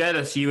 But you were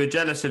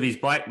jealous of his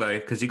bike, though,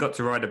 because he got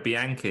to ride a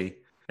Bianchi,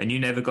 and you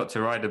never got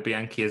to ride a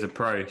Bianchi as a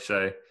pro,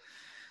 so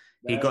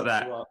he got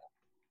that.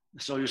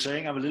 So you're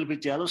saying I'm a little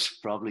bit jealous?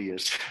 Probably,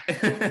 yes.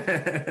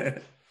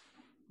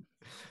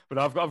 But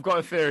I've got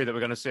a theory that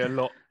we're going to see a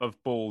lot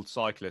of bald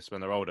cyclists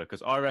when they're older,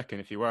 because I reckon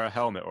if you wear a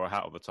helmet or a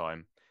hat all the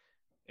time,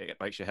 it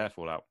makes your hair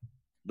fall out.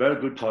 Very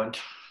good point.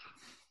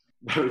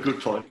 Very good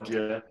point,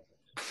 yeah.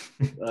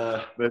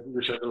 Maybe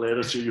we should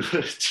later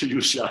to you,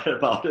 Shai,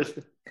 about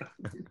it.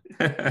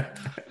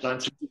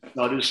 Scientific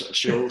studies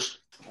shows,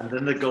 and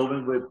then they go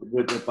in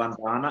with the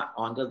bandana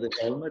under the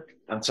helmet,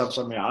 and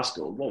sometimes they ask,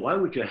 well, why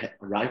would you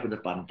ride with a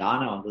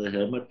bandana under the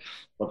helmet?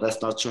 But that's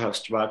not to have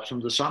stripes from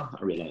the sun,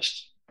 I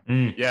realized.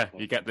 Yeah,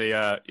 you get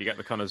the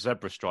kind of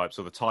zebra stripes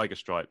or the tiger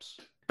stripes.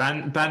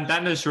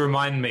 Bandanas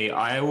remind me.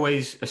 I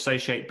always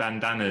associate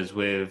bandanas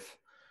with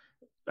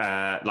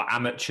like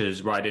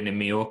amateurs riding in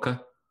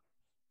Mallorca.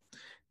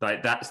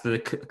 Like that's the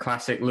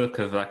classic look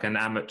of like an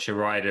amateur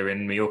rider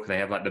in Mallorca. They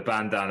have like the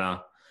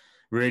bandana,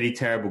 really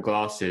terrible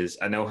glasses,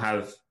 and they'll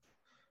have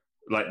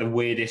like the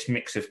weirdest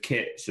mix of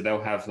kit. So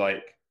they'll have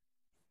like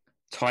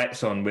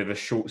tights on with a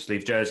short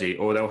sleeve jersey,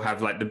 or they'll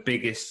have like the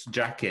biggest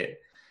jacket,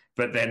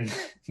 but then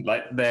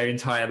like their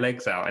entire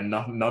legs out, and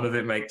none of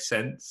it makes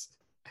sense.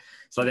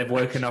 It's like they've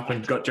woken up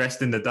and got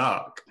dressed in the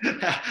dark.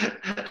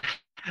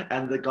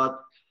 And they got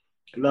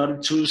bloody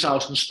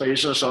 2,000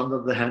 spacers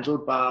under the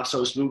handlebar,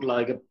 so it looks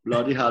like a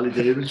bloody Harley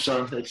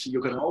Davidson.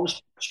 You can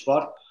always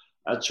spot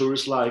a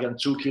tourist like on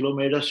 2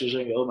 kilometers. You're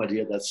saying, oh my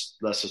dear, that's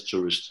a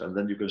tourist. And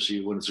then you can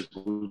see when it's a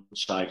good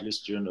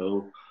cyclist,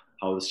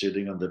 how they're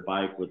sitting on the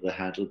bike with the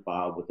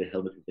handlebar, with the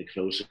helmet, with the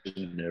clothing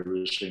and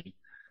everything.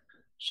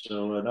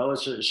 So no,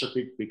 it's a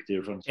big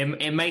difference.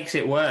 It makes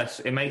it worse.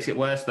 It makes it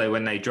worse though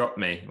when they drop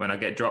me, when I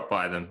get dropped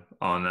by them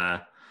on.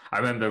 I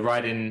remember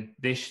riding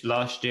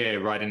last year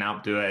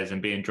Alpe d'Huez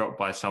and being dropped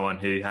by someone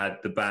who had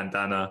the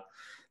bandana,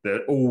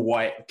 the all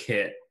white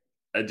kit.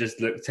 It just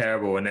looked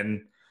terrible. And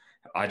then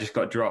I just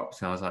got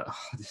dropped, and I was like, oh,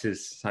 this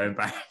is so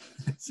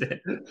embarrassing.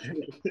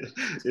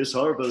 It's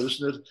horrible,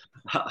 isn't it?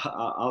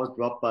 I was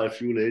dropped by a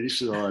few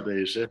ladies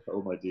nowadays.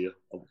 Oh my dear,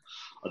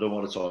 I don't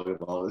want to talk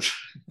about it.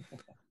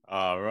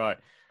 All right.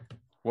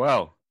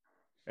 Well,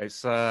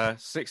 it's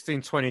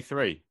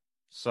 16:23,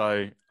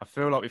 so I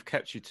feel like we've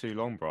kept you too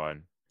long,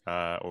 Brian,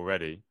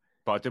 already.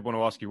 But I did want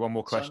to ask you one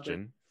more question.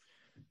 Sunday.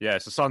 Yeah,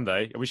 it's a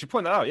Sunday. We should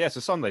point that out. Yeah, it's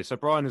a Sunday. So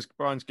Brian's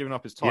given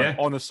up his time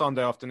on a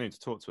Sunday afternoon to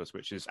talk to us,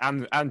 which is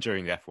and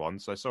during the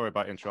F1. So sorry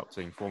about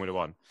interrupting Formula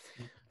One.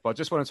 But I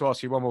just wanted to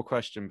ask you one more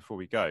question before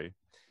we go,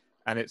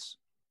 and it's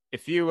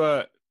if you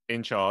were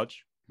in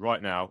charge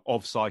right now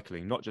of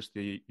cycling, not just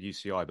the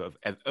UCI, but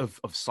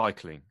of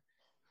cycling,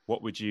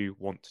 what would you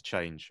want to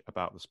change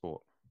about the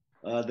sport?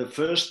 The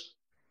first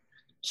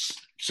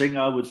thing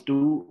I would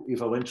do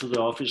if I went to the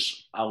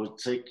office, I would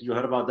take. You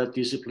heard about that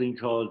discipline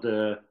called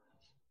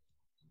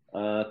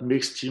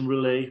mixed team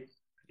relay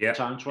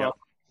time trial?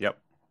 Yep.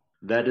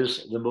 That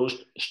is the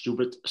most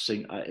stupid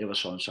thing I ever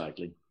saw in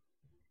cycling.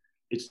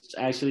 It's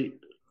actually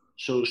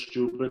so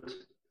stupid.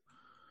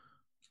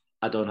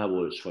 I don't have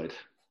words for it.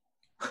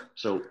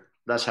 So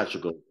that's had to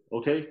go.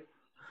 Okay.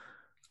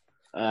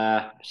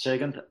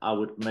 Second, I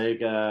would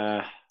make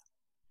a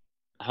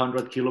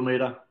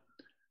 100-kilometer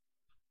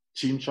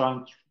team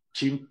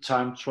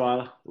time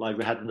trial like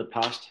we had in the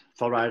past.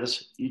 4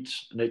 riders,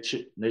 each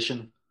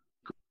nation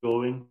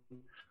going.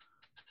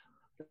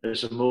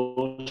 It's the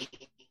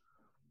most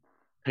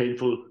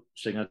painful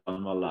thing I've done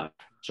in my life.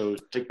 So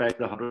take back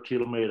the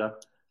 100-kilometer.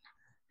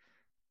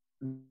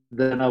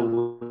 Then I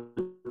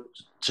would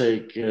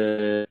take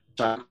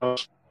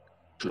cyclocross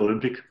to the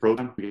Olympic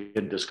program. We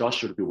can discuss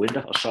should it be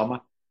winter or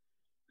summer.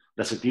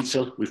 That's a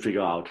detail we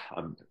figure out.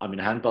 I mean,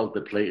 handball,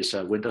 they play is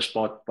a winter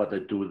sport, but they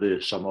do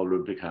the Summer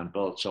Olympic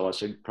handball. So I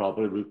think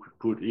probably we could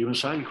put even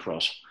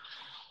cyclocross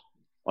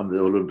on the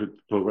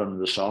Olympic program in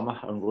the summer,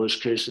 and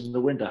worst case in the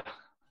winter.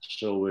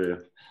 So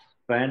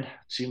band,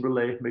 team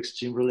relay, mixed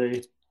team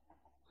relay,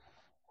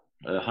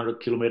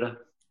 100-kilometer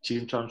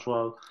team time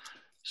trial,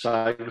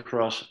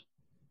 cyclocross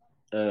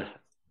for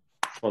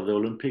the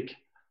Olympic,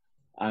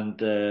 and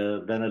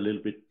then a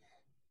little bit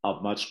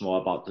much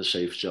more about the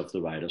safety of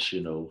the riders,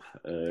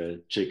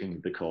 checking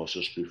the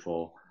courses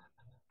before.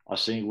 I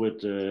think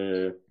with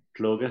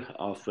Plugge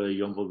of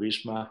Jumbo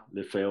Visma,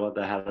 Lefebvre,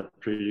 they had a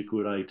pretty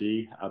good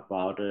idea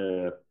about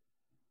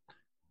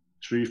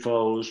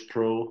 3-4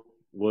 pro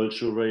World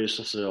Tour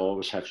races. They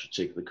always have to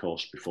take the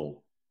course before.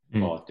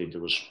 I think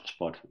there was a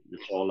spot we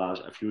saw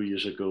a few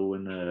years ago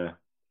in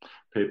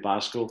Pays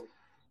Basque.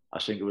 I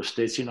think it was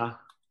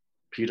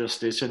Peter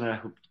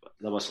Stetina.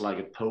 There was like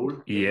a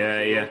pole.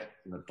 Yeah.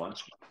 In a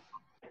bunch.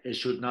 It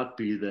should not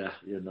be there,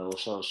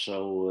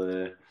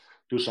 So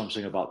do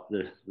something about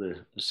the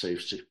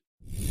safety.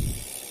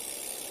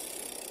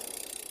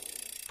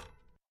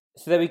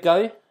 So there we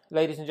go,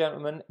 ladies and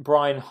gentlemen.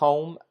 Brian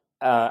Holm,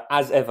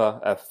 as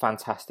ever, a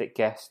fantastic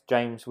guest.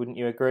 James, wouldn't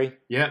you agree?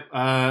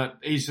 Yeah,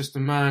 he's just a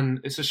man.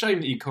 It's a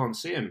shame that you can't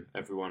see him,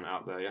 everyone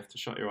out there. You have to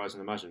shut your eyes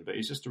and imagine. But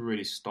he's just a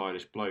really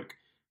stylish bloke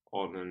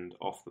on and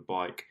off the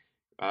bike.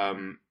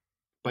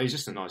 But he's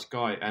just a nice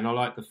guy, and I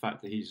like the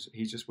fact that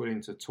he's just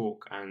willing to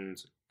talk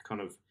and kind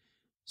of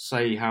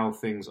say how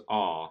things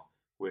are,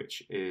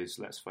 which is,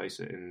 let's face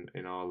it,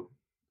 in our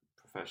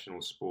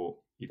professional sport,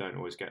 you don't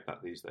always get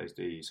that these days,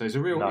 do you? So he's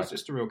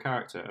just a real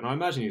character, and I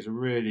imagine he's a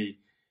really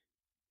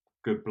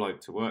good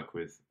bloke to work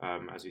with.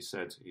 As he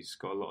said, he's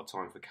got a lot of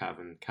time for Cav,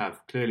 and Cav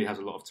clearly has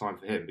a lot of time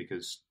for him,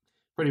 because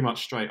pretty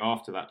much straight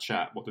after that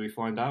chat, what do we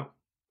find out?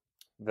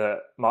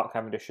 That Mark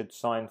Cavendish had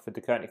signed for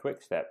DeCourtney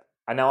Quick-Step.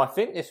 And now I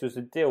think this was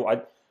a deal.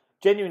 I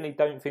genuinely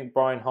don't think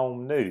Brian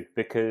Holm knew,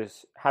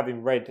 because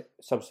having read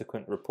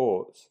subsequent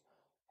reports,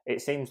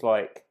 it seems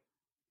like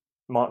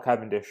Mark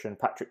Cavendish and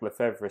Patrick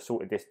Lefebvre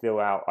sorted this deal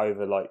out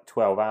over like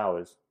 12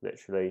 hours,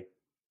 literally.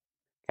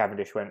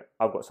 Cavendish went,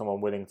 I've got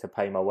someone willing to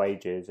pay my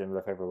wages, and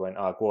Lefebvre went,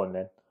 go on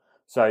then.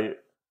 So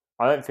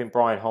I don't think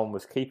Brian Holm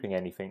was keeping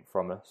anything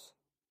from us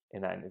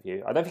in that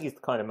interview. I don't think he's the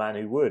kind of man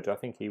who would. I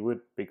think he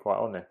would be quite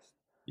honest.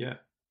 Yeah.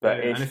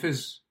 But and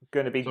it's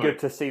going to be good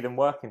to see them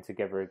working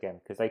together again,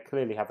 because they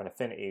clearly have an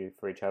affinity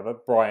for each other.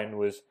 Brian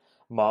was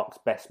Mark's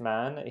best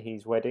man at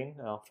his wedding,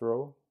 after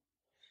all.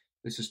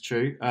 This is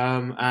true,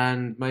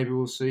 and maybe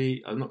we'll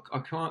see. I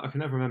can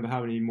never remember how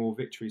many more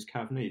victories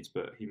Cav needs,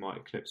 but he might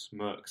eclipse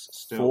Merckx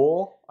still.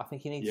 4. I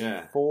think he needs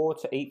 4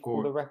 to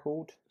equal the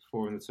record.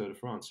 4 in the Tour de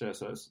France. Yeah,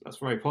 so that's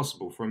very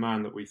possible for a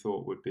man that we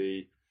thought would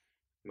be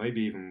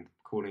maybe even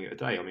calling it a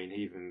day. I mean,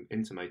 he even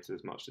intimated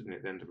as much, didn't he,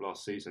 at the end of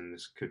last season?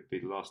 This could be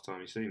the last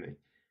time you see me.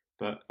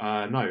 But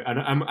no,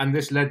 and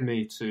this led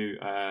me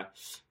to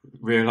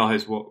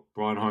realise what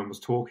Brian Holm was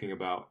talking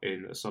about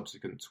in a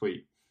subsequent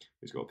tweet.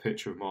 He's got a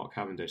picture of Mark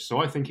Cavendish. So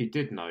I think he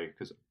did know,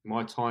 because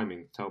my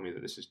timing told me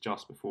that this is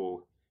just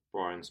before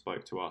Brian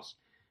spoke to us,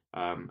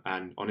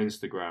 and on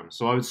Instagram.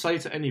 So I would say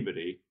to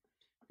anybody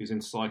who's in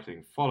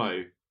cycling,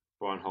 follow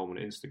Brian Holm on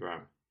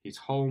Instagram. He's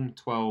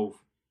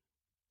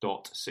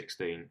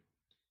Holm12.16.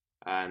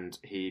 And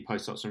he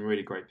posted up some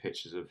really great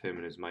pictures of him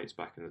and his mates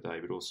back in the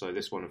day, but also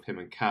this one of him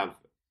and Cav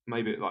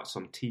maybe like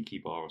some tiki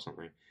bar or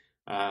something.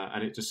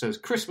 And it just says,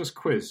 Christmas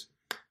quiz.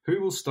 Who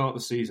will start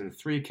the season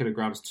 3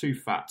 kilograms too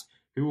fat?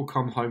 Who will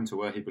come home to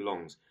where he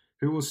belongs?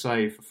 Who will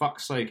say, for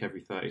fuck's sake,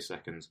 every 30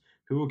 seconds?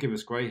 Who will give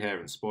us grey hair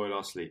and spoil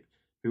our sleep?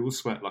 Who will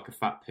sweat like a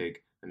fat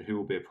pig? And who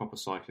will be a proper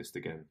cyclist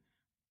again?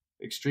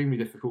 Extremely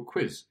difficult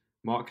quiz.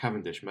 Mark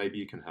Cavendish, maybe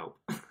you can help.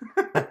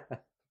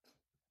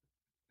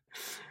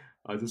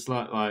 I just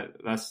like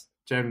that's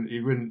generally,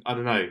 you wouldn't, I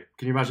don't know.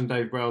 Can you imagine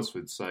Dave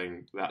Brailsford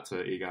saying that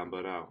to Egan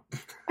Bernal?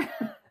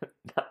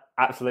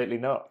 Absolutely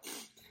not.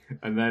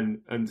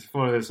 And to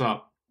follow this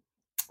up,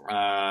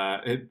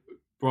 Brian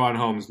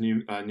Holmes'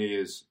 New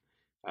Year's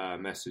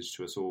message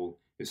to us all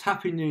is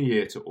Happy New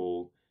Year to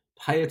all.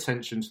 Pay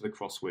attention to the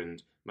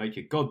crosswind, make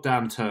your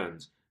goddamn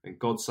turns, and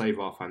God save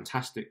our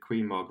fantastic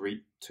Queen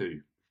Marguerite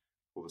too.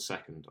 Or the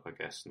second, I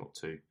guess, not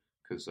two,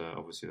 because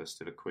obviously there's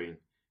still a queen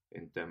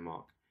in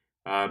Denmark.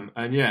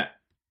 I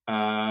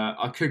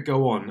could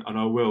go on, and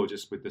I will,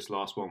 just with this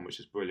last one, which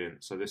is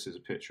brilliant. So this is a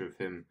picture of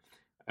him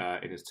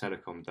in his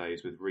telecom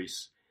days with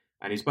Reese,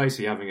 and he's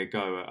basically having a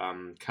go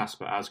at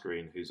Kasper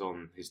Asgreen, who's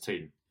on his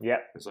team.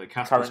 Yep. So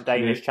current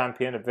Danish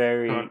champion, a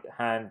very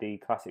handy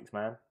classics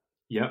man.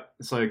 Yep.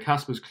 So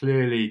Kasper's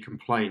clearly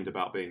complained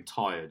about being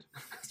tired.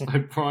 So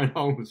Brian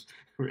Holmes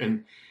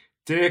written,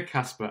 Dear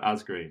Kasper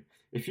Asgreen,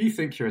 if you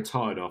think you're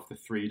tired after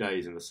 3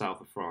 days in the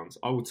south of France,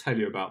 I will tell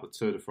you about the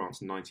Tour de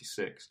France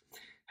 '96.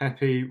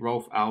 Heppy,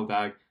 Rolf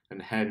Aldag and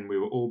Hen, we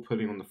were all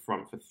pulling on the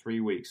front for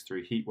 3 weeks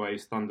through heat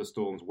waves,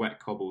 thunderstorms, wet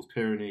cobbles,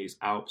 Pyrenees,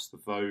 Alps, the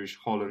Vosges,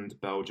 Holland,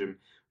 Belgium.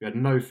 We had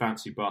no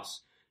fancy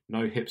bus,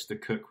 no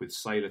hipster cook with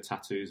sailor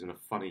tattoos and a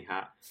funny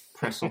hat.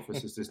 Press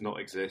officers does not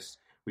exist.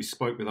 We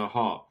spoke with our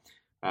heart.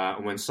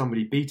 And when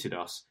somebody beated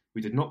us,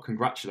 we did not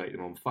congratulate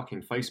them on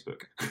fucking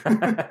Facebook.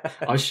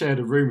 I shared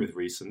a room with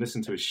Reese and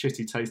listened to his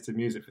shitty taste of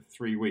music for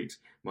 3 weeks.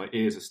 My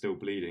ears are still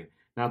bleeding.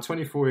 Now,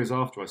 24 years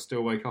after, I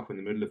still wake up in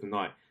the middle of the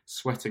night,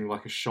 sweating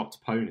like a shot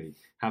pony,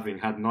 having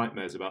had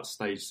nightmares about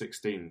stage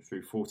 16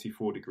 through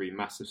 44-degree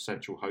massive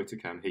central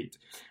Hotekam heat.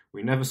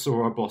 We never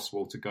saw our boss,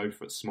 Walter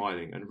Goforth,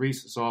 smiling, and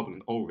Reese, Zabel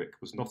and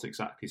Ulrich was not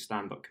exactly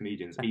stand-up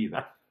comedians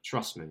either.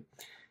 Trust me.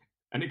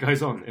 And it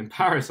goes on. In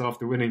Paris,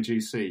 after winning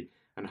GC,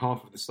 and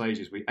half of the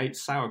stages, we ate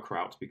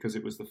sauerkraut because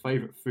it was the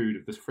favourite food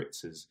of the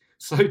Fritzes.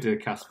 So, dear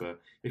Kasper,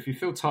 if you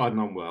feel tired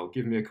and unwell,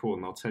 give me a call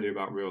and I'll tell you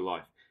about real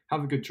life.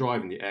 Have a good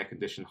drive in the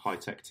air-conditioned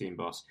high-tech team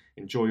bus.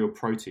 Enjoy your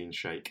protein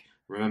shake.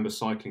 Remember,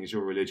 cycling is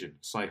your religion.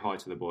 Say hi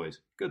to the boys.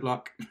 Good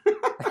luck.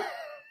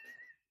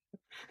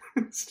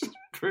 It's just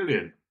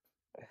brilliant.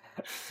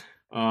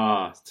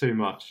 It's too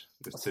much.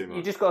 It's too much.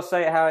 You just got to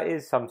say it how it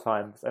is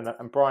sometimes. And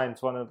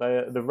Brian's one of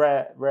the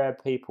rare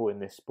people in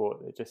this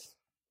sport that just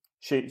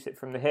shoots it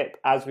from the hip,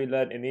 as we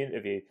learned in the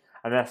interview,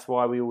 and that's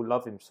why we all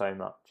love him so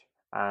much.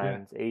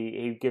 And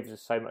he gives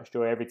us so much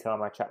joy every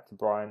time I chat to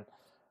Brian.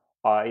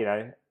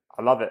 I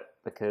love it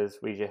because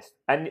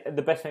and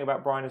the best thing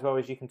about Brian as well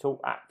is you can talk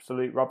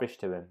absolute rubbish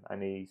to him,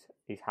 and he's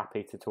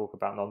happy to talk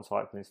about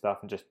non-cycling stuff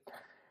and just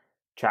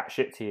chat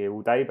shit to you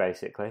all day,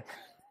 basically.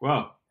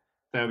 Well,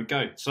 there we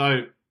go.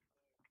 So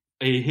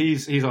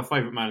he's our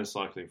favourite man in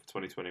cycling for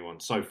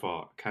 2021 so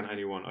far. Can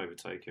anyone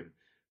overtake him?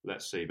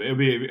 Let's see, but it'll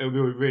be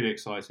really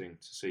exciting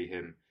to see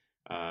him.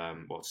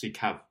 See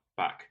Cav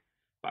back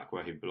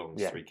where he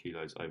belongs, 3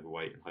 kilos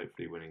overweight, and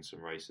hopefully winning some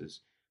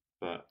races.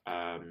 But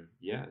thank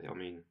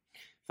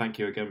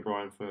you again,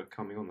 Brian, for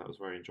coming on. That was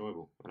very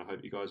enjoyable, and I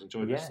hope you guys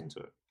enjoyed listening to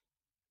it.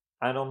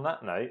 And on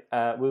that note,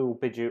 we will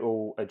bid you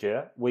all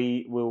adieu.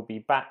 We will be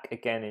back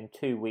again in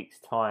 2 weeks'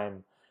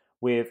 time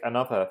with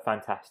another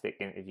fantastic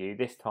interview.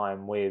 This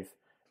time with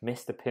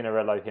Mr.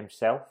 Pinarello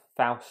himself,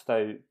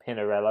 Fausto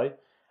Pinarello.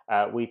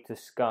 We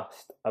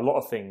discussed a lot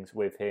of things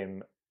with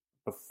him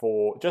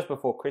just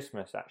before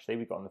Christmas, actually.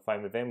 We got on the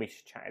phone with him. We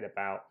chatted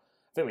about,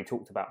 I think we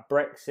talked about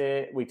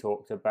Brexit. We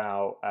talked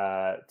about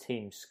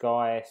Team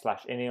Sky /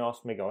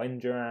 Ineos, Miguel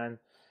Indurain,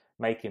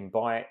 making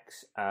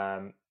bikes,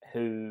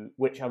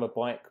 which other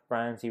bike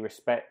brands he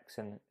respects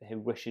and who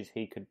wishes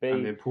he could be.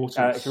 And the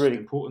importance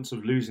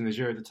of losing the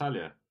Giro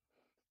d'Italia.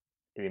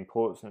 The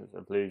importance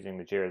of losing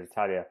the Giro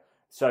d'Italia.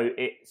 So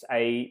it's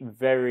a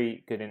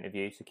very good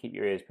interview, so keep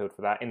your ears peeled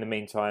for that. In the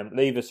meantime,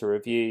 leave us a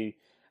review,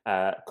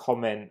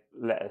 comment,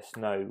 let us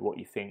know what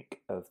you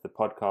think of the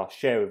podcast,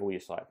 share with all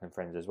your cycling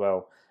friends as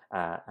well.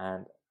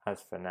 And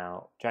as for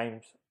now,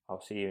 James,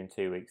 I'll see you in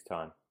 2 weeks'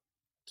 time.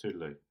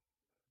 Toodaloo.